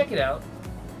iOS. Check it out.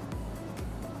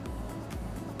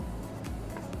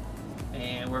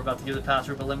 And we're about to give the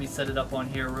password, but let me set it up on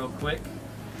here real quick.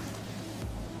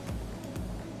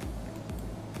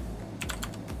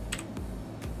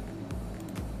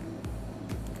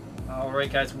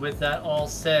 Alright guys, with that all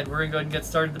said, we're going to go ahead and get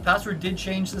started. The password did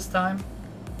change this time.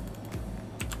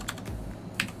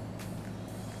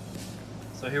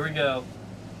 So here we go.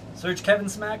 Search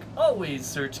Kevinsmak. Always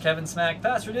search Kevinsmak.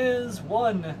 Password is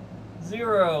 100K.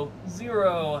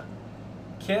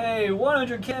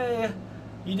 100K.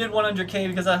 You did 100K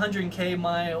because 100K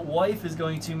my wife is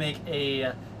going to make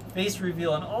a face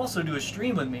reveal and also do a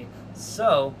stream with me.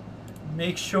 So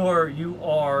make sure you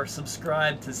are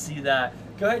subscribed to see that.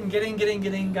 Go ahead and get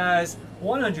in, guys.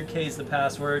 100K is the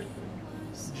password.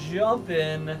 Jump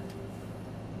in.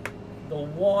 The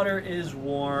water is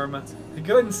warm.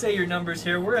 Go ahead and say your numbers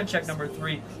here. We're going to check number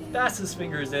 3. Fastest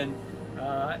fingers in.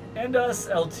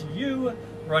 Endus LTU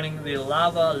running the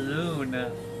Lava Loon.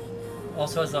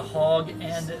 Also has the Hog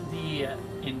and the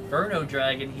Inferno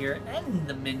Dragon here and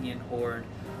the Minion Horde.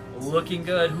 Looking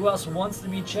good. Who else wants to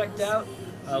be checked out?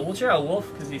 We'll check out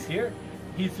Wolf because he's here.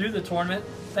 He threw the tournament.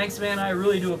 Thanks, man. I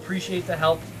really do appreciate the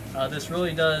help. This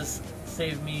really does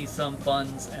save me some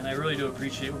funds, and I really do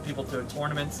appreciate when people throw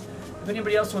tournaments. If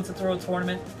anybody else wants to throw a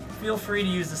tournament, feel free to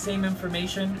use the same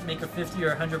information, make a 50 or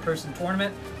 100 person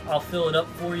tournament. I'll fill it up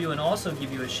for you and also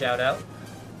give you a shout out.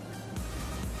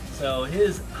 So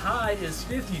his high is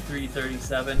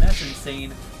 5337, that's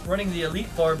insane. Running the Elite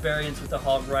Barbarians with the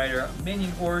Hog Rider,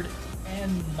 Minion Horde,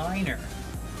 and Miner.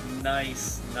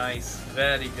 Nice, nice,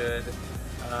 very good.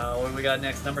 What do we got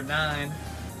next? Number 9.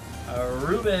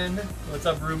 Ruben. What's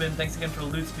up, Ruben? Thanks again for the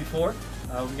loots before.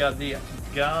 We got the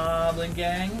Goblin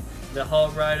Gang, the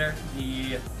Hog Rider,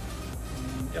 the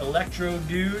Electro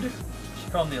Dude.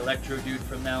 Should call him the Electro Dude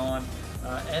from now on.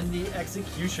 And the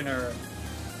Executioner.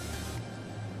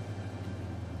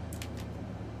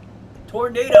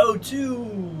 Tornado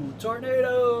 2!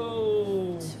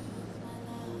 Tornado!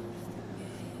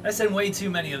 I send way too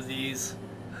many of these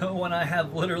when I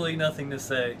have literally nothing to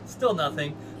say. Still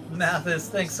nothing. Mathis,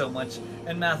 thanks so much.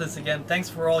 And Mathis, again, thanks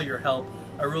for all your help.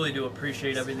 I really do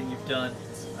appreciate everything you've done.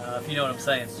 If you know what I'm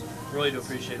saying. Really do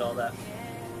appreciate all that.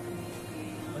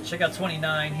 Let's check out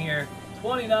 29 here.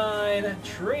 29,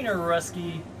 Trainer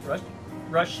Rushy.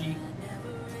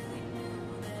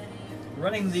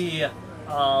 Running the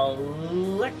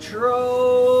Electro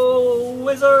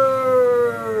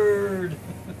Wizard!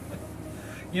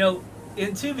 You know,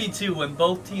 in 2v2, when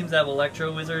both teams have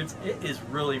Electro Wizards, it is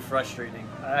really frustrating.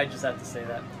 I just have to say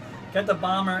that. Got the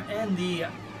Bomber and the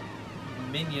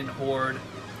Minion Horde.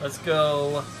 Let's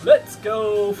go. Let's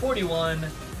go. 41.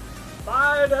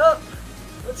 Fired up.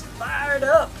 Let's fire it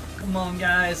up. Come on,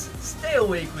 guys. Stay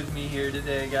awake with me here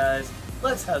today, guys.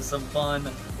 Let's have some fun.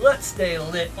 Let's stay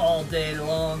lit all day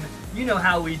long. You know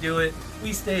how we do it.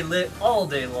 We stay lit all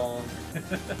day long.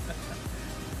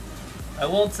 I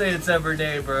won't say it's every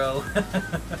day, bro.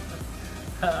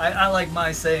 I like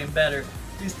my saying better.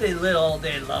 We stay lit all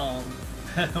day long.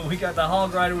 We got the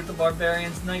Hog Rider with the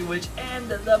Barbarians, Night Witch, and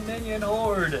the Minion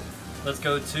Horde. Let's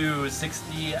go to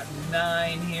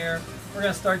 69 here. We're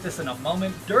going to start this in a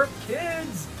moment. Derp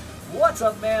Kids! What's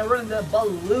up, man? Running the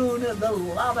Balloon, the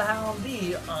Lava Hound,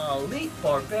 the Elite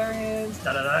Barbarians.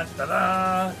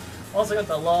 Da-da-da-da-da. Also got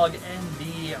the Log and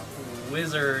the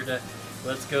Wizard.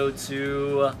 Let's go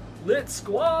to Lit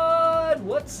Squad.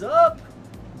 What's up?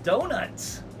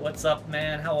 Donut. What's up,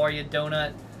 man? How are you,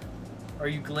 Donut? Are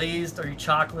you glazed? Are you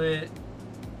chocolate?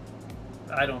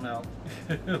 I don't know.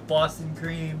 Boston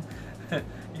cream.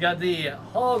 You got the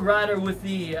Hog Rider with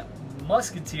the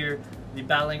Musketeer, the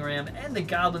Battling Ram, and the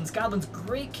Goblins. Goblins,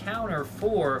 great counter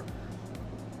for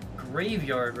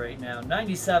Graveyard right now.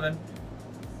 97.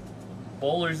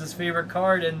 Bowler's his favorite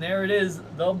card, and there it is,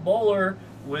 the Bowler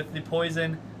with the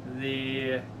Poison.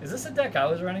 Is this a deck I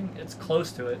was running? It's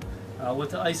close to it.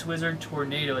 With the Ice Wizard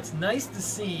Tornado. It's nice to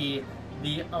see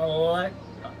the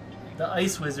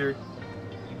Ice Wizard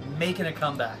making a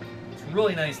comeback. It's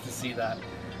really nice to see that.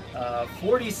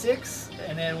 46,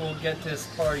 and then we'll get this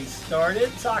party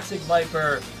started. Toxic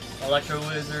Viper, Electro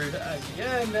Wizard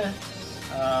again,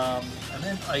 and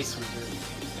then Ice Wizard.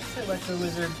 Did I say Electro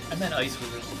Wizard? I meant Ice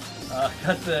Wizard.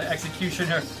 Got the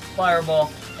Executioner,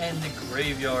 Fireball, and the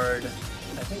Graveyard.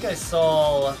 I think I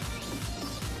saw...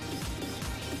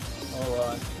 Hold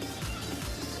on.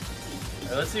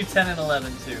 Alright, let's do 10 and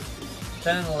 11 too.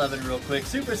 10 and 11 real quick.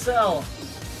 Supercell!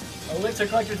 Elixir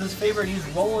Collector's his favorite. He's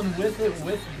rolling with it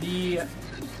with the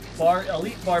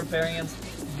Elite Barbarians.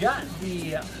 Got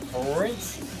the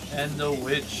Prince and the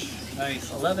Witch.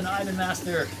 Nice. 11 Item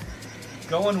Master.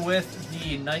 Going with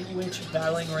the Night Witch,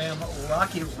 Battling Ram,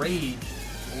 Rocket Rage.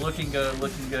 Looking good,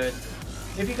 looking good.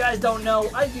 If you guys don't know,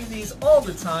 I do these all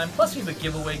the time. Plus we have a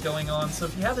giveaway going on. So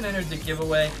if you haven't entered the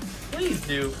giveaway, please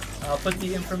do. I'll put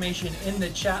the information in the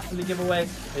chat for the giveaway.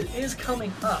 It is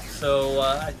coming up. So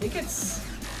I think it's...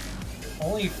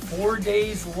 only 4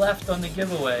 days left on the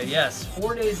giveaway. Yes,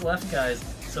 4 days left, guys.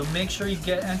 So make sure you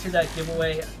enter that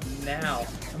giveaway now.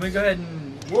 I'm going to go ahead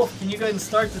and... Wolf, can you go ahead and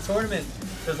start the tournament?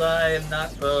 Because I am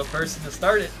not the person to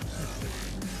start it.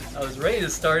 I was ready to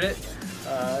start it.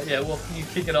 Yeah, Wolf, can you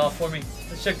kick it off for me?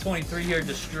 Let's check 23 here.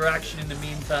 Distraction in the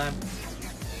meantime.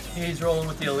 He's rolling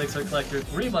with the Elixir Collector.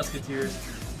 3 Musketeers.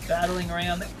 Battling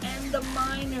Ram and the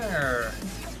Miner.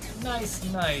 Nice,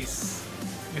 nice.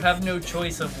 You have no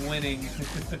choice of winning.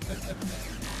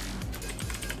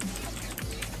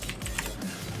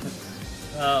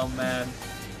 Oh man.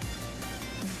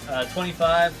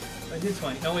 25. I did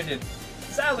 20. No, I did.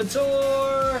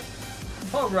 Salvatore!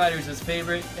 Hog Rider's his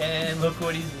favorite, and look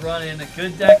what he's running. A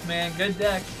good deck, man. Good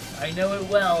deck. I know it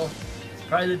well. It's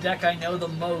probably the deck I know the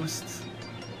most.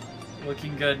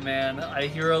 Looking good, man. I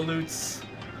hear loots.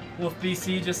 Wolf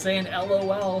BC just saying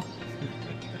LOL.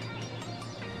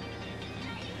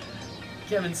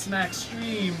 Kevinsmak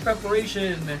stream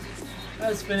preparation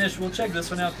has finished. We'll check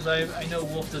this one out because I know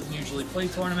Wolf doesn't usually play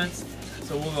tournaments,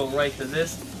 so we'll go right to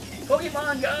this.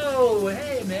 Pokemon Go!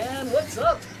 Hey man, what's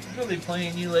up? I'll be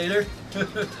playing you later.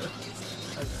 That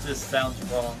just sounds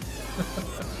wrong.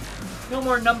 No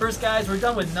more numbers, guys. We're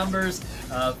done with numbers.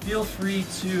 Feel free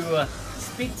to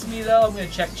speak to me though. I'm going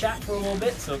to check chat for a little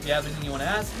bit, so if you have anything you want to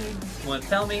ask me, you want to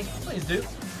tell me, please do.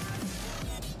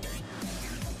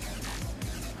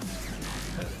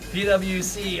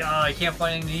 PWC, I can't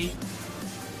find anything to eat.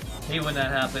 Hate when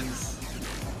that happens.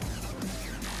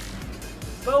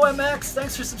 BoMX,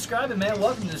 thanks for subscribing, man.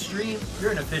 Welcome to the stream.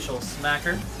 You're an official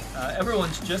smacker.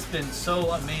 Everyone's just been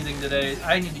so amazing today.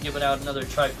 I need to give it out another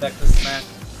trifecta smack.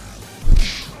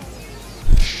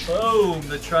 Boom,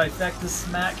 the trifecta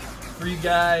smack for you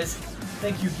guys.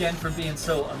 Thank you again for being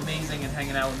so amazing and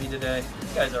hanging out with me today.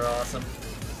 You guys are awesome.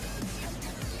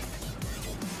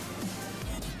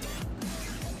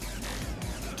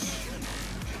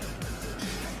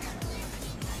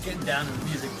 Getting down to the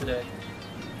music today.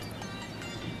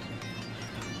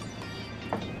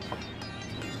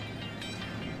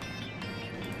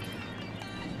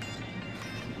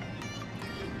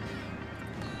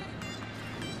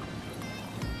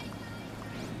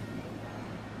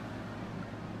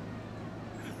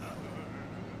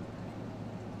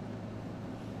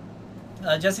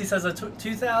 Jesse says a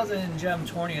 2,000 gem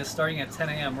tourney is starting at 10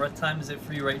 a.m. What time is it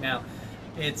for you right now?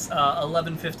 It's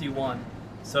 11:51.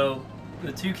 So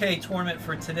the 2K tournament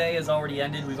for today has already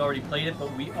ended. We've already played it,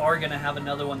 but we are going to have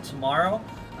another one tomorrow.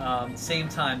 Same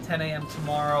time, 10 a.m.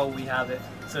 tomorrow we have it.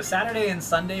 So Saturday and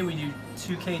Sunday we do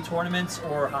 2K tournaments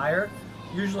or higher.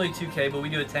 Usually 2K, but we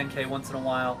do a 10K once in a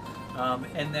while.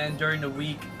 And then during the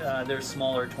week there's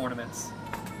smaller tournaments.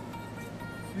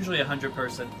 Usually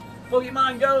 100-person.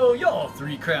 Pokemon Go, y'all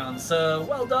 3 crowns. So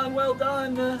well done, well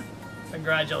done.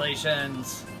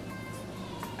 Congratulations.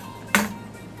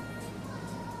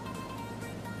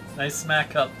 Nice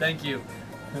smack up, thank you.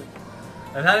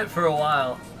 I've had it for a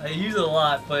while. I use it a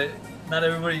lot, but not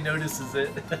everybody notices it.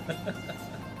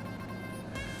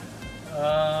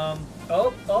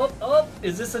 Oh,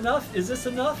 is this enough? Is this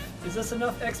enough? Is this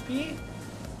enough XP?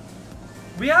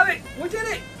 We have it! We did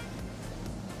it!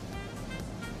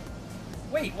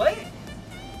 Wait, what?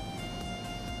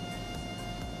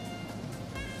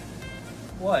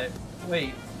 What?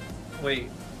 Wait.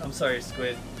 I'm sorry,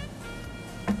 Squid.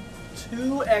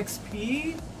 2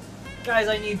 XP? Guys,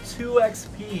 I need 2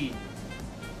 XP.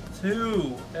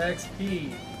 2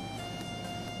 XP.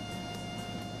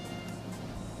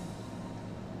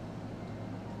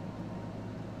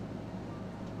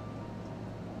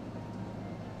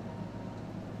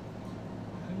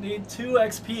 Need 2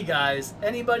 XP, guys.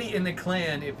 Anybody in the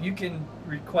clan, if you can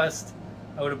request,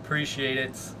 I would appreciate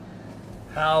it.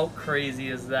 How crazy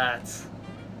is that?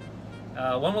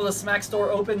 When will the Smack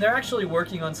store open? They're actually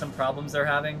working on some problems they're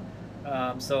having,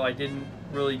 so I didn't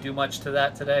really do much to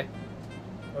that today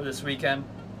or this weekend.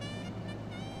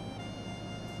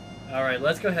 All right,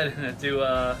 let's go ahead and do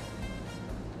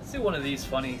let's do one of these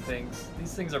funny things.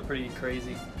 These things are pretty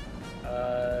crazy.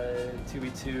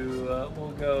 2v2.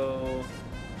 We'll go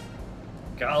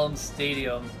Gollum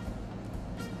Stadium.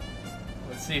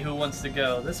 Let's see who wants to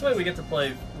go. This way we get to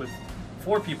play with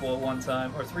 4 people at one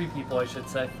time, or 3 people, I should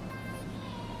say.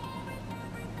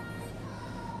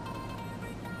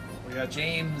 We got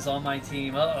James on my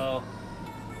team. Uh-oh.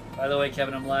 By the way,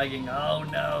 Kevin, I'm lagging. Oh,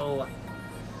 no.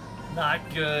 Not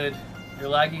good. You're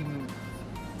lagging.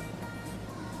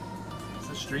 Is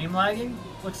the stream lagging?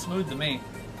 Looks smooth to me.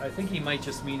 I think he might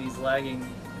just mean he's lagging.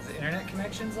 Is the internet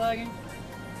connection's lagging?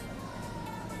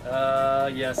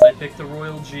 Yes, I picked the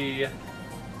Royal G.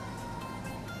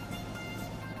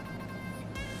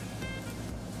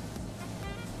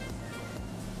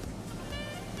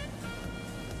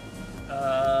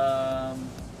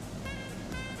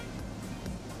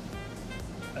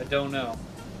 I don't know.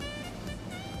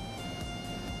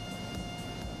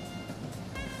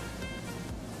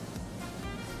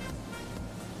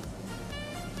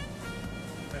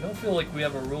 I don't feel like we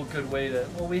have a real good way to...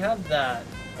 Well, we have that.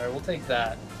 Alright, we'll take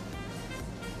that.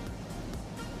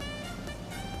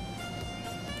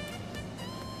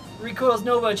 Recoils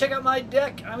Nova, check out my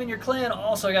deck. I'm in your clan.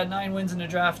 Also, I got 9 wins in the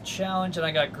draft challenge, and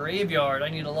I got Graveyard. I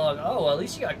need a log. Oh, well, at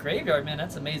least you got Graveyard, man.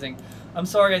 That's amazing. I'm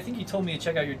sorry. I think you told me to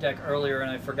check out your deck earlier, and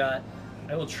I forgot.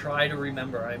 I will try to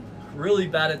remember. I'm really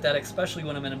bad at that, especially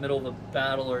when I'm in the middle of a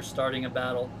battle or starting a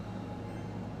battle.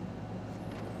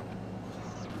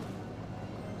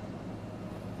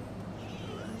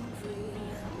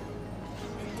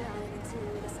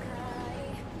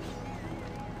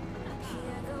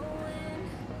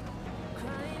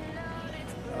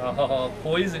 Oh,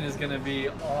 poison is gonna be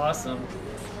awesome.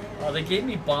 Oh, they gave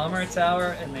me bomber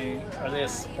tower, and are they a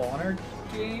spawner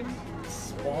game?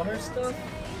 Spawner stuff?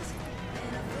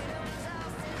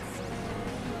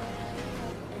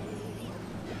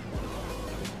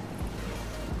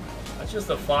 That's just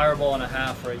a fireball and a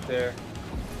half right there.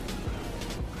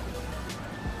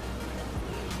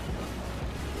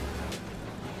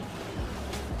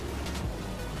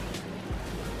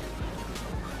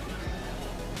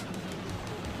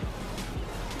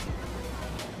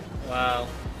 Wow.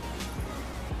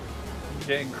 I'm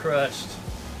getting crushed.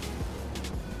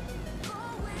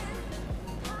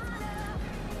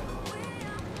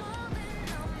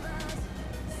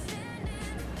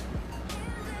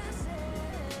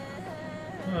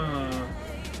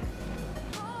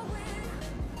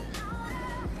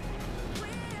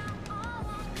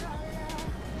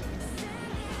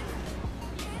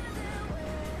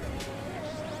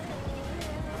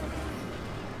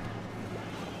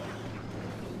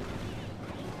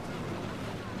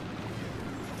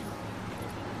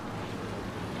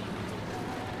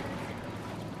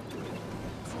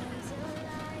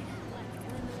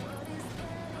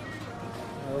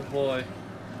 Oh boy.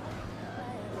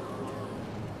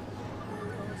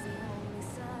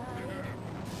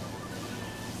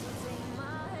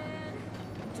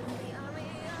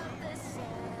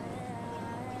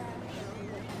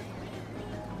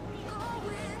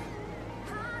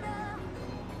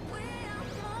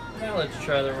 Now let's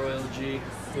try the Royal G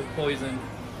with poison,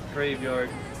 graveyard,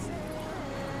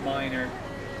 miner.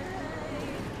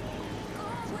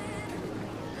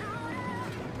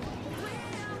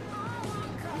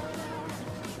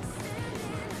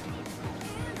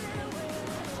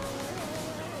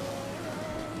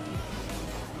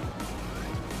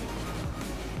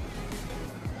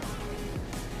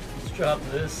 Let's drop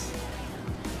this.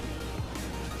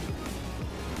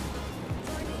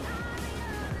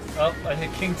 Oh, I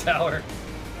hit King Tower.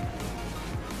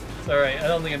 It's alright, I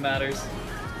don't think it matters.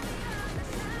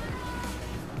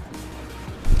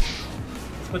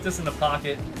 Let's put this in the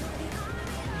pocket.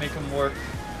 Make them work.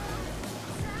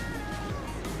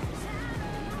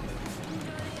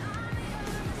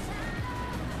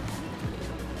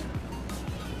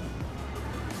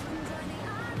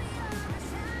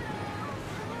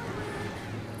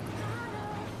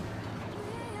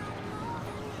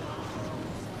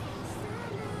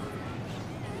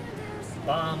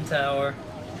 Bomb tower.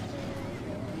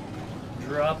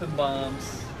 Dropping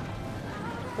bombs.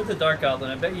 Put the Dark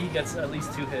Goblin. I bet he gets at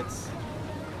least 2 hits.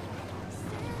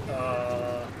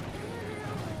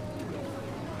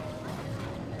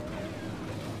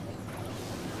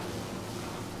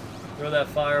 Throw that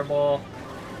fireball.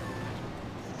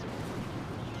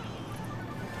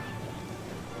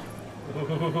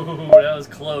 Ooh, that was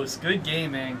close. Good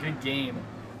game, man. Good game.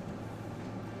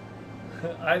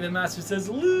 Ivan Master says,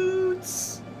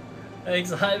 Loots!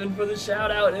 Thanks, Ivan, for the shout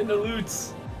out into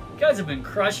Loots. You guys have been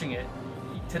crushing it.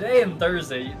 Today and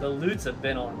Thursday, the Loots have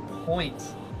been on point.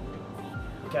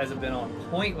 You guys have been on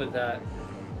point with that.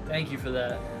 Thank you for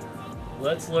that.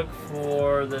 Let's look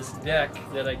for this deck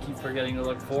that I keep forgetting to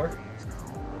look for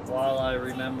while I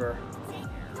remember.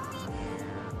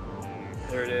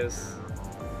 There it is.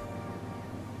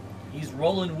 He's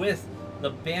rolling with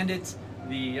the Bandit,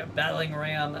 the Battling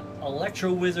Ram,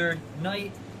 Electro Wizard,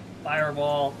 Knight,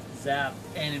 Fireball, Zap,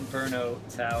 and Inferno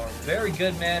Tower. Very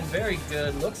good, man. Very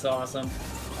good. Looks awesome.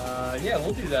 Yeah,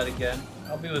 we'll do that again.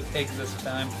 I'll be with Pigs this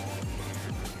time.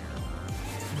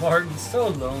 Martin's so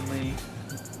lonely.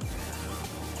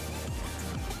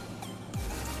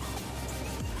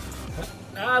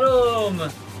 Adam!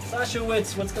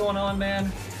 Sashawitz, what's going on,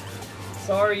 man?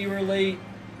 Sorry you were late.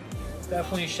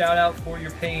 Definitely a shout out for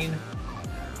your pain.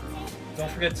 Don't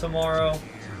forget tomorrow,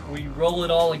 we roll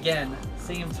it all again.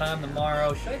 Same time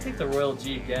tomorrow. Should I take the Royal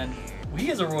G again? Well, he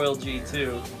is a Royal G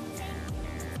too.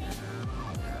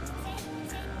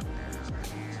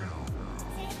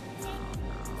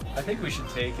 I think we should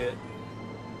take it.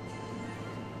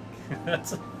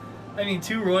 That's, I mean,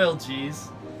 2 Royal Gs.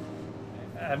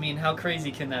 I mean, how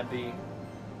crazy can that be?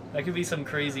 That could be some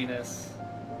craziness.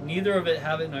 Neither of it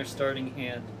have it in our starting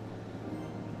hand.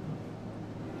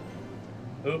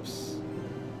 Oops.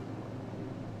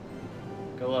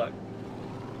 Good luck.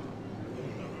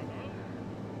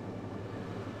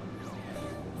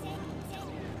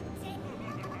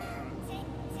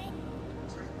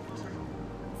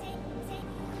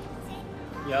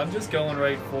 Yeah, I'm just going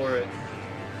right for it.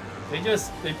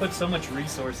 They put so much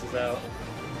resources out.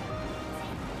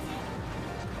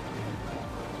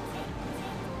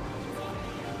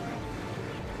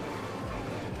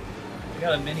 I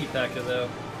got a mini P.E.K.K.A. though.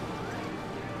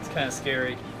 It's kind of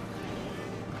scary.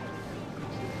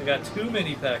 I got too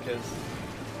many P.E.K.K.A.s.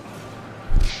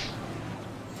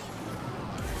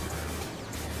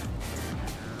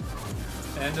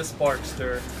 And a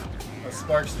Sparkster. A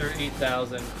Sparkster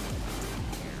 8000.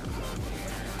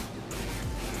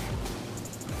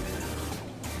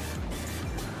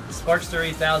 Sparkster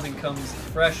 8000 comes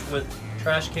fresh with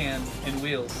trash can and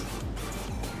wheels.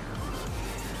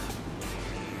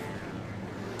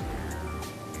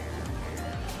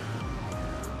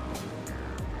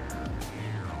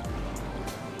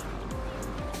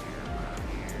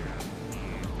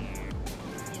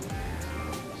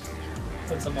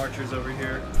 Put some archers over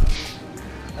here.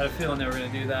 I had a feeling they were going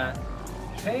to do that.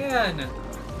 Pan!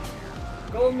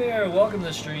 Goldmere, welcome to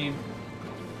the stream.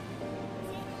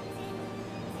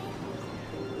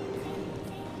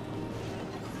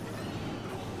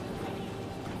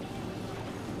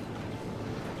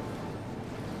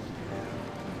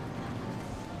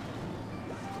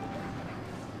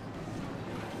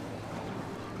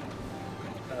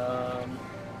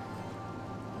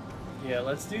 Yeah,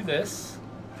 let's do this.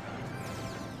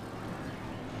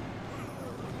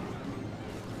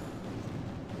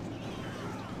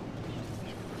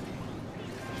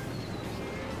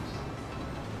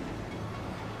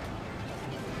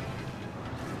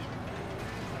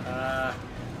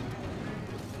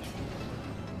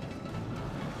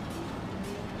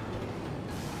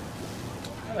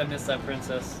 I miss that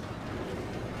princess.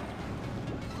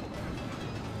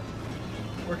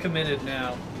 We're committed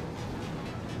now.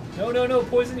 No, no, no,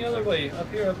 poison the other way.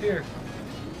 Up here, up here.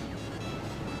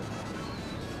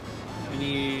 I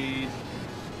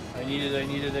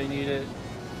need it.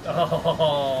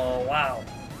 Oh, wow.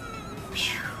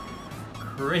 Phew.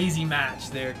 Crazy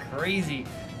match there, crazy.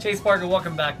 Chase Parker,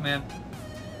 welcome back, man.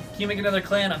 Can you make another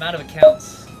clan? I'm out of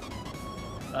accounts.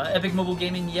 Epic Mobile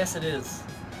Gaming, yes it is.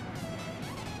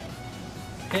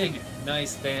 Pig,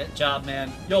 nice job,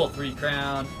 man. Yo, 3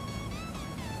 crown.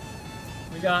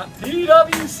 We got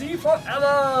PWC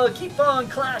forever. Keep on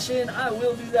clashing. I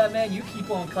will do that, man. You keep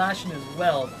on clashing as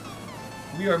well.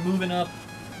 We are moving up.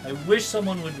 I wish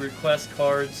someone would request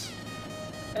cards.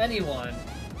 Anyone.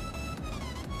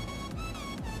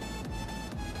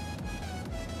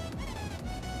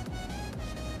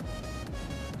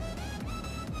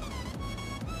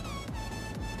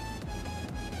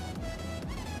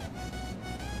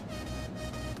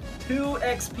 Two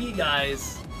XP,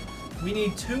 guys. We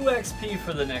need 2 XP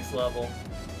for the next level.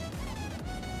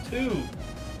 2.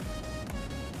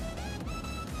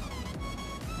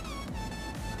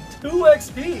 2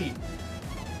 XP!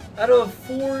 Out of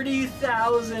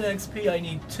 40,000 XP, I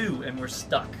need 2, and we're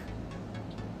stuck.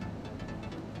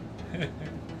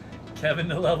 Kevin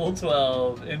to level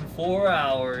 12 in 4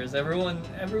 hours.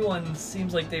 Everyone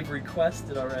seems like they've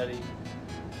requested already.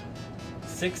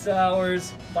 6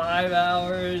 hours, 5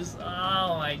 hours.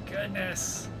 Oh my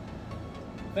goodness.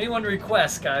 If anyone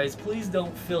requests, guys, please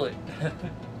don't fill it.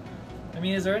 I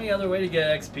mean, is there any other way to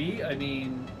get XP? I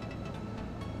mean,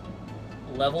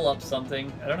 level up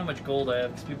something. I don't know how much gold I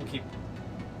have because people keep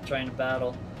trying to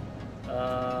battle.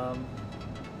 I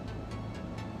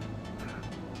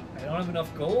don't have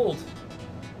enough gold.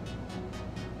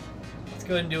 Let's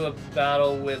go ahead and do a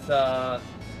battle with,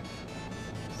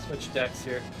 switch decks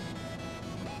here.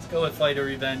 Let's go with Fight or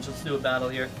Revenge. Let's do a battle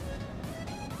here.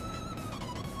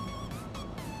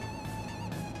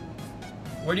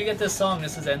 Where do you get this song?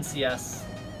 This is NCS.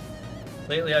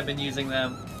 Lately I've been using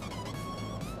them.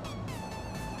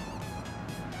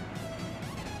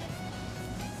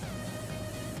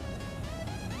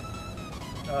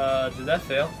 Did that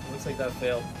fail? It looks like that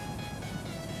failed.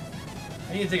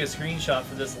 I need to take a screenshot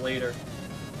for this later.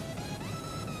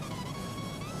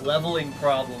 Leveling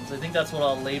problems. I think that's what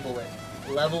I'll label it.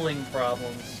 Leveling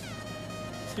problems.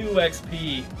 2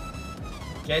 XP.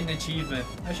 Get an achievement.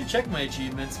 I should check my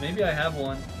achievements. Maybe I have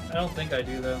one. I don't think I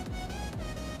do, though.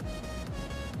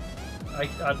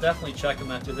 I'll definitely check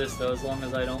them after this, though, as long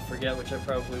as I don't forget, which I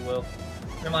probably will.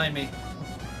 Remind me.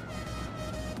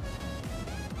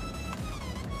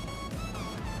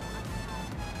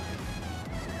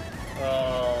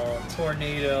 Oh,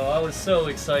 tornado. I was so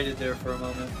excited there for a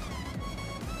moment.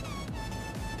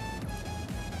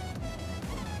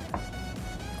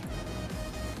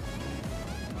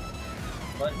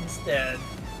 But instead,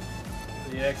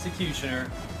 the Executioner.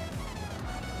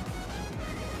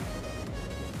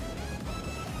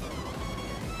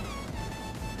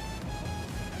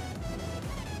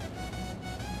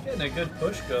 Getting a good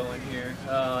push going here.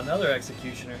 Another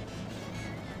Executioner.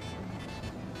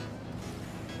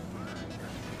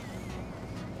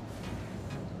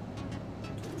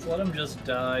 Let's let him just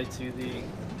die to the...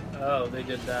 Oh, they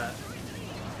did that.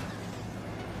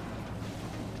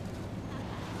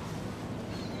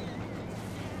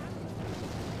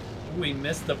 Ooh, we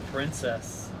missed the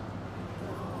princess.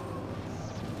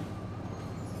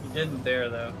 He didn't there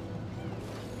though.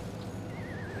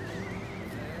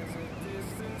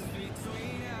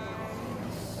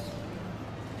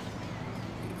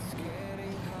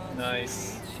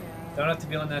 Nice. Don't have to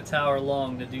be on that tower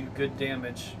long to do good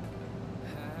damage.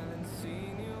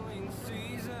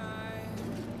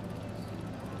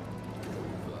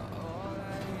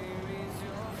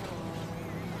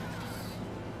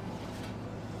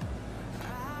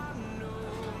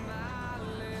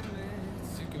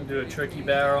 Do a tricky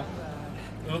barrel.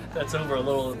 Oop, that's over a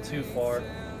little too far.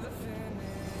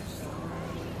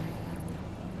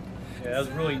 Yeah, that was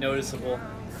really noticeable.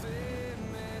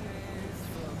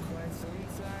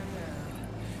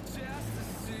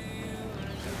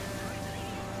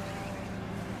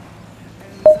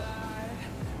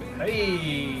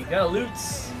 Hey, got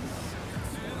loots.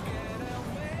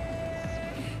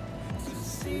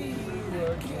 See you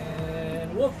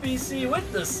again. Wolfie C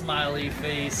with the smiley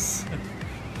face.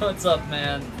 What's up,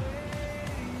 man?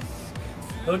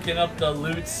 Hooking up the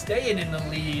loot, staying in the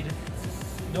lead.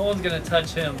 No one's gonna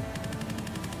touch him.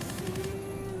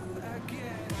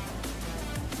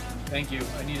 Thank you,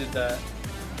 I needed that.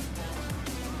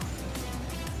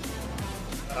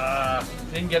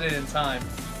 Didn't get it in time.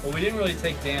 But we didn't really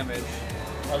take damage,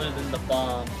 other than the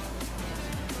bomb.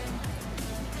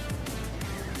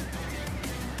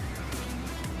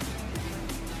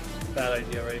 Bad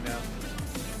idea right now.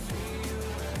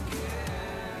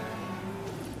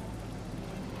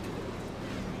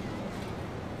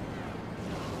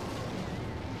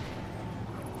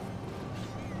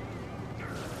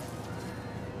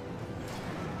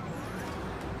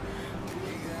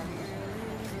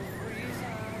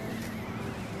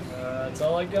 That's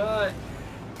all I got.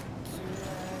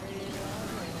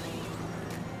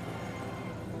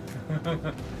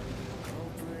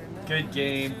 Good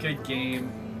game, good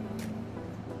game.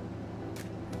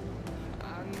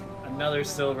 Another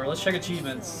silver. Let's check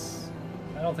achievements.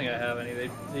 I don't think I have any.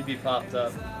 They'd be popped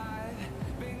up.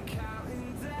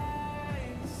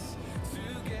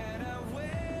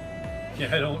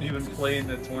 Yeah, I don't even play in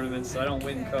the tournaments, so I don't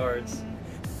win cards.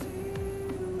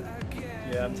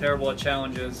 Yeah, I'm terrible at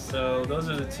challenges, so those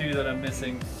are the two that I'm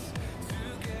missing.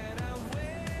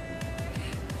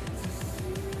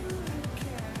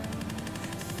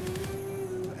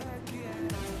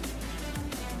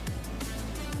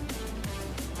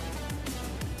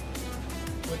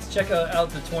 Let's check out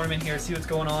the tournament here, see what's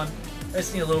going on. I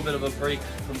just need a little bit of a break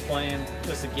from playing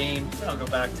just a game, then I'll go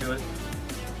back to it.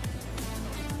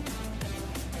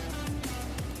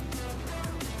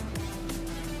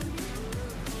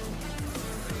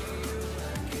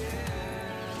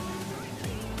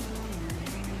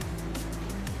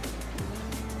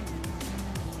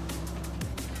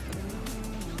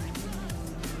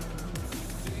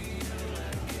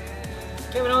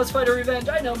 Kevin, let's fight a revenge.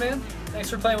 I know, man. Thanks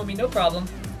for playing with me. No problem.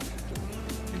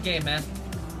 Good game, man.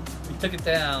 We took it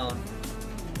down.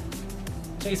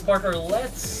 Chase Parker,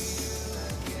 let's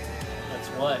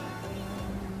what?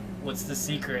 What's the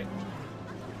secret?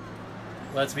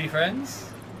 Let's be friends?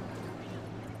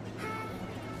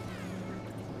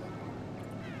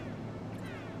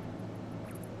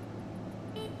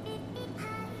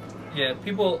 Yeah,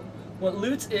 people, what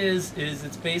Loots is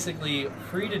it's basically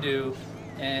free to do,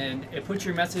 and it puts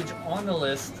your message on the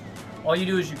list. All you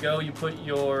do is you put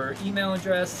your email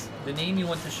address, the name you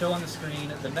want to show on the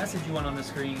screen, the message you want on the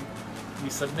screen, you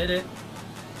submit it,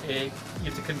 you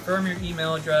have to confirm your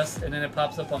email address, and then it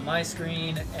pops up on my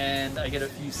screen, and I get a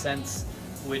few cents,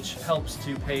 which helps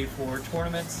to pay for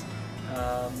tournaments.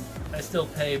 I still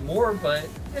pay more, but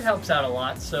it helps out a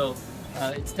lot, so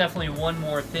it's definitely one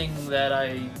more thing that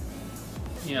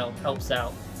helps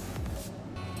out.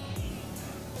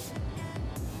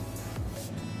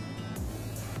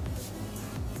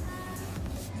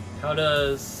 How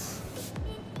does...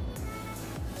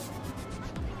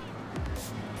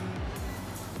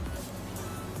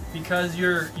 Because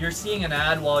you're seeing an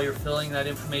ad while you're filling that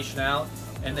information out,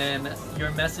 and then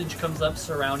your message comes up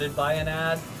surrounded by an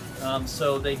ad,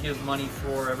 so they give money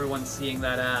for everyone seeing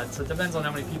that ad. So it depends on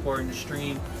how many people are in the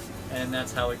stream, and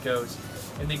that's how it goes.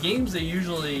 And the games they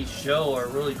usually show are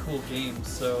really cool games,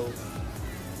 so...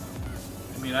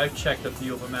 I mean, I've checked a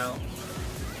few of them out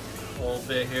a little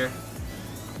bit here.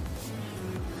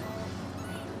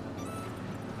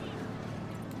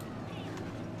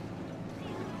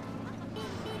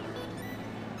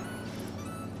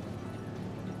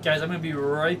 Guys, I'm going to be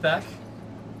right back.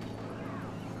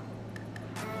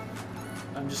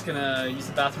 I'm just going to use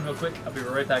the bathroom real quick. I'll be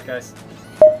right back, guys.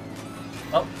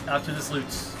 Oh, after this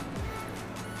loots.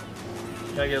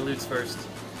 Gotta get loots first.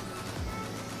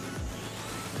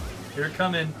 They're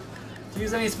coming. To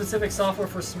use any specific software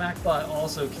for SmackBot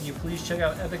also, can you please check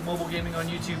out Epic Mobile Gaming on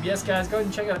YouTube? Yes, guys, go ahead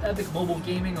and check out Epic Mobile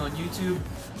Gaming on YouTube.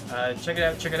 Check it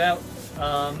out, check it out.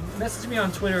 Message me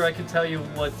on Twitter, I can tell you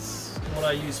what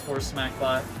I use for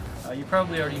SmackBot. You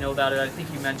probably already know about it. I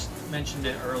think you mentioned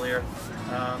it earlier.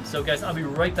 So guys, I'll be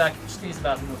right back. Just gonna use the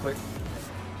bathroom real quick.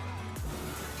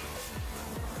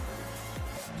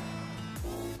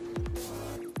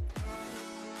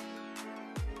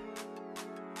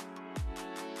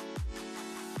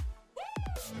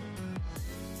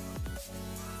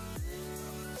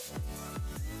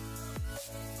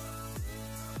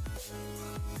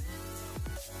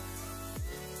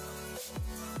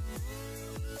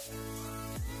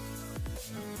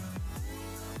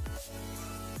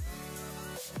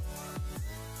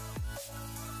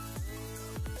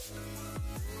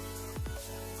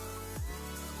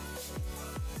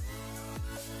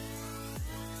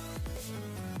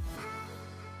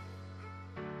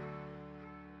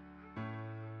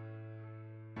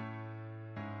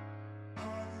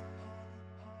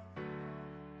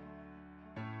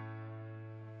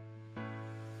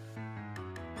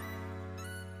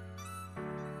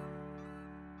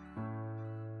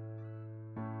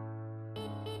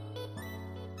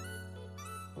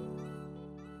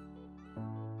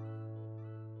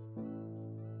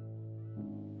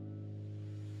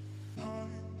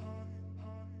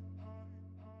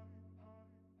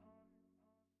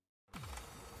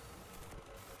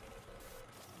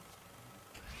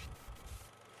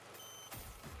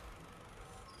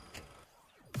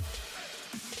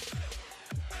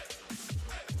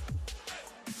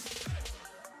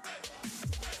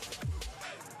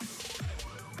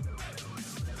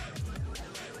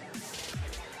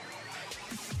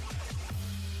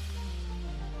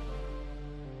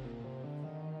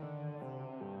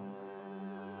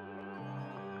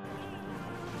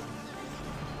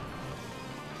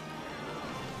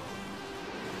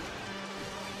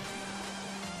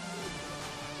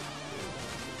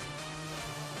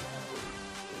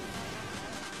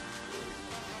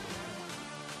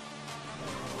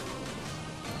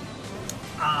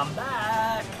 I'm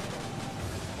back.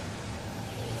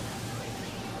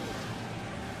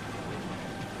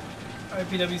 Alright,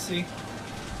 PWC.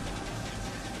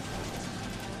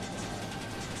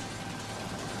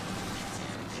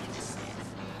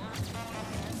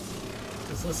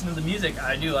 Just listen to the music.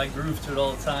 I do. I groove to it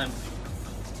all the time.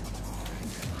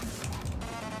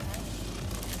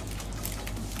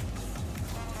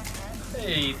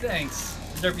 Hey, thanks.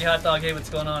 Derpy Hot Dog, hey, what's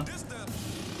going on?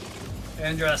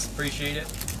 Andros, appreciate it.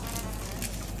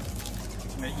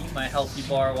 I'm gonna eat my healthy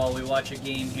bar while we watch a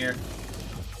game here.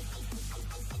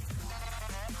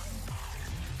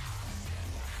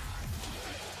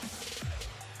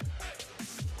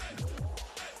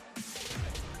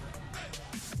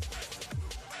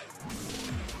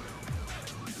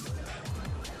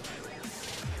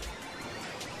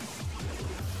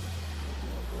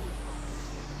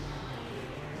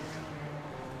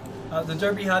 The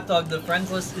Derby Hot Dog, the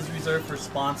friends list is reserved for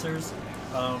sponsors.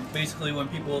 Basically, when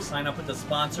people sign up with the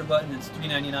sponsor button, it's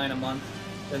 $3.99 a month.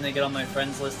 Then they get on my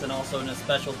friends list and also in a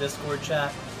special Discord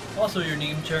chat. Also, your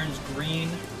name turns green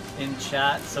in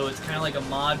chat, so it's kind of like a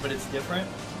mod, but it's different.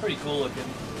 It's pretty cool looking.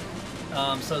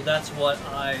 So that's what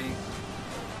I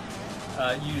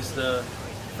use the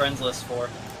friends list for.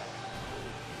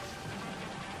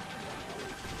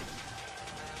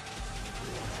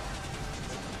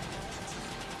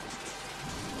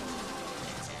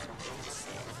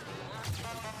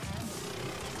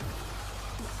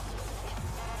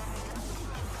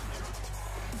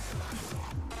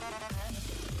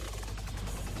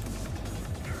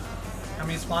 How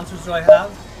many sponsors do I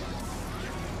have?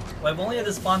 Well, I've only had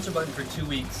the sponsor button for 2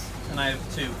 weeks, and I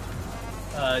have 2.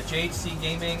 JHC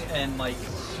Gaming and Mike.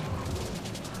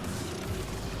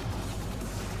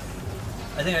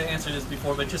 I think I answered this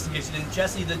before, but just in case you didn't.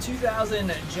 Jesse, the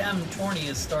 2000 Gem tourney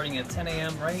is starting at 10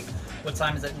 a.m., right? What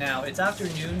time is it now? It's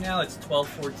afternoon now, it's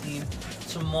 12:14.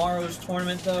 Tomorrow's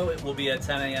tournament, though, it will be at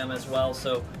 10 a.m. as well,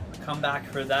 so come back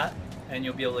for that, and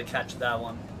you'll be able to catch that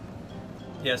one.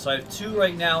 Yeah, so I have 2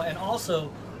 right now, and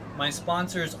also my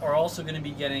sponsors are also going to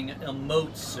be getting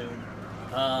emotes soon.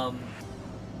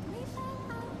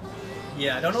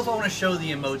 Yeah, I don't know if I want to show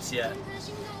the emotes yet.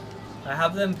 I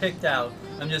have them picked out.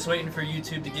 I'm just waiting for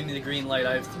YouTube to give me the green light.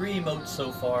 I have 3 emotes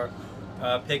so far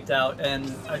picked out,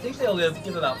 and I think they'll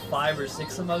give about 5 or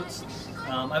 6 emotes.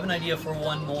 I have an idea for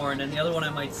 1 more, and then the other one I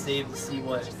might save to see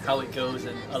how it goes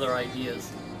and other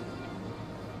ideas.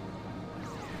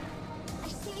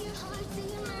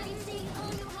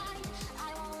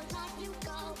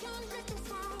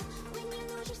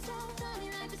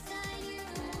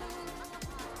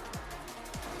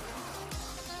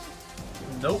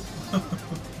 Nope.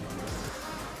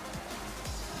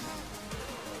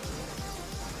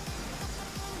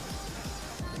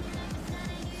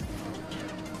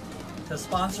 The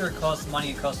sponsor costs money.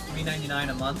 It costs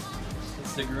 $3.99 a month.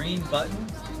 It's the green button.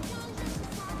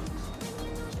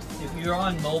 If you're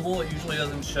on mobile, it usually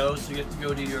doesn't show, so you have to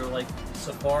go to your like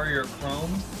Safari or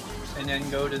Chrome, and then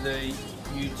go to the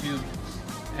YouTube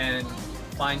and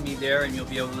find me there, and you'll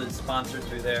be able to sponsor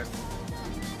through there.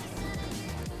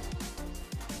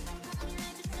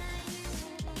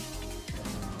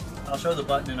 I'll show the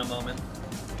button in a moment.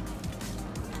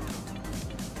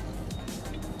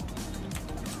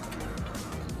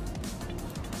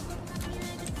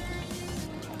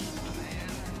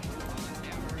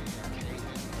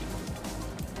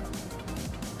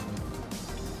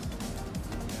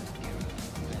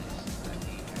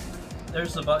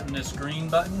 There's the button, this green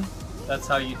button. That's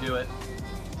how you do it.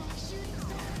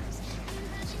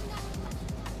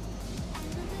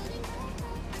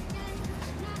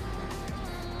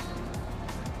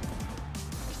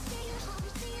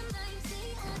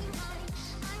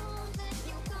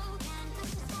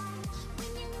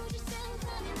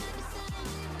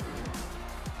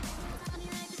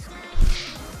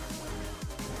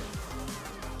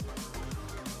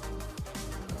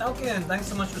 Falcon, thanks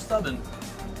so much for stubbing.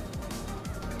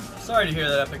 Sorry to hear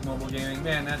that, Epic Mobile Gaming.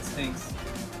 Man, that stinks.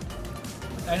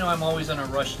 I know I'm always in a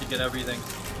rush to get everything.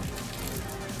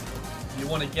 You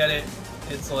want to get it,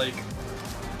 it's like...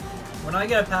 When I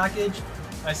get a package,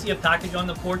 I see a package on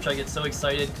the porch, I get so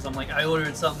excited because I'm like, I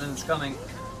ordered something and it's coming.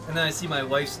 And then I see my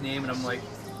wife's name and I'm like,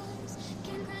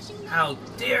 how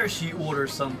dare she order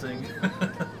something?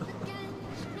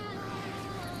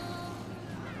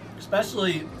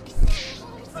 Especially,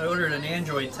 I ordered an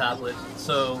Android tablet,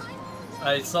 so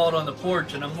I saw it on the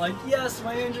porch and I'm like, yes,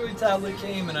 my Android tablet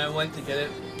came, and I went to get it,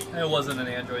 and it wasn't an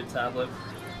Android tablet.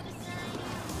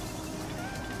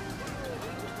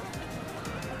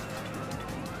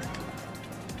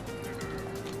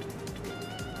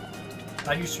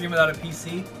 How do you stream without a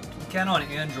PC? You can on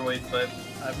Android, but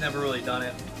I've never really done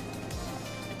it.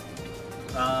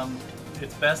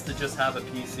 It's best to just have a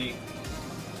PC.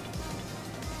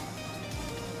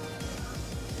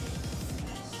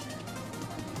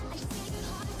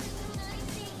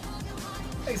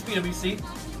 Thanks, PWC.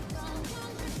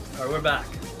 Alright, we're back.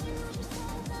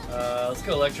 Let's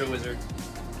go Electro Wizard.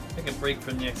 Take a break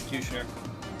from the Executioner.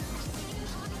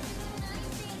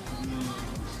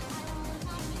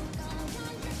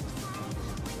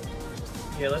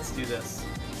 Yeah, let's do this.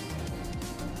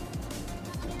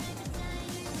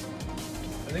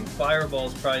 I think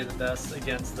Fireball's probably the best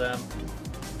against them.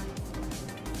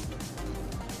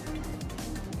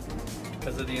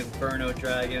 Because of the Inferno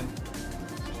Dragon.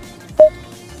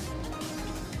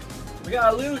 We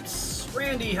got Loots!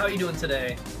 Randy, how you doing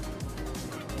today?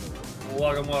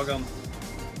 Welcome, welcome.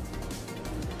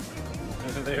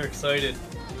 They're excited.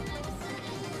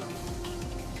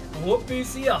 Whoop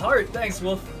BC, a heart! Thanks,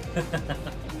 Wolf.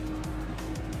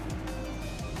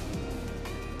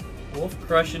 Wolf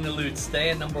crushing the loot,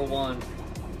 staying #1.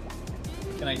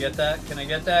 Can I get that? Can I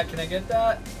get that? Can I get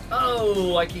that?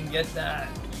 Oh, I can get that.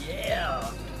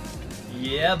 Yeah.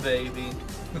 Yeah, baby.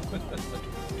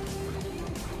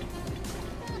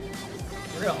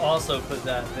 We're gonna also put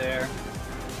that there.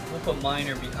 We'll put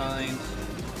Miner behind.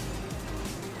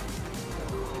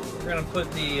 We're gonna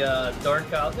put the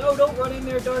Dark Outlet. No, don't run in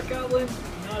there, Dark Outlet.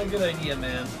 Not a good idea,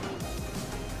 man.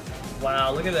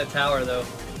 Wow, look at that tower, though.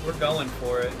 We're going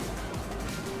for it.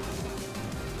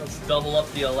 Let's double up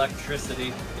the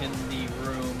electricity in the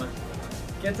room.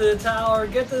 Get to the tower,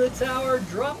 get to the tower,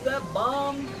 drop that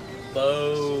bomb.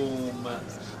 Boom.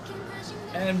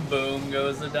 And boom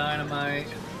goes the dynamite.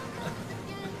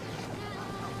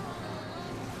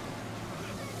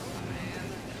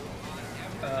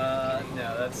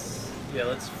 No, that's... Yeah,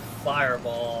 let's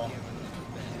Fireball.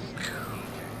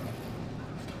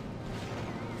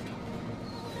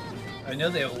 I know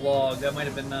they have Log. That might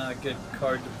have been a good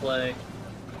card to play.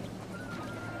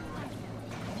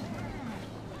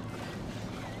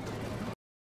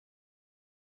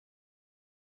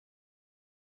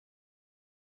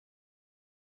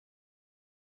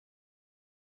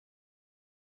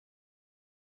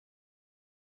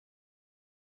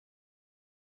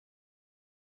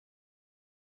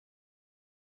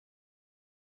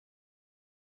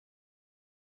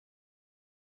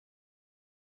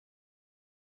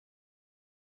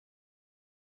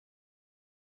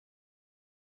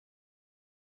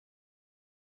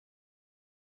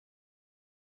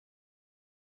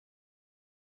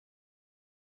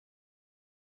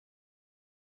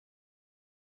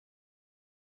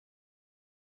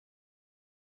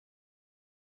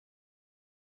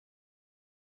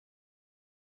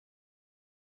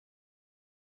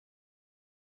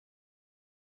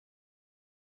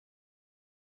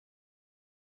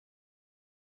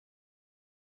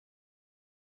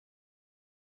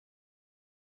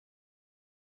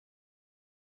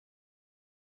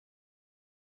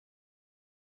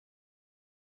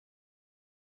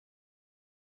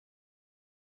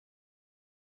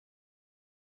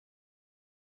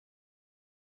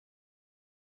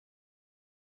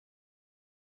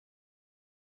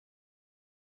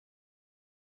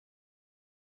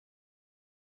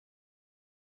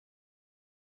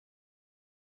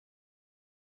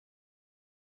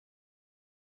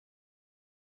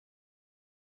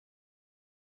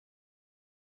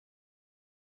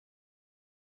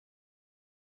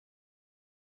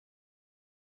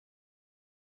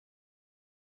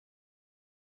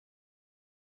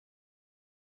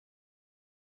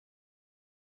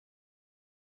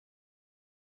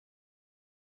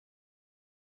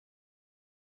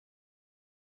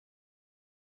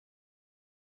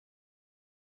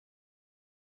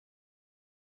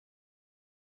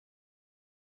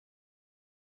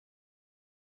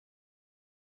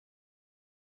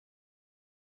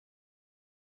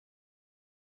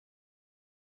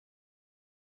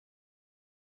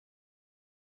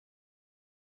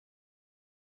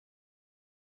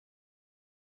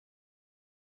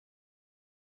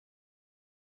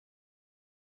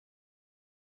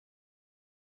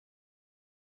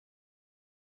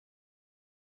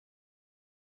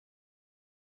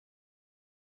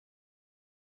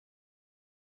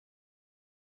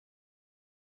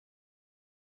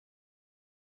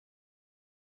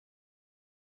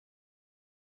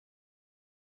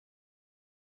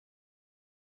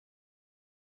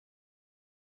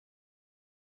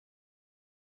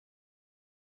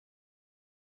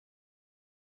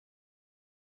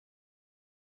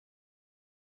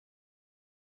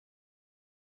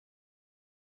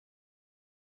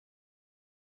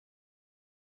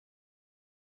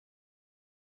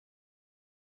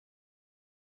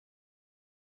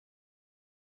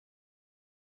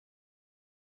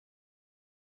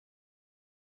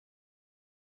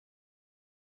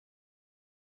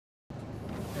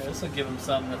 This will give him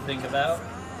something to think about.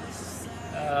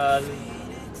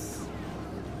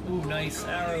 Ooh, nice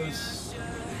arrows.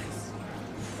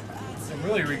 I'm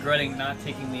really regretting not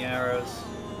taking the arrows.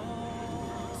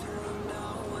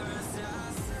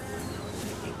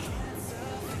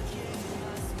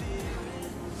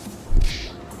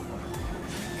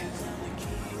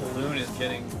 Balloon is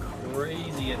getting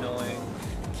crazy annoying.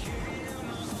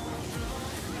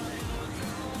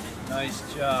 Nice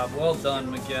job. Well done,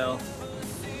 Miguel.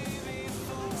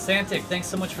 Santic, thanks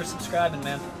so much for subscribing,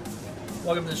 man.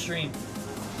 Welcome to the stream.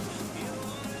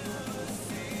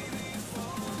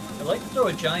 I'd like to throw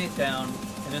a giant down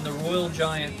and then the royal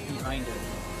giant behind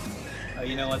it.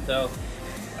 You know what, though?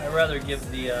 I'd rather give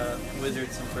the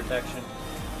wizard some protection.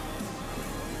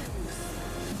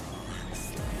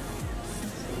 So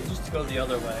we'll just go the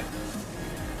other way.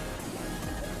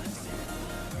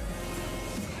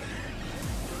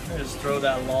 Just throw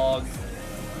that log.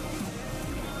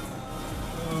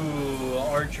 Ooh,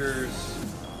 archers.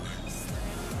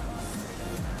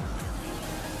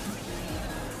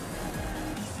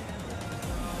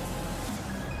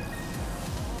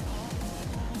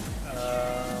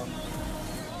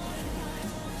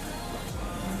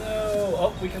 No.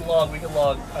 Oh, we can log. We can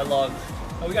log. I logged.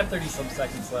 Oh, we got 30-some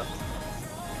seconds left.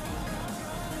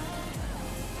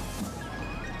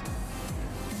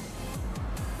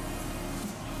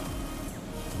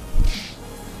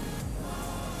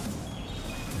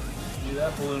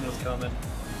 That balloon was coming.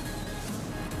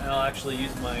 I'll actually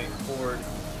use my horde.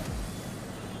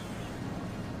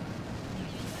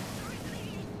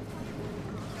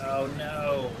 Oh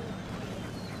no!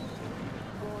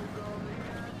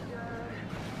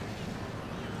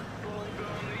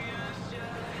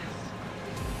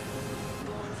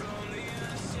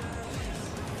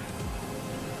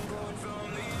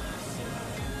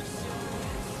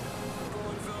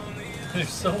 There's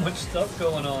so much stuff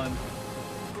going on.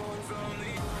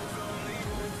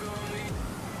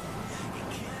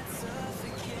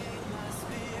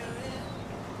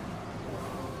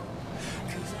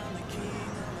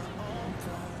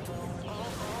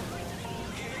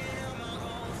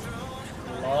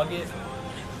 Log it.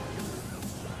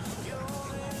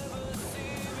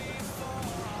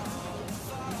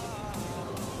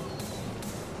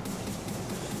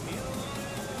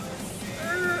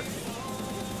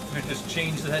 I just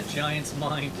changed that giant's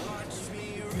mind.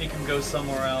 Make him go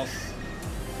somewhere else.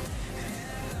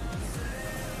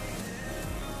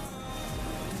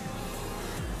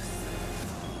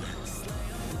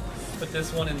 Put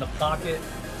this one in the pocket.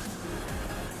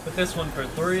 Put this one for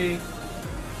 3.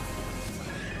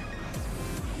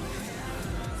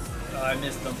 Oh, I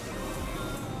missed them.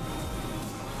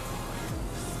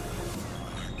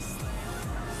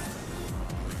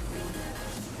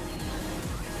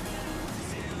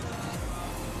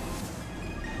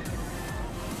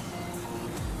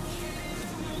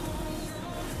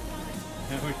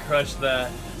 And we crushed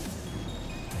that.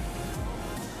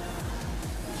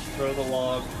 Throw the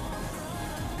log.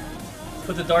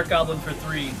 Put the Dark Goblin for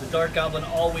 3. The Dark Goblin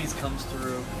always comes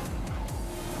through.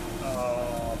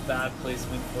 Oh, bad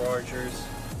placement for archers.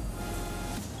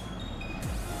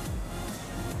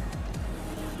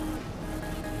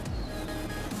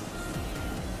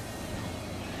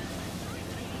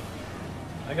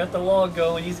 I got the log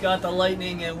going, he's got the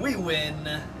lightning, and we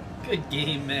win. Good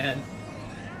game, man.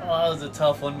 Oh, that was a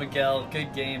tough one, Miguel.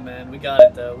 Good game, man. We got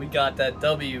it, though. We got that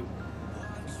W.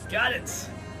 Got it.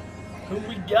 Who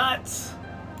we got?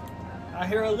 I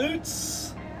hear a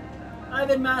loots.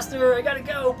 Ivan Master, I gotta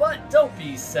go, but don't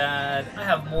be sad. I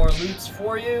have more loots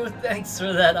for you. Thanks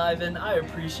for that, Ivan. I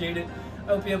appreciate it. I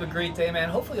hope you have a great day, man.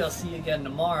 Hopefully I'll see you again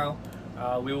tomorrow.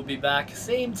 We will be back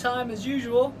same time as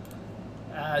usual.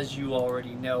 As you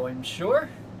already know, I'm sure.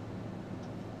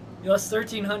 You lost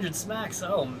 1,300 smacks.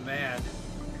 Oh, man.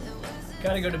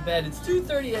 Gotta go to bed. It's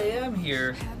 2:30 a.m.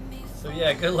 here. So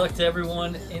yeah, good luck to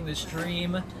everyone in the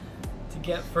stream to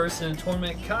get first in the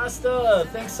tournament. Costa,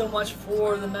 thanks so much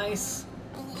for the nice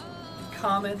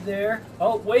comment there.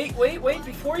 Oh, wait,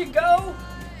 before you go,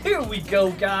 here we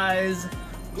go, guys.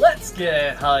 Let's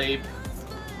get hype.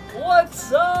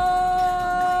 What's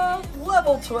up?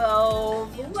 Level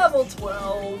 12, level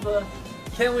 12.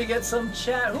 Can we get some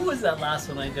chat? Who was that last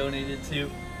one I donated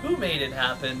to? Who made it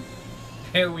happen?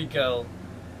 Here we go.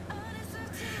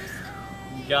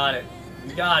 We got it.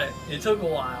 We got it. It took a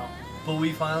while, but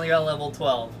we finally got level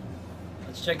 12.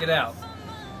 Let's check it out.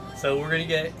 So we're going to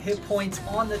get hit points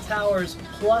on the towers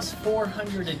plus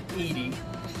 480,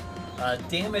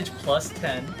 damage plus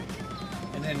 10,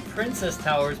 and then princess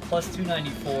towers plus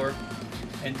 294,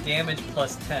 and damage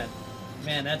plus 10.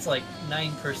 Man, that's like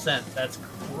 9%. That's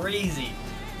crazy.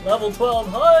 Level 12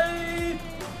 hype!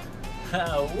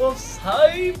 Wolf's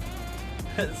hype!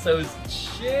 So's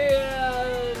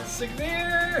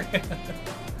Severe!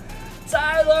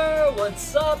 Tyler,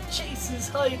 what's up? Chase's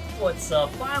hype, what's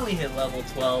up? Finally hit level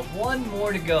 12. One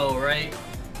more to go, right?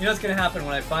 You know what's gonna happen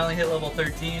when I finally hit level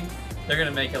 13? They're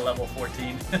gonna make it level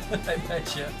 14. I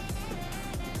bet you.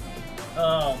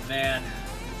 Oh man.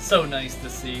 So nice to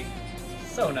see.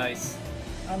 So nice.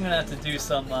 I'm gonna have to do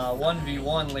some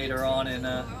 1v1 later on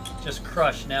and just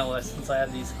crush now since I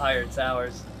have these higher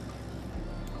towers.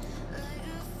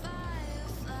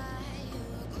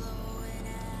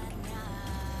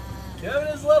 Kevin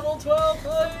is level 12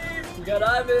 hype! We got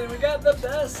Ivan, we got the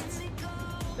best!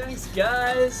 Thanks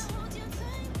guys!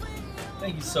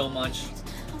 Thank you so much.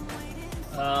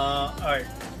 Alright.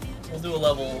 We'll do a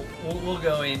level, we'll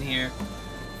go in here.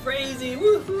 Crazy,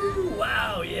 woohoo!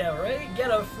 Wow, yeah, right?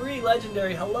 Get a free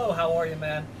legendary. Hello, how are you,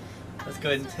 man? Let's go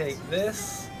ahead and take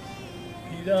this.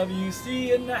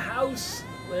 PWC in the house.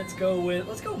 Let's go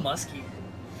muskie.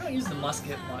 I don't use the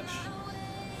musket much.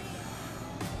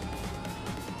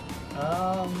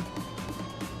 I'm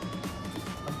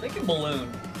thinking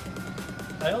balloon.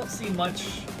 I don't see much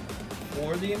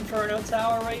for the Inferno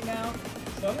Tower right now,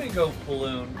 so I'm gonna go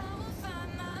balloon.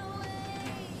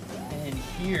 And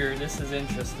here, this is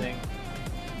interesting.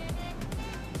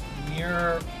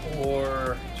 Mirror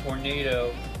or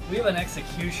Tornado. We have an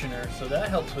Executioner, so that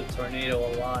helps with Tornado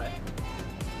a lot.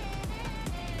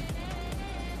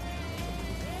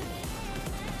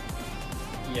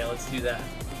 Yeah, let's do that.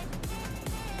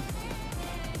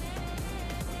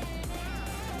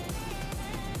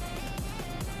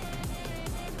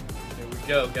 Here we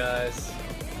go, guys.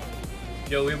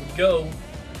 Here we go.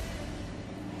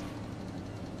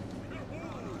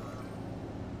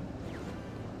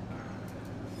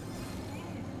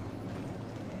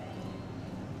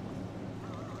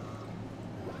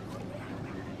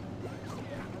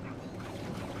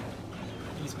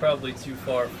 He's probably too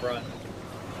far front.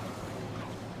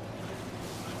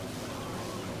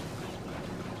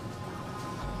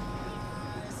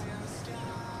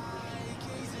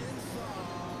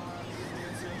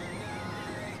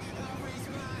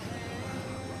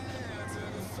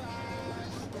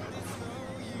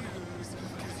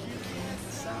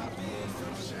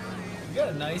 We got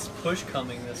a nice push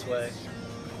coming this way.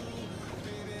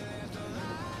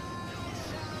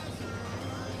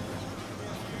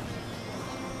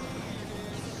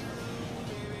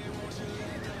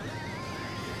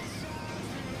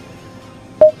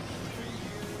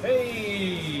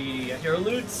 Hey, I hear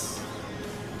loots.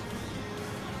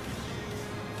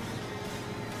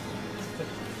 Let's put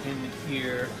in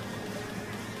here.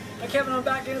 Hi Kevin, I'm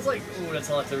back and it's like, ooh, that's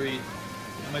a lot to read.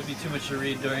 That might be too much to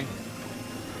read during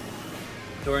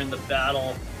the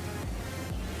battle.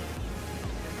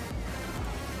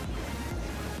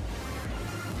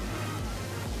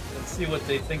 Let's see what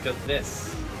they think of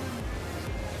this.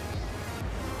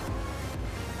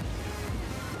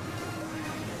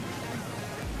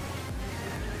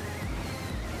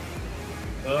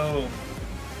 Boom.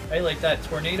 I like that.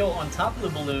 Tornado on top of the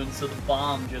balloon so the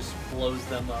bomb just blows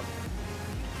them up.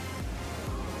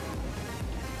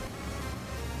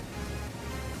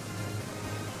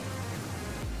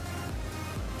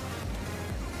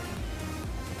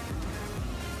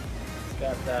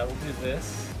 Got that. We'll do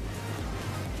this.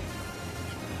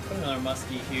 Put another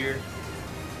muskie here.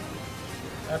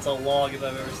 That's a log if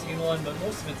I've ever seen one, but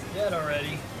most of it's dead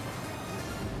already.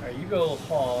 Alright, you go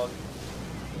hog.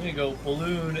 I'm gonna go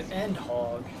balloon and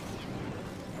hog.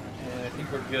 And I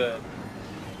think we're good.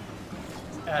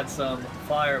 Let's add some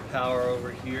firepower over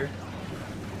here.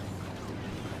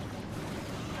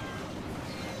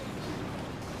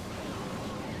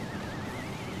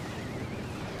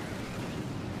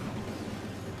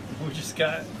 We're just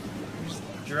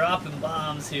dropping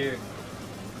bombs here.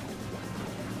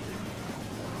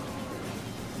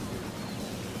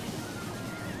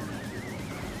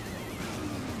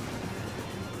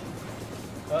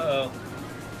 Uh-oh.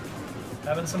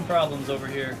 Having some problems over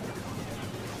here.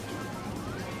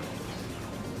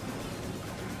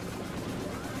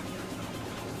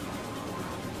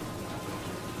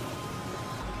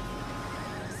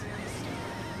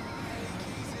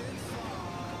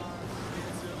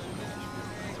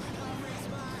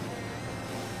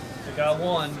 I got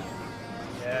one.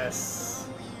 Yes.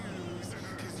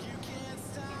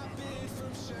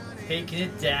 Taking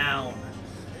it down.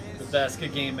 The best.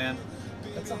 Good game, man.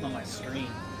 That's something on my screen.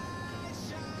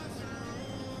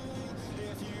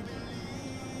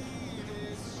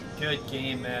 Good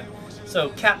game, man. So,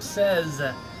 Cap says,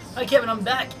 hi Kevin, I'm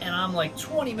back, and I'm like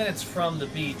 20 minutes from the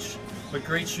beach. But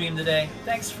great stream today.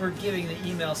 Thanks for giving the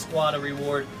email squad a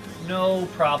reward. No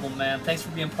problem, man. Thanks for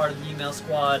being part of the email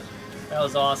squad. That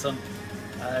was awesome.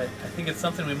 I think it's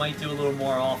something we might do a little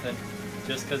more often,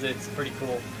 just because it's pretty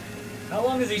cool. How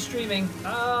long is he streaming?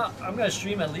 I'm gonna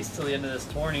stream at least till the end of this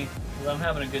tourney, because I'm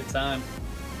having a good time.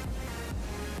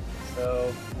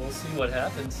 So we'll see what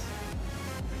happens.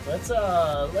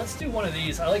 Let's do one of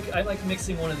these. I like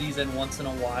mixing one of these in once in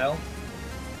a while.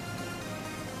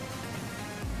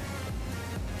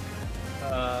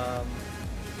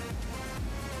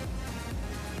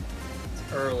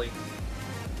 It's early.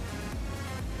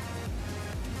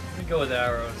 Let me go with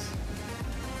arrows.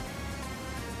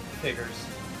 Figures.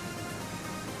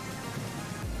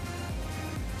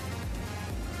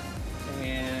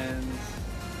 And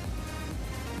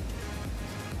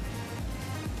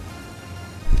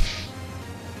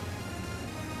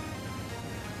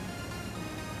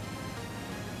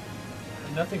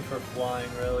nothing for flying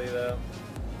really though.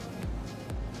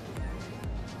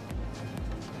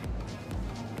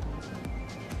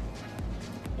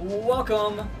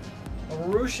 Welcome,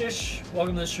 Rushish.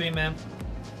 Welcome to the stream, man.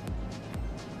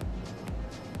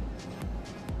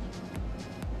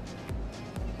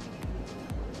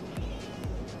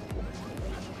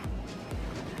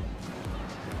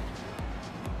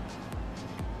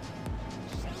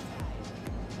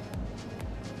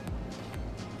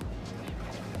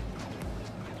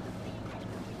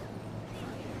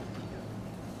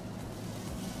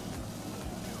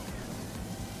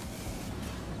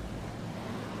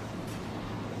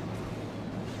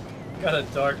 Got a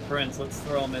Dark Prince, let's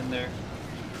throw him in there.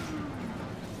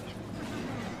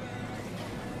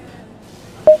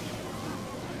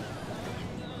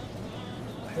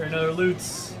 Here another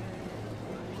loots.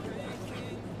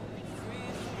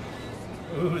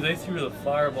 Ooh, they threw the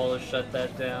fireball to shut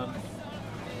that down.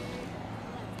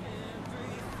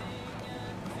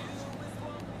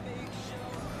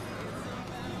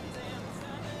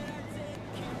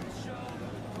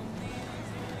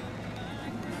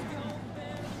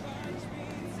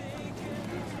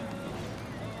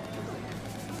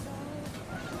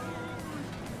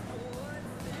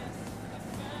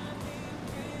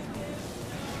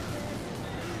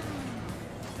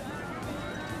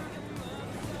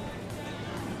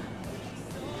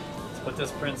 Put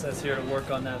this princess here to work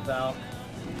on that valve.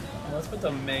 Well, let's put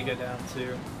the mega down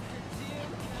too.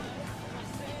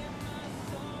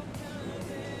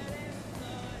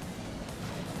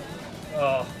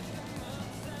 Oh.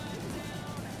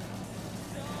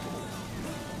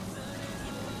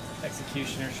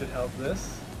 Executioner should help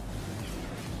this.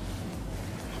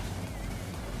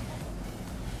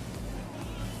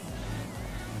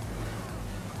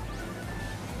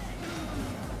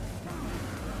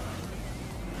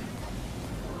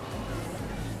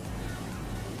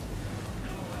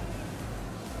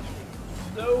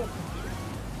 No.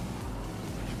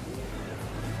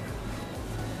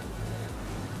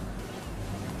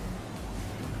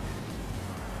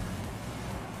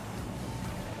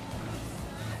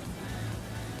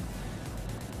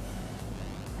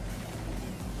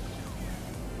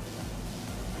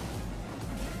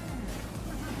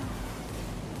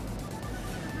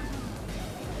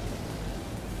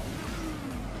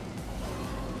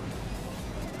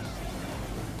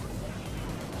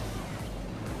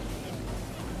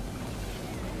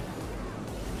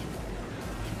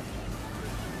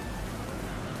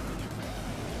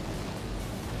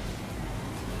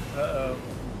 Uh-oh.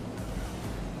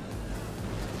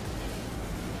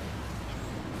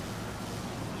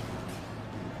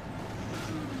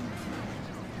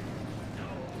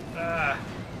 Ah.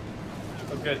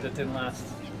 Oh good, that didn't last.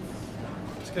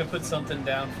 Just gonna put something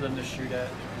down for them to shoot at.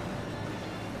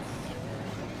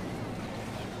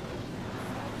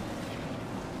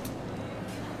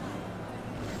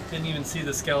 Didn't even see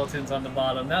the skeletons on the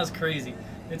bottom. That was crazy.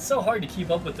 It's so hard to keep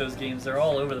up with those games. They're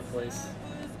all over the place.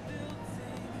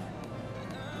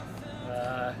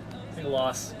 Big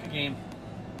loss. Good game.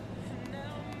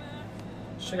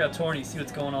 Let's check out Torny, see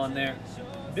what's going on there.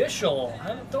 Bishul.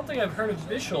 I don't think I've heard of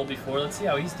Bishul before. Let's see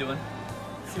how he's doing.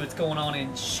 See what's going on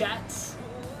in chat.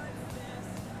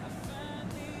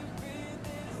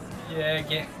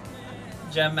 Yeah,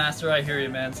 Gem Master, I hear you,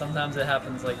 man. Sometimes it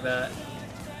happens like that.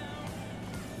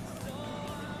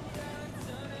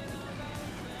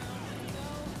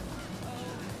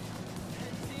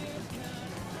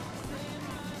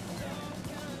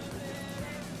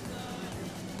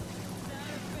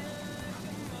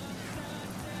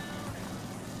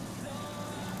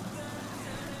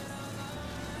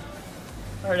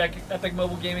 Alright, Epic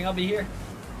Mobile Gaming, I'll be here.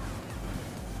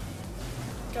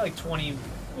 Got like 20,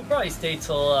 we'll probably stay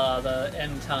till the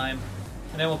end time.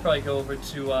 And then we'll probably go over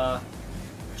to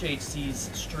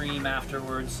JHC's stream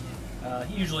afterwards.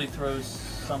 He usually throws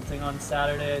something on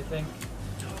Saturday, I think.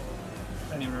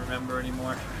 I don't even remember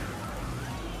anymore.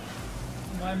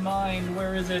 My mind,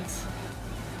 where is it?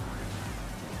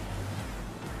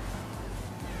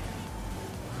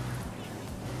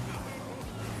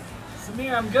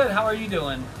 Samir, I'm good. How are you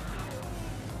doing?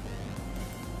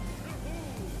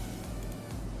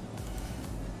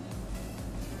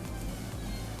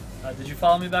 Did you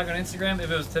follow me back on Instagram?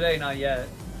 If it was today, not yet.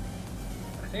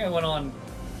 I think I went on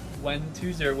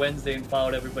Tuesday or Wednesday and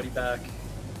followed everybody back.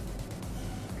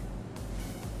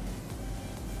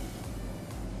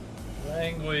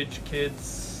 Language,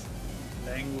 kids.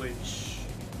 Language.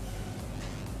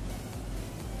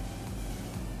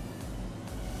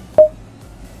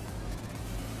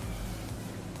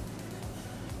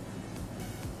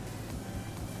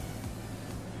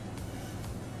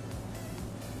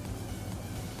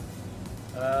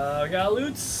 I got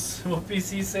loots. What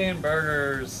PC saying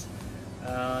burgers.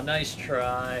 Nice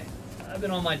try. I've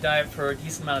been on my diet for a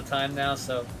decent amount of time now,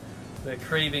 so the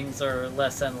cravings are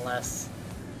less and less.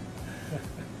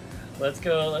 Let's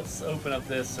go. Let's open up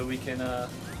this so we can see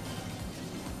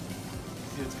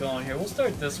what's going on here. We'll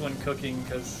start this one cooking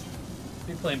because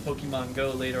we'll be playing Pokemon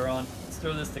Go later on. Let's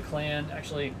throw this to clan.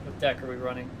 Actually, what deck are we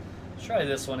running? Let's try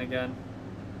this one again.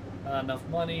 Not enough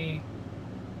money.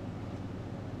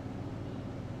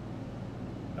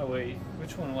 Oh wait,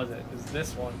 which one was it? Is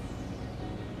this one?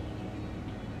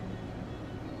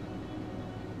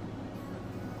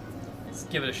 Let's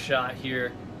give it a shot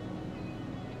here.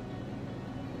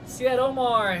 Siad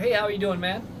Omar, hey, how are you doing,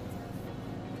 man?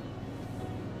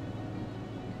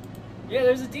 Yeah,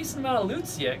 there's a decent amount of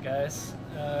loots yet, guys.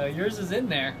 Yours is in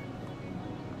there.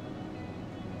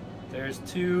 There's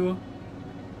 2,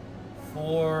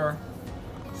 4,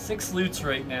 6 loots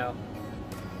right now.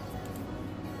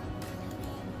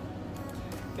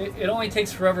 It only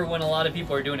takes forever when a lot of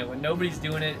people are doing it. When nobody's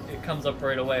doing it, it comes up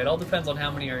right away. It all depends on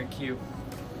how many are in queue.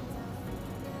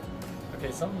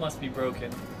 Okay, something must be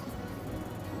broken.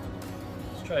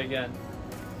 Let's try again.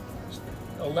 Just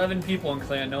 11 people in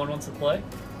clan. No one wants to play?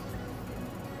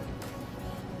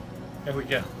 There we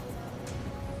go.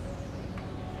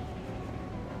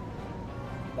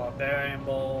 Barbarian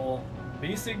Bowl.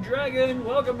 Beastic Dragon,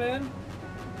 welcome, man.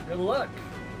 Good luck.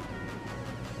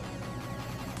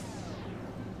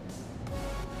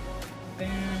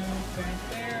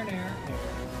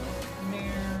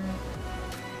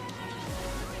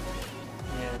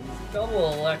 Yeah, these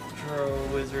double electro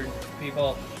wizard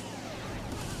people.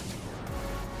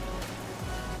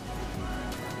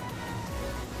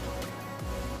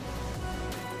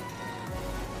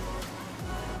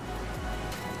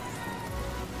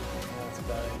 That's a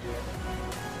bad idea.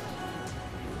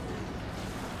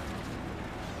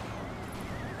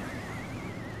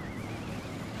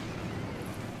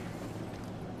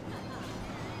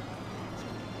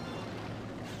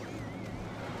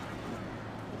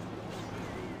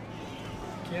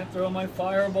 Can't throw my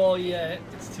fireball yet.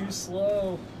 It's too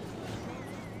slow.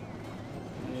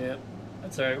 Yep.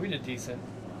 That's alright. We did decent.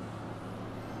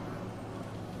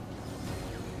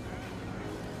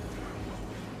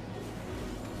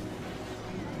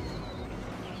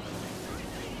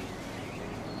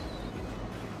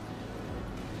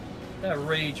 That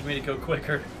rage made it go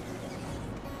quicker.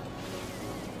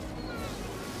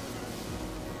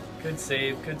 Good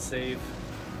save. Good save.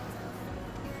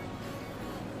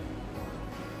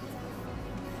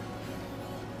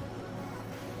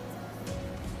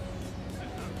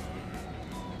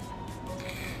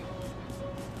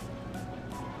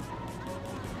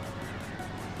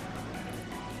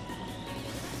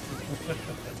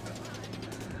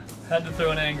 Had to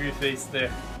throw an angry face there.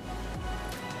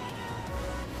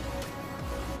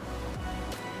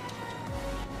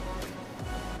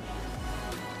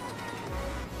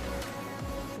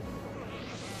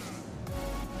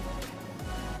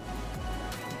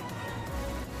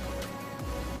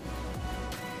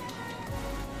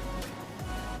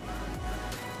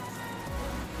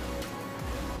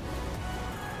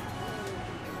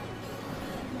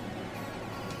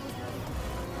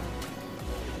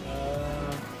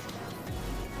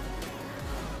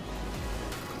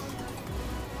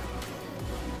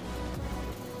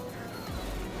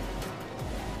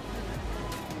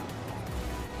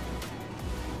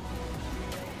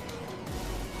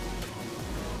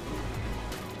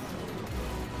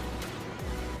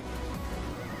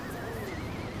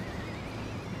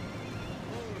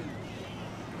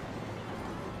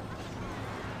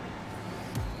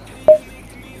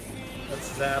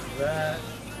 Zap that.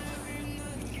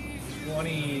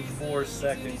 24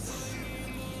 seconds.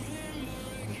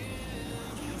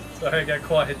 Sorry, I got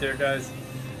quiet there, guys.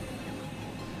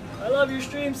 I love your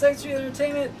streams. Thanks for the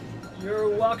entertainment. You're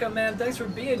welcome, man. Thanks for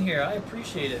being here. I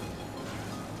appreciate it.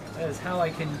 That is how I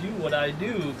can do what I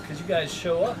do, because you guys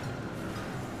show up.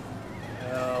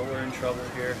 We're in trouble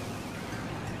here.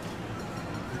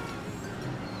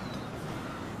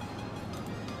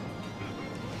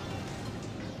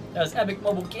 That was Epic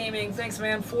Mobile Gaming. Thanks,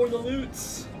 man, for the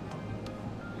loots.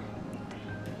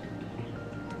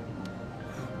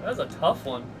 That was a tough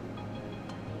one.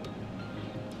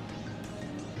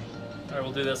 Alright,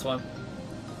 we'll do this one.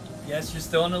 Yes, you're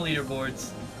still on the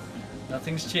leaderboards.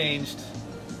 Nothing's changed.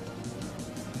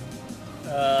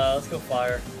 Let's go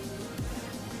fire.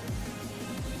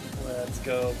 Let's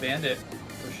go bandit,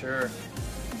 for sure.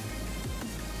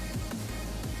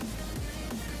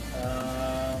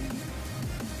 I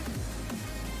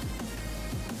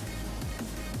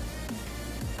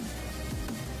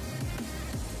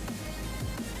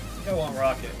think I want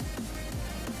rocket.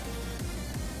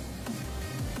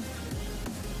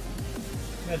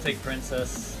 I'm gonna take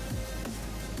princess.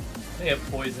 They have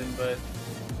poison, but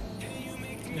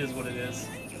it is what it is.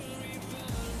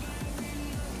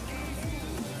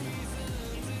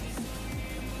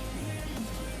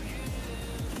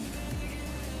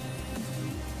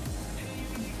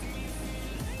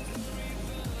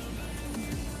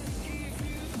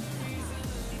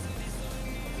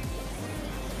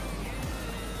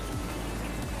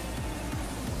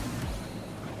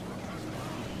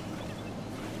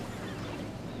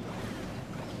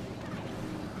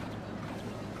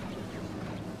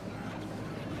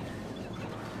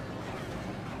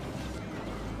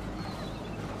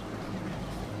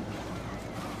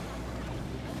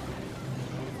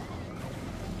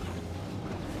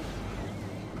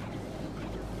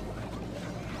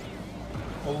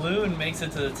 Balloon makes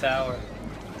it to the tower.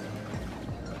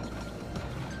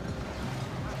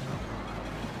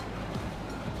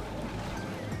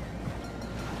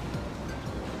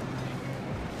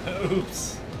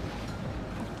 Oops.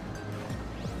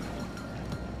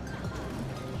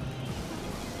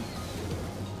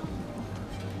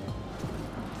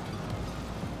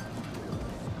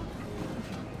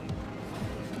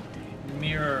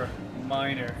 Mirror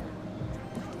minor.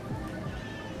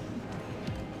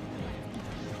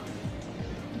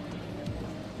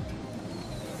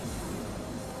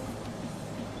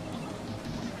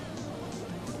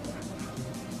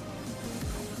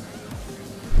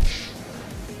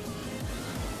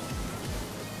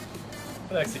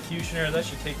 Executioner, that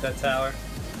should take that tower.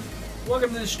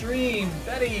 Welcome to the stream,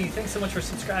 Betty. Thanks so much for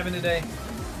subscribing today.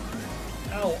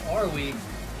 How are we?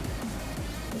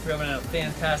 Hope you're having a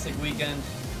fantastic weekend.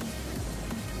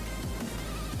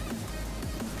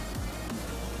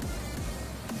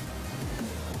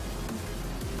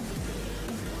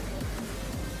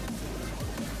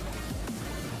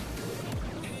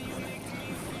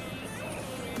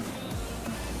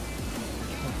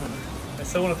 I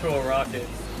still want to throw a rocket.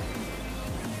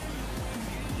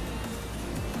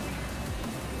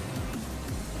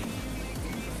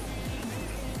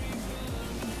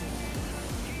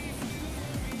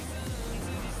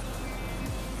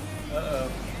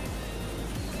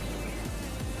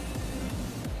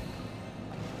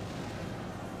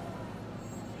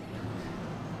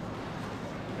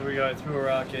 I threw a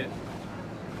rocket.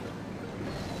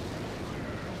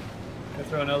 Can I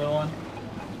throw another one?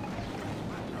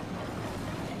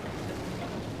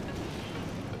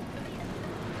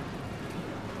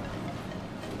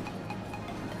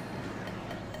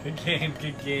 Good game,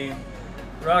 good game.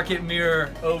 Rocket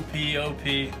mirror, OP,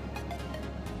 OP.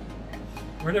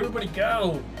 Where'd everybody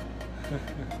go?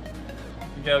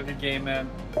 You got a good game, man.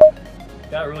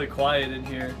 Got really quiet in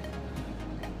here.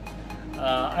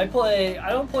 I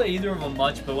don't play either of them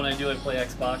much, but when I do, I play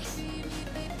Xbox.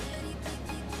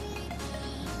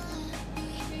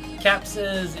 Cap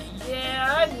says,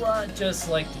 yeah, I'd just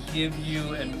like to give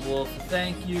you and Wolf a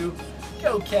thank you.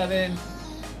 Go, Kevin.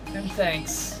 And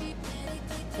thanks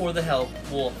for the help,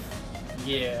 Wolf.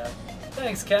 Yeah.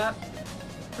 Thanks, Cap.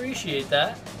 Appreciate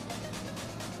that.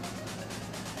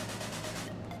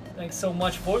 Thanks so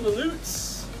much for the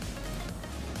loots.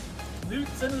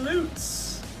 Loots and loots.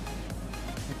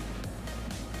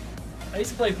 I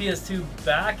used to play PS2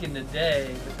 back in the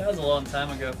day, but that was a long time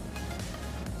ago.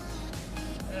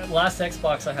 Last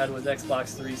Xbox I had was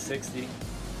Xbox 360. How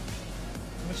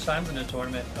much time's in the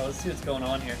tournament? Oh, let's see what's going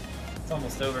on here. It's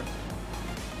almost over.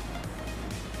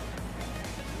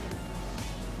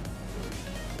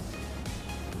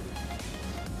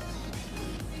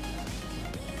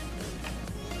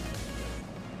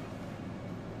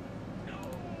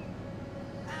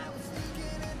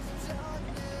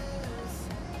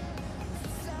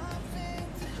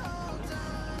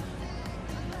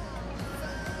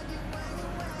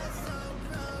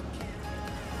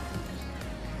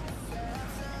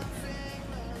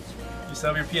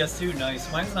 still have your PS2?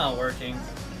 Nice. Mine's not working.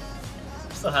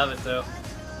 Still have it though.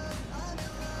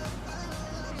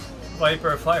 Viper,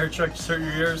 a fire truck just hurt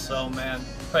your ears? Oh man.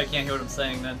 Probably can't hear what I'm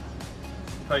saying then.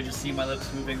 Probably just see my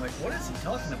lips moving like, what is he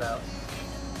talking about?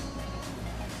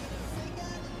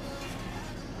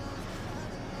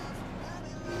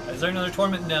 Is there another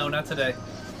tournament? No, not today.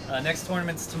 Next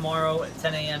tournament's tomorrow at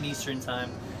 10 a.m. Eastern time.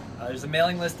 There's a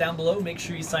mailing list down below. Make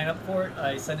sure you sign up for it.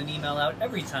 I send an email out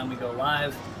every time we go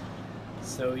live,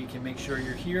 so you can make sure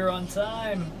you're here on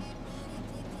time.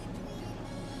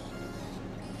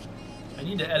 I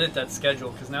need to edit that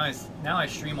schedule because now I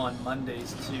stream on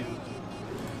Mondays too.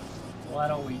 Why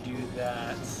don't we do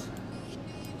that?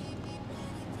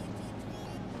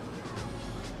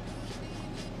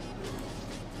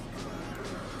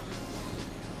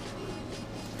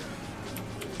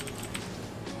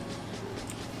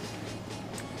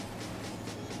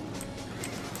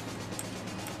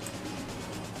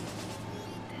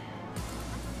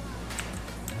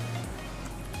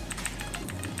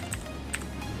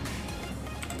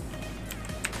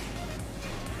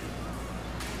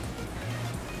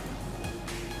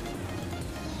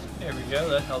 There we go,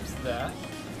 that helps that.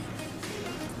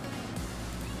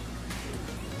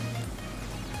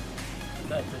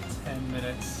 That for 10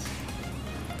 minutes.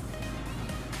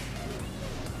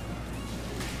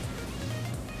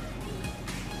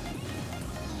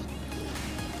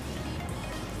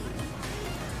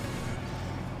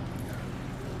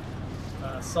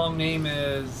 Song name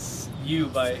is You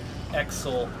by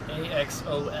Axol,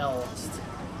 A-X-O-L.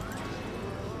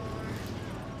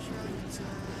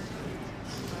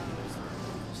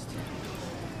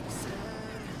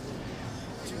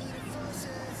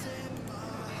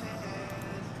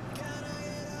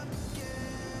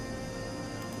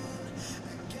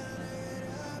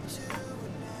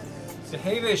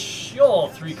 Behavish, yo,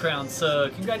 3 crowns.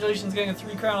 Congratulations getting a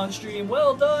 3 crown on stream.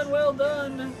 Well done, well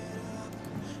done.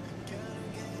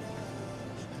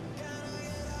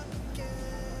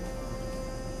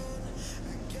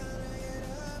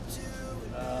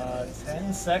 Uh,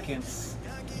 10 seconds.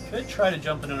 You could try to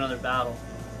jump into another battle.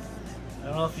 I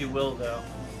don't know if you will though.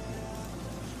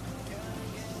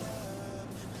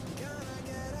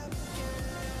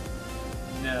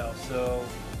 No, so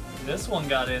this one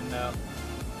got in now.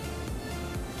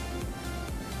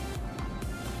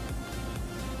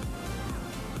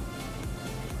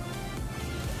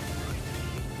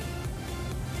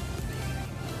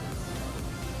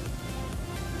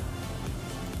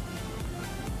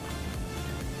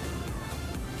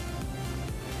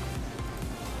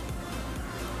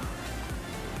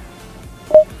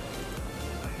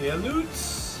 Hey,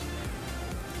 Loots!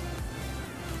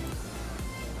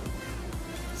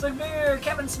 It's like, Bear,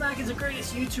 Kevinsmak is the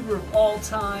greatest YouTuber of all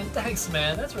time. Thanks,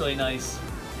 man. That's really nice.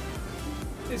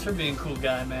 Thanks for being a cool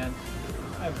guy, man.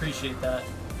 I appreciate that.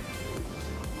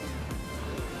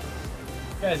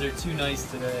 You guys are too nice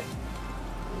today.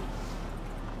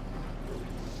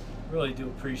 Really do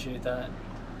appreciate that.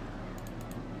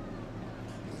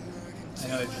 I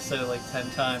know I just said it like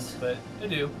 10 times, but I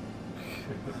do.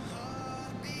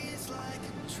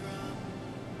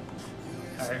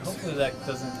 Alright, hopefully that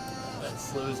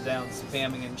slows down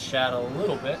spamming in chat a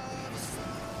little bit.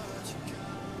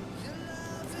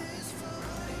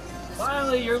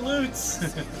 Finally, your loots!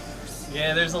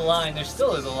 Yeah, there's a line. There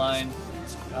still is a line.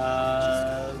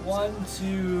 1,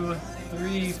 2,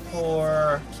 3,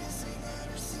 4,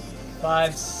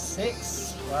 5,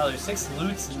 6. Wow, there's 6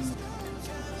 loots, and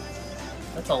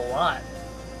that's a lot.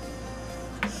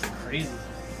 That's crazy.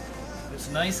 It's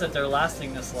nice that they're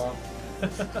lasting this long.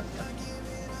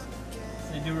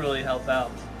 They do really help out.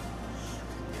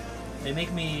 They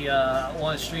make me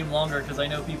want to stream longer because I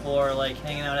know people are like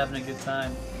hanging out having a good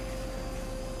time.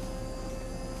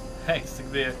 Thanks,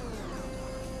 Takbir.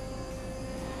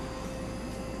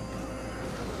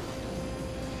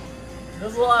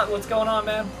 There's a lot. What's going on,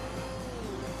 man?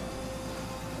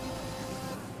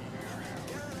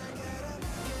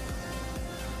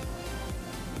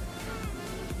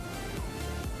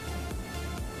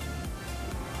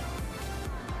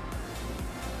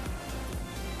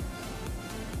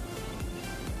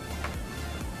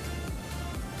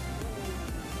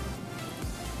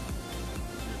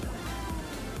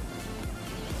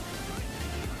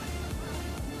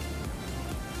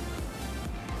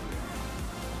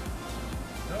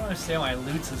 I don't understand why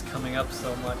Loots is coming up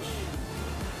so much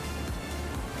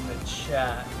in the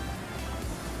chat.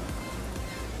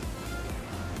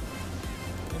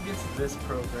 Maybe it's this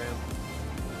program.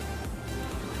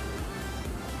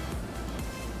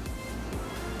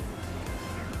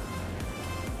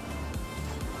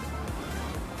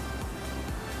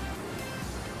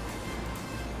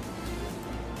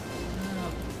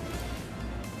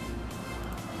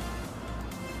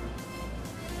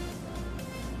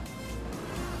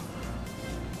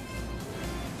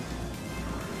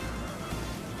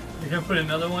 gonna put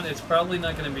another one. It's probably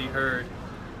not gonna be heard,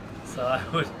 so I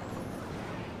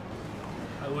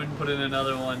wouldn't put in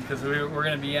another one because we're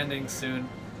gonna be ending soon.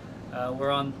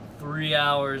 We're on 3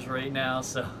 hours right now,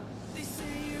 so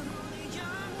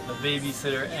the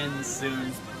babysitter ends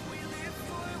soon.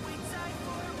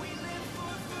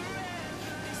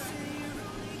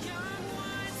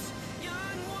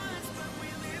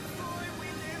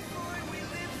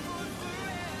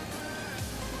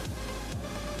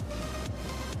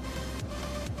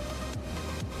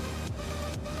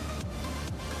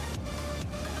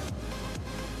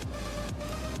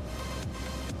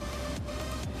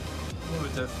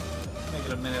 To make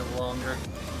it a minute longer.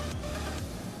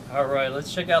 Alright,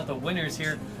 let's check out the winners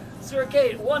here. Sir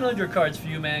Kate, 100 cards for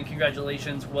you, man.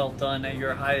 Congratulations, well done.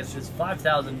 Your highest is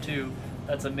 5,002.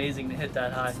 That's amazing to hit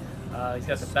that high. He's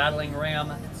got the Battling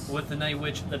Ram with the Night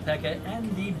Witch, the P.E.K.K.A,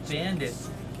 and the Bandit.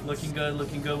 Looking good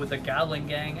with the Goblin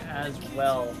Gang as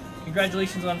well.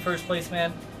 Congratulations on first place,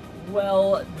 man.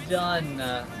 Well done.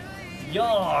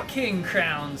 Yaw, King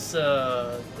Crowns.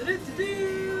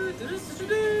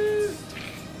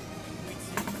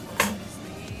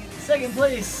 Second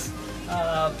place,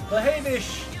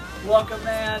 Behavish, welcome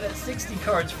man, 60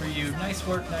 cards for you. Nice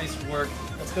work, nice work.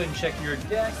 Let's go ahead and check your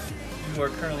deck. You are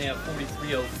currently at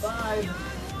 4305.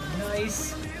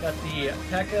 Nice. Got the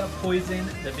P.E.K.K.A, Poison,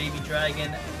 the Baby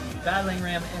Dragon, the Battling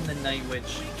Ram, and the Night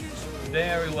Witch.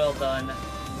 Very well done.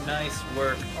 Nice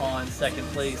work on second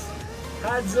place.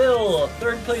 Hadzil,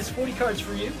 third place, 40 cards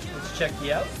for you. Let's check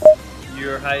you out.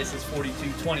 Your highest is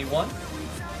 4221.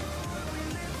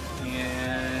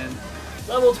 And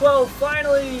level 12,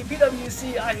 finally!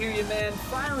 PWC, I hear you, man.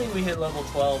 Finally we hit level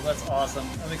 12. That's awesome.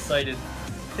 I'm excited.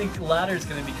 I think ladder is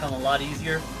going to become a lot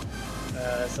easier.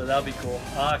 So that'll be cool.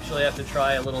 I'll actually have to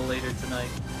try a little later tonight.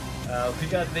 We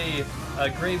got the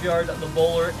Graveyard, the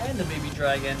Bowler, and the Baby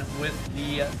Dragon with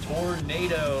the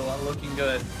Tornado. Looking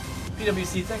good.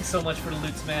 PWC, thanks so much for the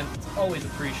loots, man. It's always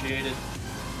appreciated.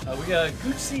 We got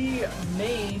Gucci,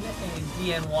 Maine, and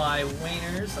DNY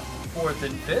Wainers, 4th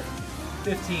and 5th.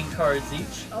 15 cards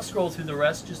each. I'll scroll through the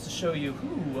rest just to show you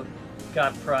who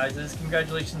got prizes.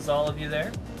 Congratulations all of you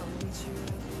there.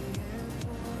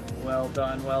 Well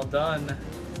done, well done.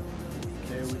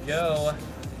 There we go.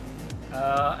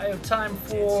 I have time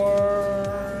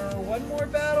for one more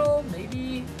battle,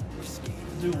 maybe?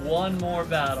 Do one more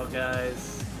battle,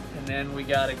 guys, and then we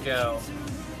gotta go.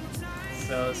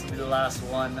 So this will be the last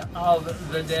one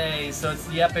of the day. So it's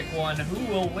the epic one. Who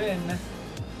will win?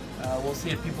 We'll see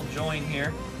if people join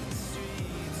here.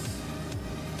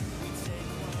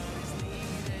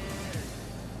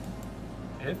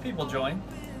 If people join.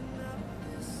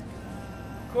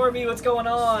 Corby, what's going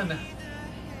on?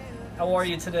 How are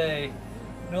you today?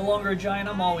 No longer a giant,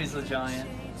 I'm always a giant.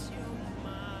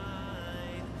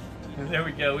 There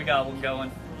we go, we got one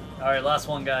going. Alright, last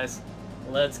one, guys.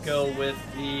 Let's go with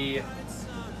the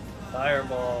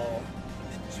Fireball.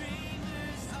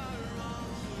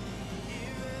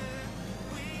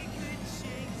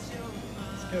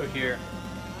 Let's go here.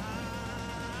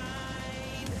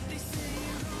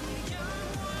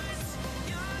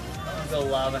 I'll go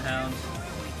Lava Hound.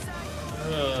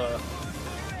 Ugh.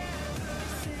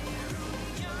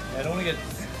 I don't want to get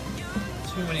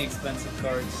too many expensive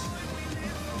cards.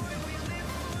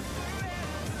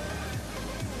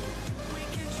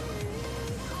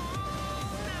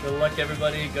 Good luck,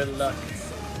 everybody. Good luck.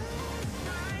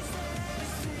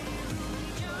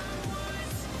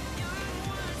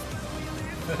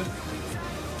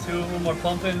 Two of them are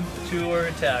pumping, two are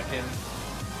attacking.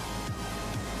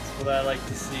 That's what I like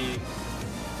to see.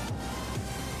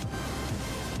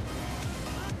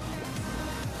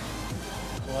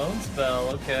 Clone spell,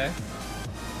 okay.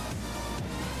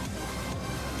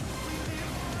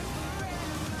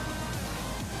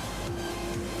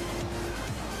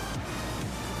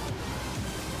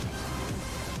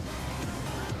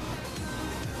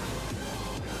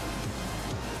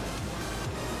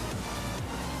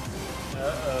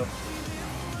 Uh-oh.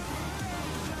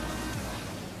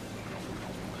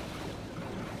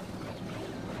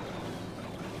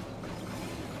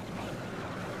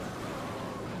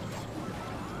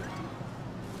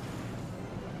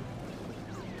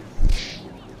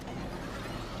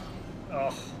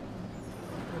 Oh.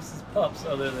 Where's his pups?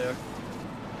 Oh, they're there.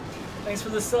 Thanks for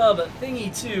the sub,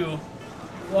 Thingy2.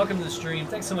 Welcome to the stream.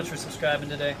 Thanks so much for subscribing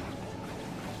today.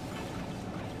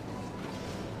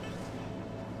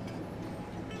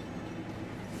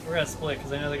 We're gonna split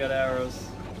because I know they got arrows.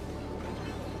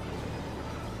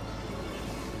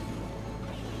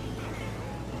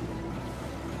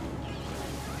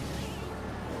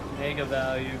 Mega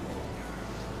value.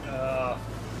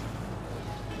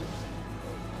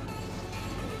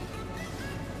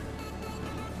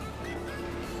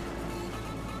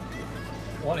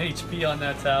 1 HP on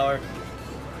that tower.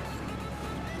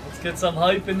 Let's get some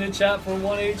hype in the chat for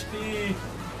 1 HP.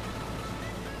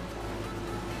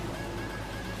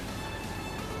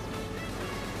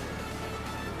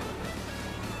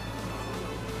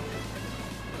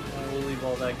 We'll leave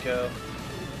all that go.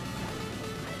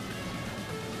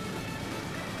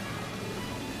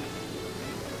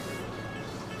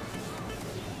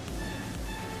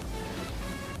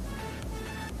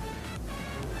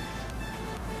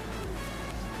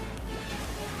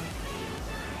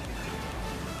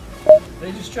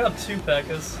 They just dropped 2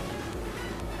 P.E.K.K.A.s.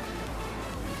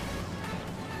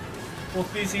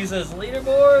 Wolf BC says,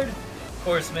 leaderboard? Of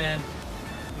course, man.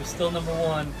 You're still number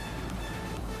 1.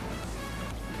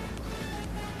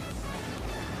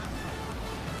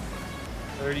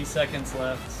 $30 seconds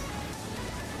left.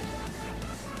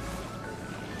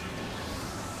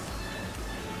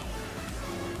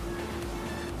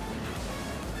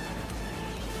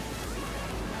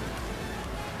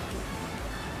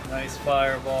 Nice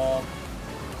fireball.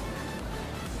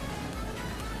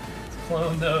 Let's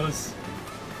clone those.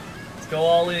 Let's go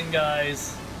all in,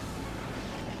 guys.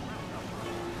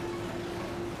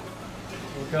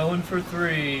 We're going for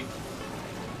 3.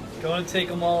 Going to take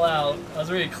them all out. I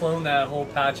was ready to clone that whole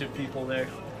patch of people there.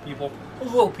 Those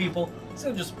little people.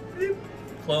 So just beep,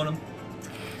 clone them.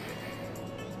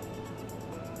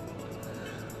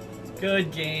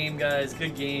 Good game, guys.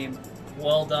 Good game.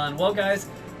 Well done. Well, guys,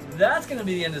 that's going to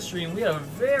be the end of the stream. We had a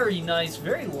very nice,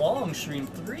 very long stream.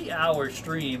 3-hour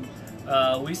stream.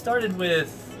 We started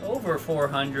with over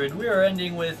 400. We are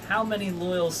ending with how many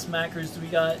loyal smackers do we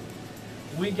got?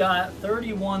 We got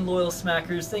 31 loyal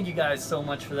smackers. Thank you guys so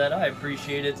much for that. I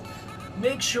appreciate it.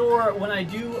 Make sure when I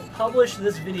do publish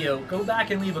this video, go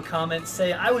back and leave a comment.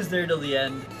 Say I was there till the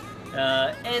end.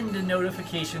 End a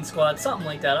notification squad, something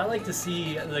like that. I like to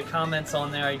see the comments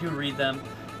on there. I do read them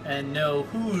and know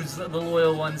who's the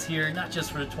loyal ones here, not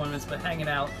just for the tournaments, but hanging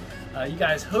out. You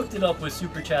guys hooked it up with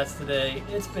super chats today.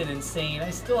 It's been insane. I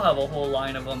still have a whole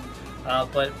line of them.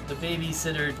 But the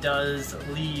babysitter does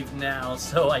leave now,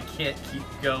 so I can't keep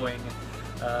going.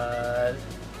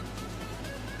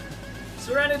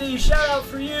 Serenity, shout out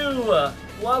for you!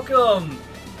 Welcome!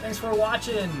 Thanks for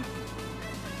watching!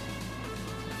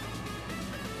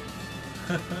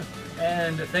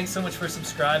 And thanks so much for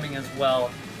subscribing as well.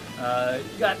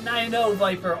 You got 9-0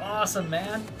 Viper, awesome,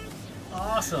 man!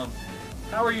 Awesome!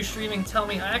 How are you streaming? Tell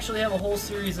me. I actually have a whole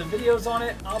series of videos on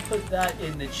it. I'll put that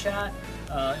in the chat.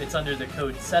 It's under the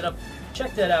code setup.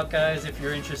 Check that out, guys, if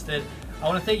you're interested. I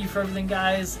want to thank you for everything,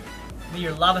 guys. May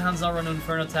your lava hounds not run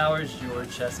Inferno Towers. Your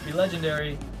chest be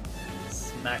legendary.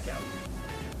 Smack out.